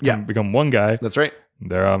 guys. Yeah. Become 1 guy. That's right.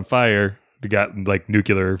 They're on fire. They got like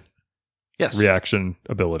nuclear reaction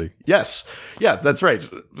ability. Yes. Yeah, that's right.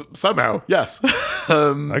 Somehow. Yes.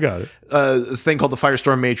 I got it. This thing called the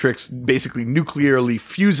Firestorm Matrix basically nuclearly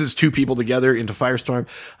fuses 2 people together into Firestorm.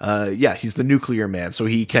 He's the nuclear man. So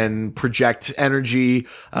he can project energy.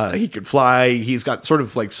 He can fly. He's got sort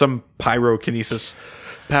of like some pyrokinesis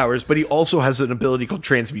powers, but he also has an ability called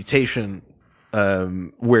transmutation,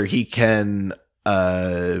 where he can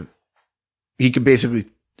basically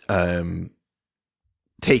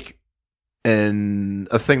take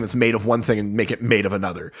a thing that's made of one thing and make it made of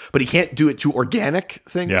another. But he can't do it to organic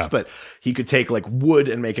things, but he could take like wood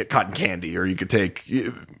and make it cotton candy, or you could take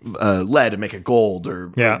lead and make it gold, or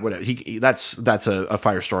whatever. That's a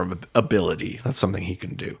Firestorm ability. That's something he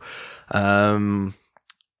can do.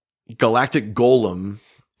 Galactic Golem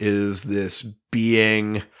is this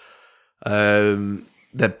being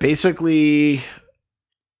that basically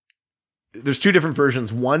there's 2 different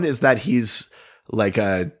versions. One is that he's like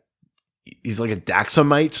a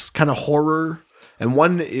Daxamite kind of horror. And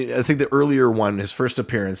one, I think the earlier one, his first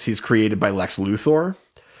appearance, he's created by Lex Luthor.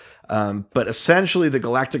 But essentially the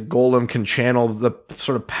Galactic Golem can channel the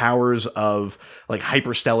sort of powers of like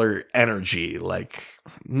hyperstellar energy, like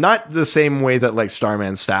not the same way that like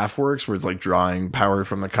Starman's staff works, where it's like drawing power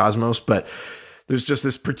from the cosmos, but there's just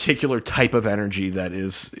this particular type of energy that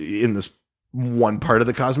is in this one part of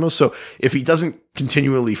the cosmos. So if he doesn't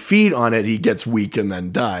continually feed on it, he gets weak and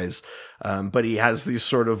then dies. But he has these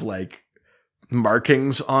sort of like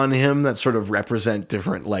markings on him that sort of represent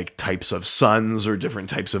different like types of suns or different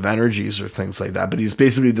types of energies or things like that. But he's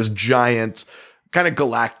basically this giant kind of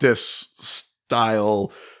Galactus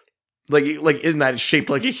style, like isn't that shaped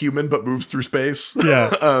like a human but moves through space?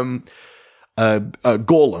 Yeah.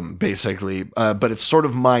 Golem, basically, but it's sort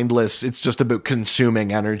of mindless. It's just about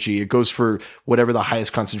consuming energy. It goes for whatever the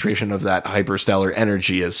highest concentration of that hyperstellar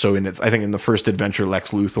energy is. So I think in the first adventure,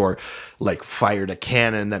 Lex Luthor like fired a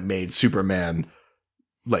cannon that made Superman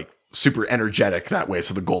like super energetic that way,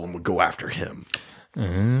 so the Golem would go after him,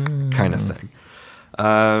 kind of thing.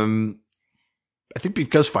 I think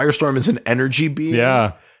because Firestorm is an energy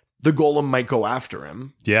being, the Golem might go after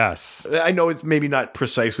him. Yes. I know it's maybe not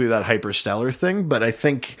precisely that hyperstellar thing, but I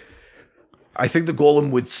think the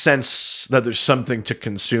Golem would sense that there's something to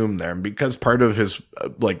consume there. And because part of his,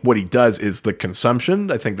 like what he does is the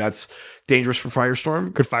consumption, I think that's dangerous for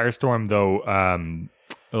Firestorm. Could Firestorm, though,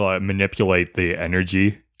 manipulate the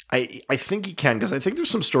energy? I think he can, because I think there's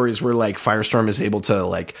some stories where like Firestorm is able to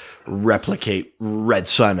like replicate Red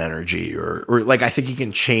Sun energy, or like I think he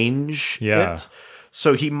can change it.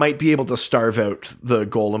 So he might be able to starve out the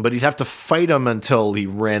golem, but he'd have to fight him until he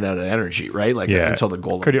ran out of energy, right? Like until the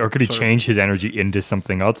golem. Could he change his energy into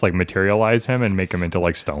something else, like materialize him and make him into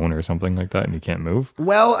like stone or something like that, and he can't move?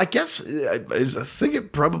 Well, I guess I think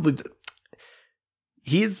it probably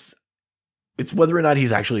it's whether or not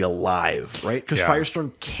he's actually alive, right? Because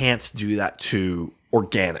Firestorm can't do that to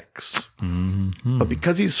organics. Mm-hmm. But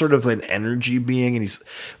because he's sort of an energy being, and he's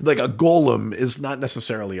like a golem is not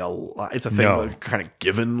necessarily it's a thing like kind of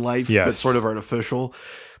given life, but sort of artificial.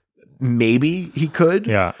 Maybe he could.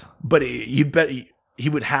 Yeah. But you'd bet he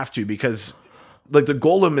would have to, because like the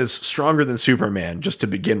golem is stronger than Superman just to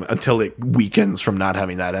begin with, until it weakens from not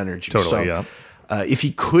having that energy. Totally, so, if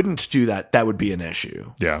he couldn't do that, that would be an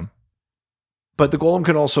issue. Yeah. But the golem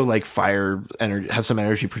could also like fire energy, has some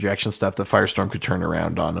energy projection stuff that Firestorm could turn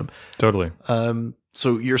around on him. Totally.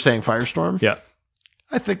 So you're saying Firestorm? Yeah.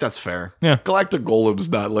 I think that's fair. Yeah. Galactic Golem's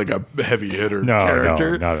not like a heavy hitter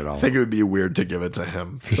character. No, not at all. I think it would be weird to give it to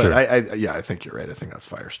him. But sure. I think you're right. I think that's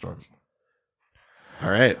Firestorm. All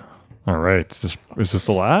right. Is this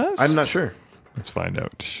the last? I'm not sure. Let's find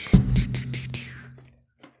out.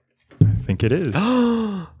 I think it is.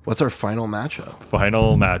 What's our final matchup?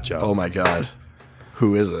 Oh my God.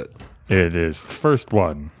 Who is it? It is the first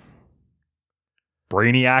one.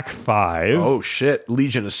 Brainiac 5. Oh, shit.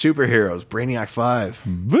 Legion of Superheroes. Brainiac 5.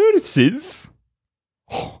 Versus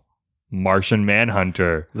Martian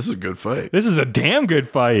Manhunter. This is a good fight. This is a damn good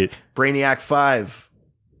fight. Brainiac 5.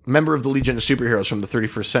 Member of the Legion of Superheroes from the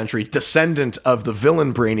 31st century. Descendant of the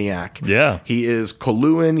villain Brainiac. Yeah. He is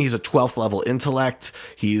Coluan. He's a 12th level intellect.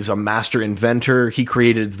 He's a master inventor. He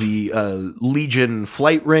created the Legion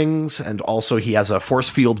flight rings, and also he has a force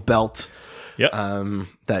field belt. Yep.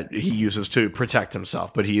 That he uses to protect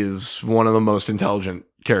himself, but he is one of the most intelligent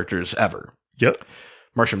characters ever. Yep.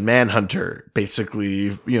 Martian Manhunter,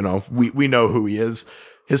 basically, we know who he is.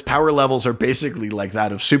 His power levels are basically like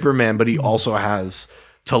that of Superman, but he also has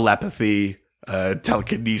telepathy,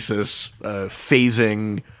 telekinesis,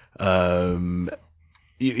 phasing.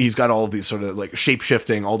 He's got all of these sort of like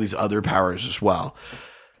shape-shifting, all these other powers as well.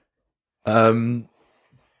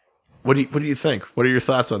 What do you think? What are your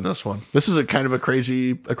thoughts on this one? This is a kind of a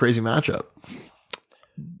crazy matchup.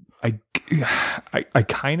 I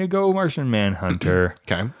kind of go Martian Manhunter.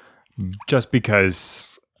 Okay. Just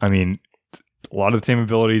because, I mean, a lot of the same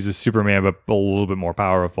abilities as Superman, but a little bit more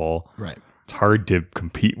powerful. Right. It's hard to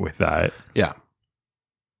compete with that. Yeah.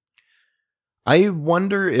 I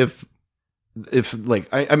wonder if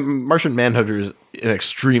Martian Manhunter is an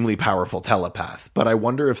extremely powerful telepath, but I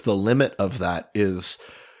wonder if the limit of that is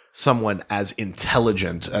someone as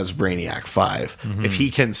intelligent as Brainiac 5. Mm-hmm. If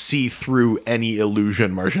he can see through any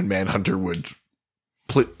illusion Martian Manhunter would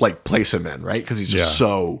place him in, right? Because he's just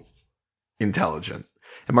so intelligent.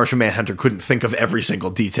 And Martian Manhunter couldn't think of every single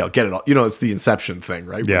detail, get it all. It's the Inception thing,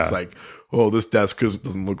 right? Where it's like, oh, this desk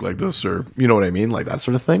doesn't look like this, or you know what I mean? Like that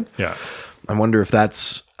sort of thing. Yeah. I wonder if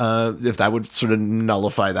that's if that would sort of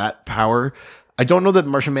nullify that power. I don't know that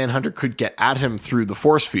Martian Manhunter could get at him through the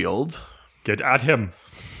force field. Get at him.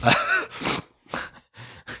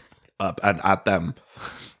 Up and at them.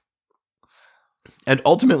 And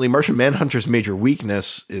ultimately, Martian Manhunter's major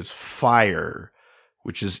weakness is fire,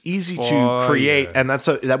 which is easy to create, and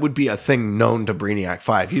that would be a thing known to Brainiac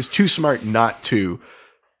 5. He's too smart not to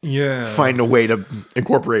find a way to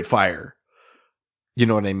incorporate fire. You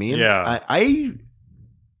know what I mean? Yeah.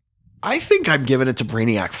 I think I'm giving it to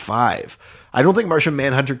Brainiac 5. I don't think Martian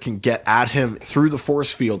Manhunter can get at him through the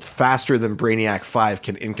force field faster than Brainiac 5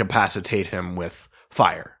 can incapacitate him with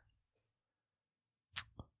fire.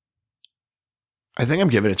 I think I'm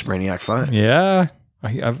giving it to Brainiac 5. Yeah.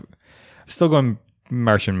 I'm still going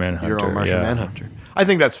Martian Manhunter. You're on Martian Manhunter. I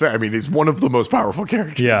think that's fair. I mean, he's one of the most powerful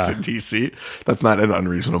characters in DC. That's not an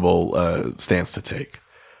unreasonable stance to take.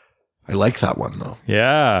 I like that one, though.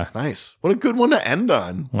 Yeah. Nice. What a good one to end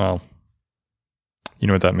on. Well, you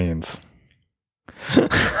know what that means.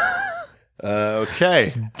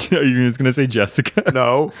 Okay. Are you just going to say Jessica?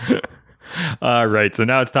 No. All right. So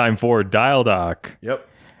now it's time for Dial Doc. Yep.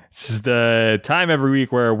 This is the time every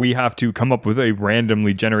week where we have to come up with a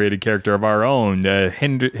randomly generated character of our own,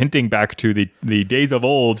 hinting back to the days of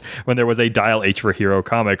old when there was a Dial H for Hero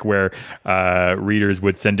comic where readers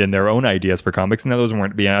would send in their own ideas for comics, and those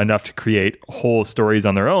weren't enough to create whole stories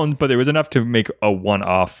on their own, but there was enough to make a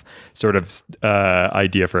one-off sort of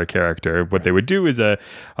idea for a character. What they would do is a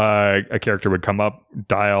character would come up,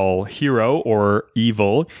 dial hero or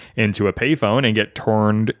evil into a payphone, and get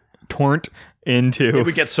torrent into. It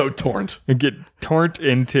would get so torrent. Get torrent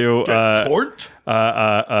into torrent?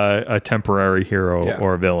 A temporary hero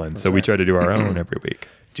or villain. So we try to do our own every week.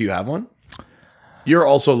 Do you have one? You're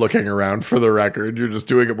also looking around for the record. You're just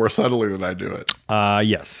doing it more subtly than I do it.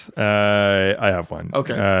 Yes. I have one.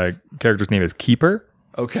 Okay. Character's name is Keeper.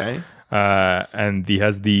 Okay. And he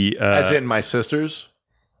has the... As in my sister's?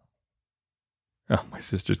 Oh, my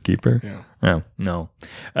sister's Keeper? Yeah. Oh, no.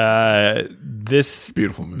 This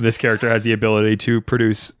beautiful movie. This character has the ability to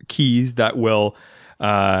produce keys that will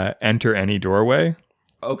enter any doorway.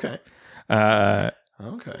 Okay.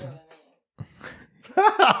 Okay.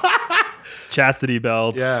 Chastity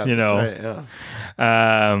belts, yeah, you know. That's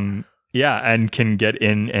right, yeah, and can get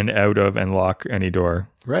in and out of and lock any door.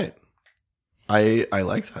 Right. I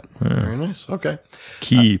like that. Very nice. Okay.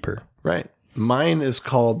 Keeper. Right. Mine is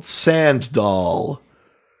called Sand Doll.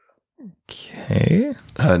 Okay.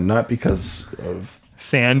 Not because of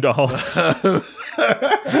sand dolls.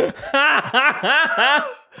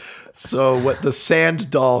 So what the Sand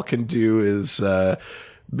Doll can do is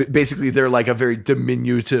basically they're like a very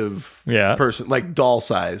diminutive person, like doll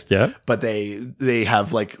sized. Yeah. But they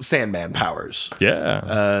have like Sandman powers.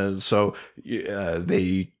 Yeah. So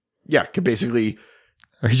they can basically.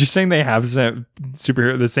 Are you just saying they have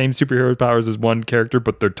the same superhero powers as one character,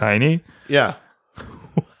 but they're tiny? Yeah.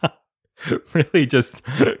 Really just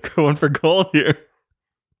going for gold here.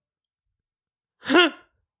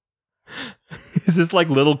 Is this like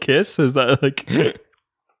Little Kiss? Is that like it's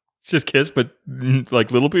just Kiss, but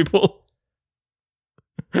like little people?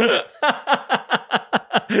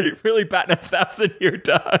 Really batting 1,000 here,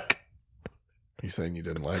 Doc. You saying you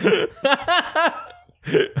didn't like it?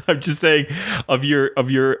 I'm just saying of your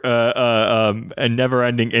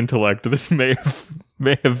never-ending intellect, this may have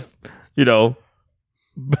been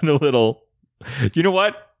a little. You know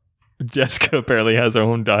what? Jessica apparently has her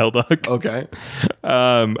own dial dog. Okay.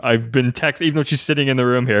 I've been texting, even though she's sitting in the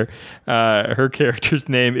room here. Her character's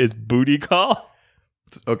name is Booty Call.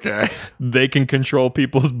 Okay. They can control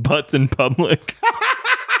people's butts in public,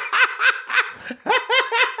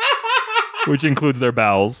 which includes their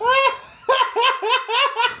bowels.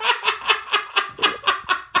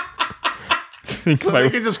 So they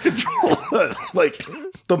can just control like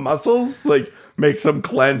the muscles, like make them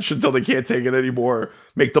clench until they can't take it anymore,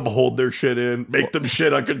 make them hold their shit in, make them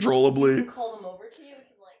shit uncontrollably. You can call them over to you. We can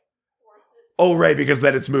like force it. Oh, right, because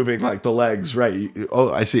then it's moving like the legs, right?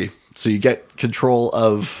 Oh, I see. So you get control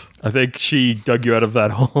of. I think she dug you out of that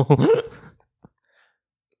hole.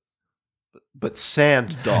 But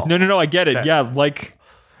Sand Doll. No. I get it. Okay. Yeah, like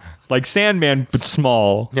Sandman, but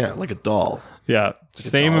small. Yeah, like a doll. Yeah, like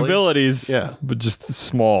same abilities. Yeah, but just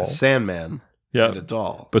small. Sandman. Yeah, and a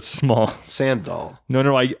doll, but small. Sand Doll.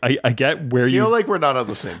 No. I get where you feel like we're not on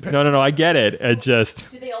the same page. No. I get it. It just.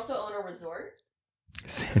 Do they also own a resort?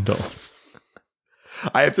 Sandals.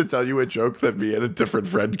 I have to tell you a joke that me and a different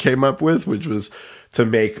friend came up with, which was to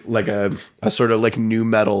make like a sort of like nu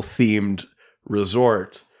metal themed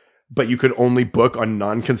resort. But you could only book on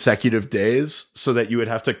non-consecutive days so that you would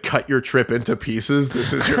have to cut your trip into pieces.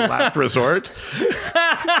 This is your last resort.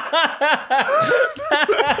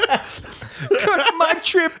 Cut my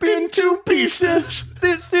trip into pieces.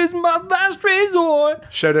 This is my last resort.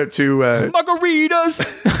 Shout out to... margaritas.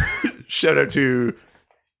 Shout out to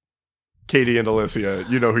Katie and Alicia.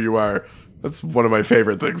 You know who you are. That's one of my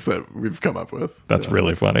favorite things that we've come up with. That's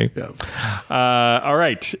really funny. Yeah. All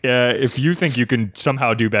right. If you think you can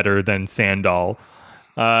somehow do better than Sand Doll,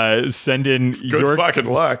 send in Good fucking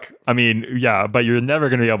luck. I mean, yeah, but you're never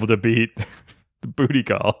going to be able to beat the Booty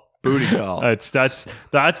Call. Booty Call. That's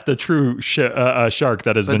the true shark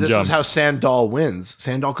that has been jumped. This is how Sand Doll wins.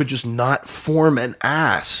 Sand Doll could just not form an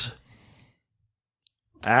ass.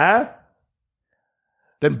 Then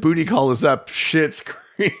Booty Call is up shit's creek.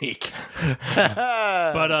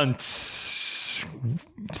 But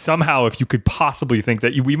somehow, if you could possibly think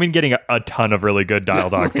that we've been getting a ton of really good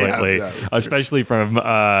dial dogs lately, especially from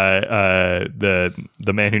the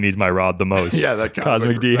man who needs my rod the most. Yeah, that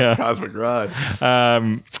Cosmic Rod.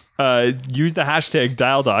 Use the hashtag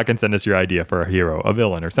dialdog and send us your idea for a hero, a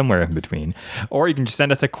villain, or somewhere in between. Or you can just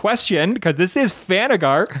send us a question, because this is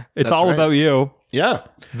Fanagar. It's all about you. Yeah.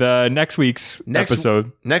 The next week's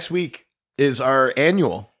episode. Next week is our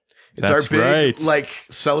annual. It's our big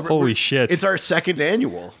celebration. Holy shit. It's our second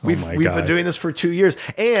annual. We've been doing this for 2 years,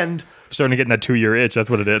 and starting to get in that 2-year itch. That's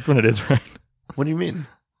what it is. That's what it is, right? What do you mean?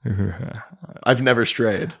 I've never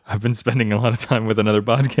strayed. I've been spending a lot of time with another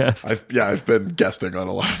podcast. I've been guesting on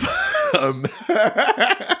a lot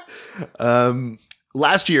of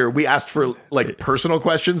last year we asked for personal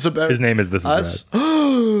questions about his name is This Is us. Red.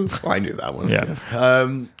 Oh, I knew that one. Yeah.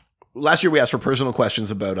 last year we asked for personal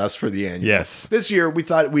questions about us for the annual. Yes. This year we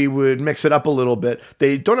thought we would mix it up a little bit.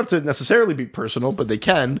 They don't have to necessarily be personal, but they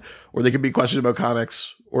can, or they could be questions about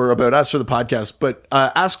comics or about us for the podcast, but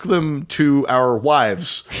ask them to our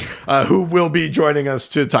wives, who will be joining us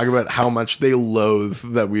to talk about how much they loathe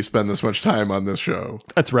that we spend this much time on this show.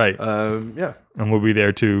 That's right. Yeah. And we'll be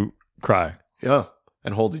there to cry. Yeah.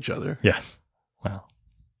 And hold each other. Yes. Wow.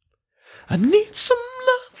 I need some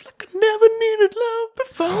love like I never needed love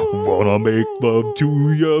before. Wanna make love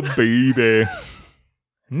to you, baby.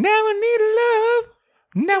 Never needed love.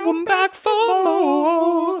 Now I'm back for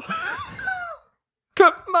more.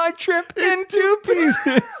 Cut my trip into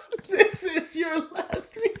pieces. This is your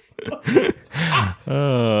last resort.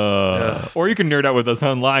 Or you can nerd out with us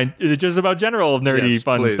online. It's just about general nerdy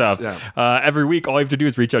fun stuff. Yeah. Every week, all you have to do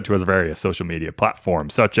is reach out to us on various social media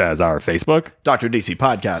platforms, such as our Facebook, Dr. DC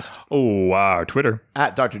Podcast. Oh, our Twitter,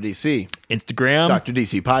 At Dr. DC. Instagram, Dr.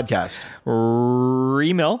 DC Podcast. or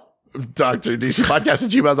email, Dr. DC Podcast at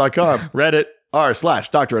gmail.com. Reddit,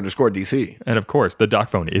 r/Dr_DC. and of course, the doc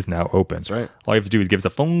phone is now open. That's right. All you have to do is give us a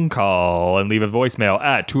phone call and leave a voicemail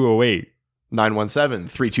at 208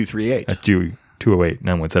 917-3238. at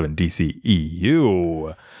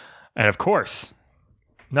 208-917-DCEU. And of course,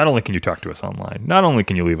 not only can you talk to us online, not only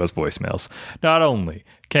can you leave us voicemails, not only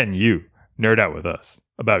can you nerd out with us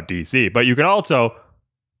about DC, but you can also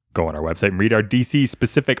go on our website and read our DC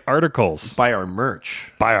specific articles. Buy our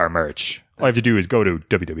merch. Buy our merch. All you have to do is go to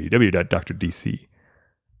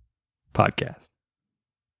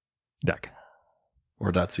www.drdcpodcast.com.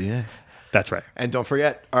 Or .ca. That's right. And don't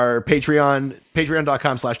forget our Patreon,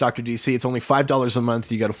 patreon.com/DrDC. It's only $5 a month.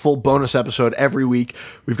 You got a full bonus episode every week.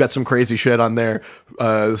 We've got some crazy shit on there.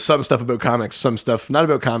 Some stuff about comics, some stuff not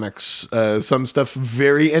about comics, some stuff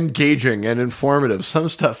very engaging and informative, some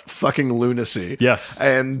stuff fucking lunacy. Yes.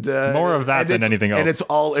 And more of that than anything else. And it's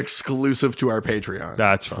all exclusive to our Patreon.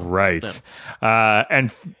 That's right. Yeah.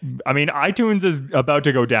 And I mean, iTunes is about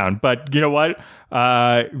to go down, but you know what?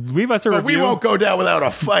 Leave us a review. We won't go down without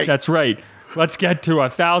a fight. That's right. Let's get to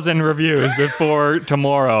 1,000 reviews before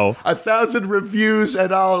tomorrow. 1,000 reviews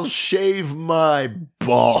and I'll shave my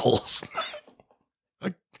balls.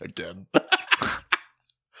 Again.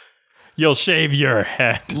 You'll shave your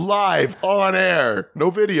head. Live on air. No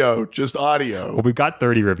video, just audio. Well, we've got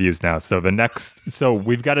 30 reviews now. So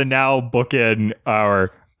we've got to now book in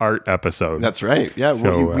our art episode. That's right. Yeah,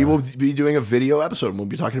 So, we will be doing a video episode and we'll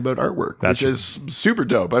be talking about artwork, which is super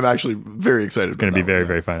dope. I'm actually very excited. It's going to be very,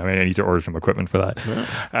 very fun. I mean, I need to order some equipment for that.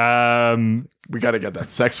 Yeah. We got to get that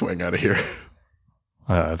sex swing out of here.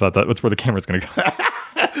 I thought that's where the camera's going to go.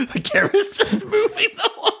 The camera's just moving the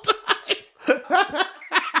whole time.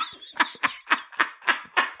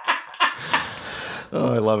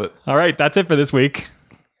 Oh, I love it. All right, that's it for this week.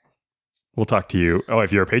 We'll talk to you. Oh,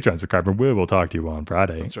 if you're a Patreon subscriber, we will talk to you on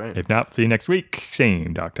Friday. That's right. If not, see you next week.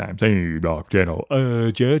 Same doc time, same doc channel.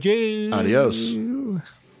 Judges. Adios.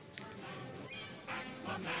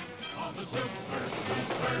 All the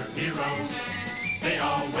superheroes, they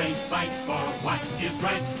always fight for what is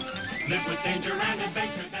right. Live with danger and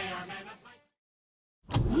adventure, they are men of might.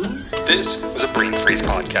 This was a Brain Freeze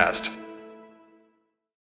podcast.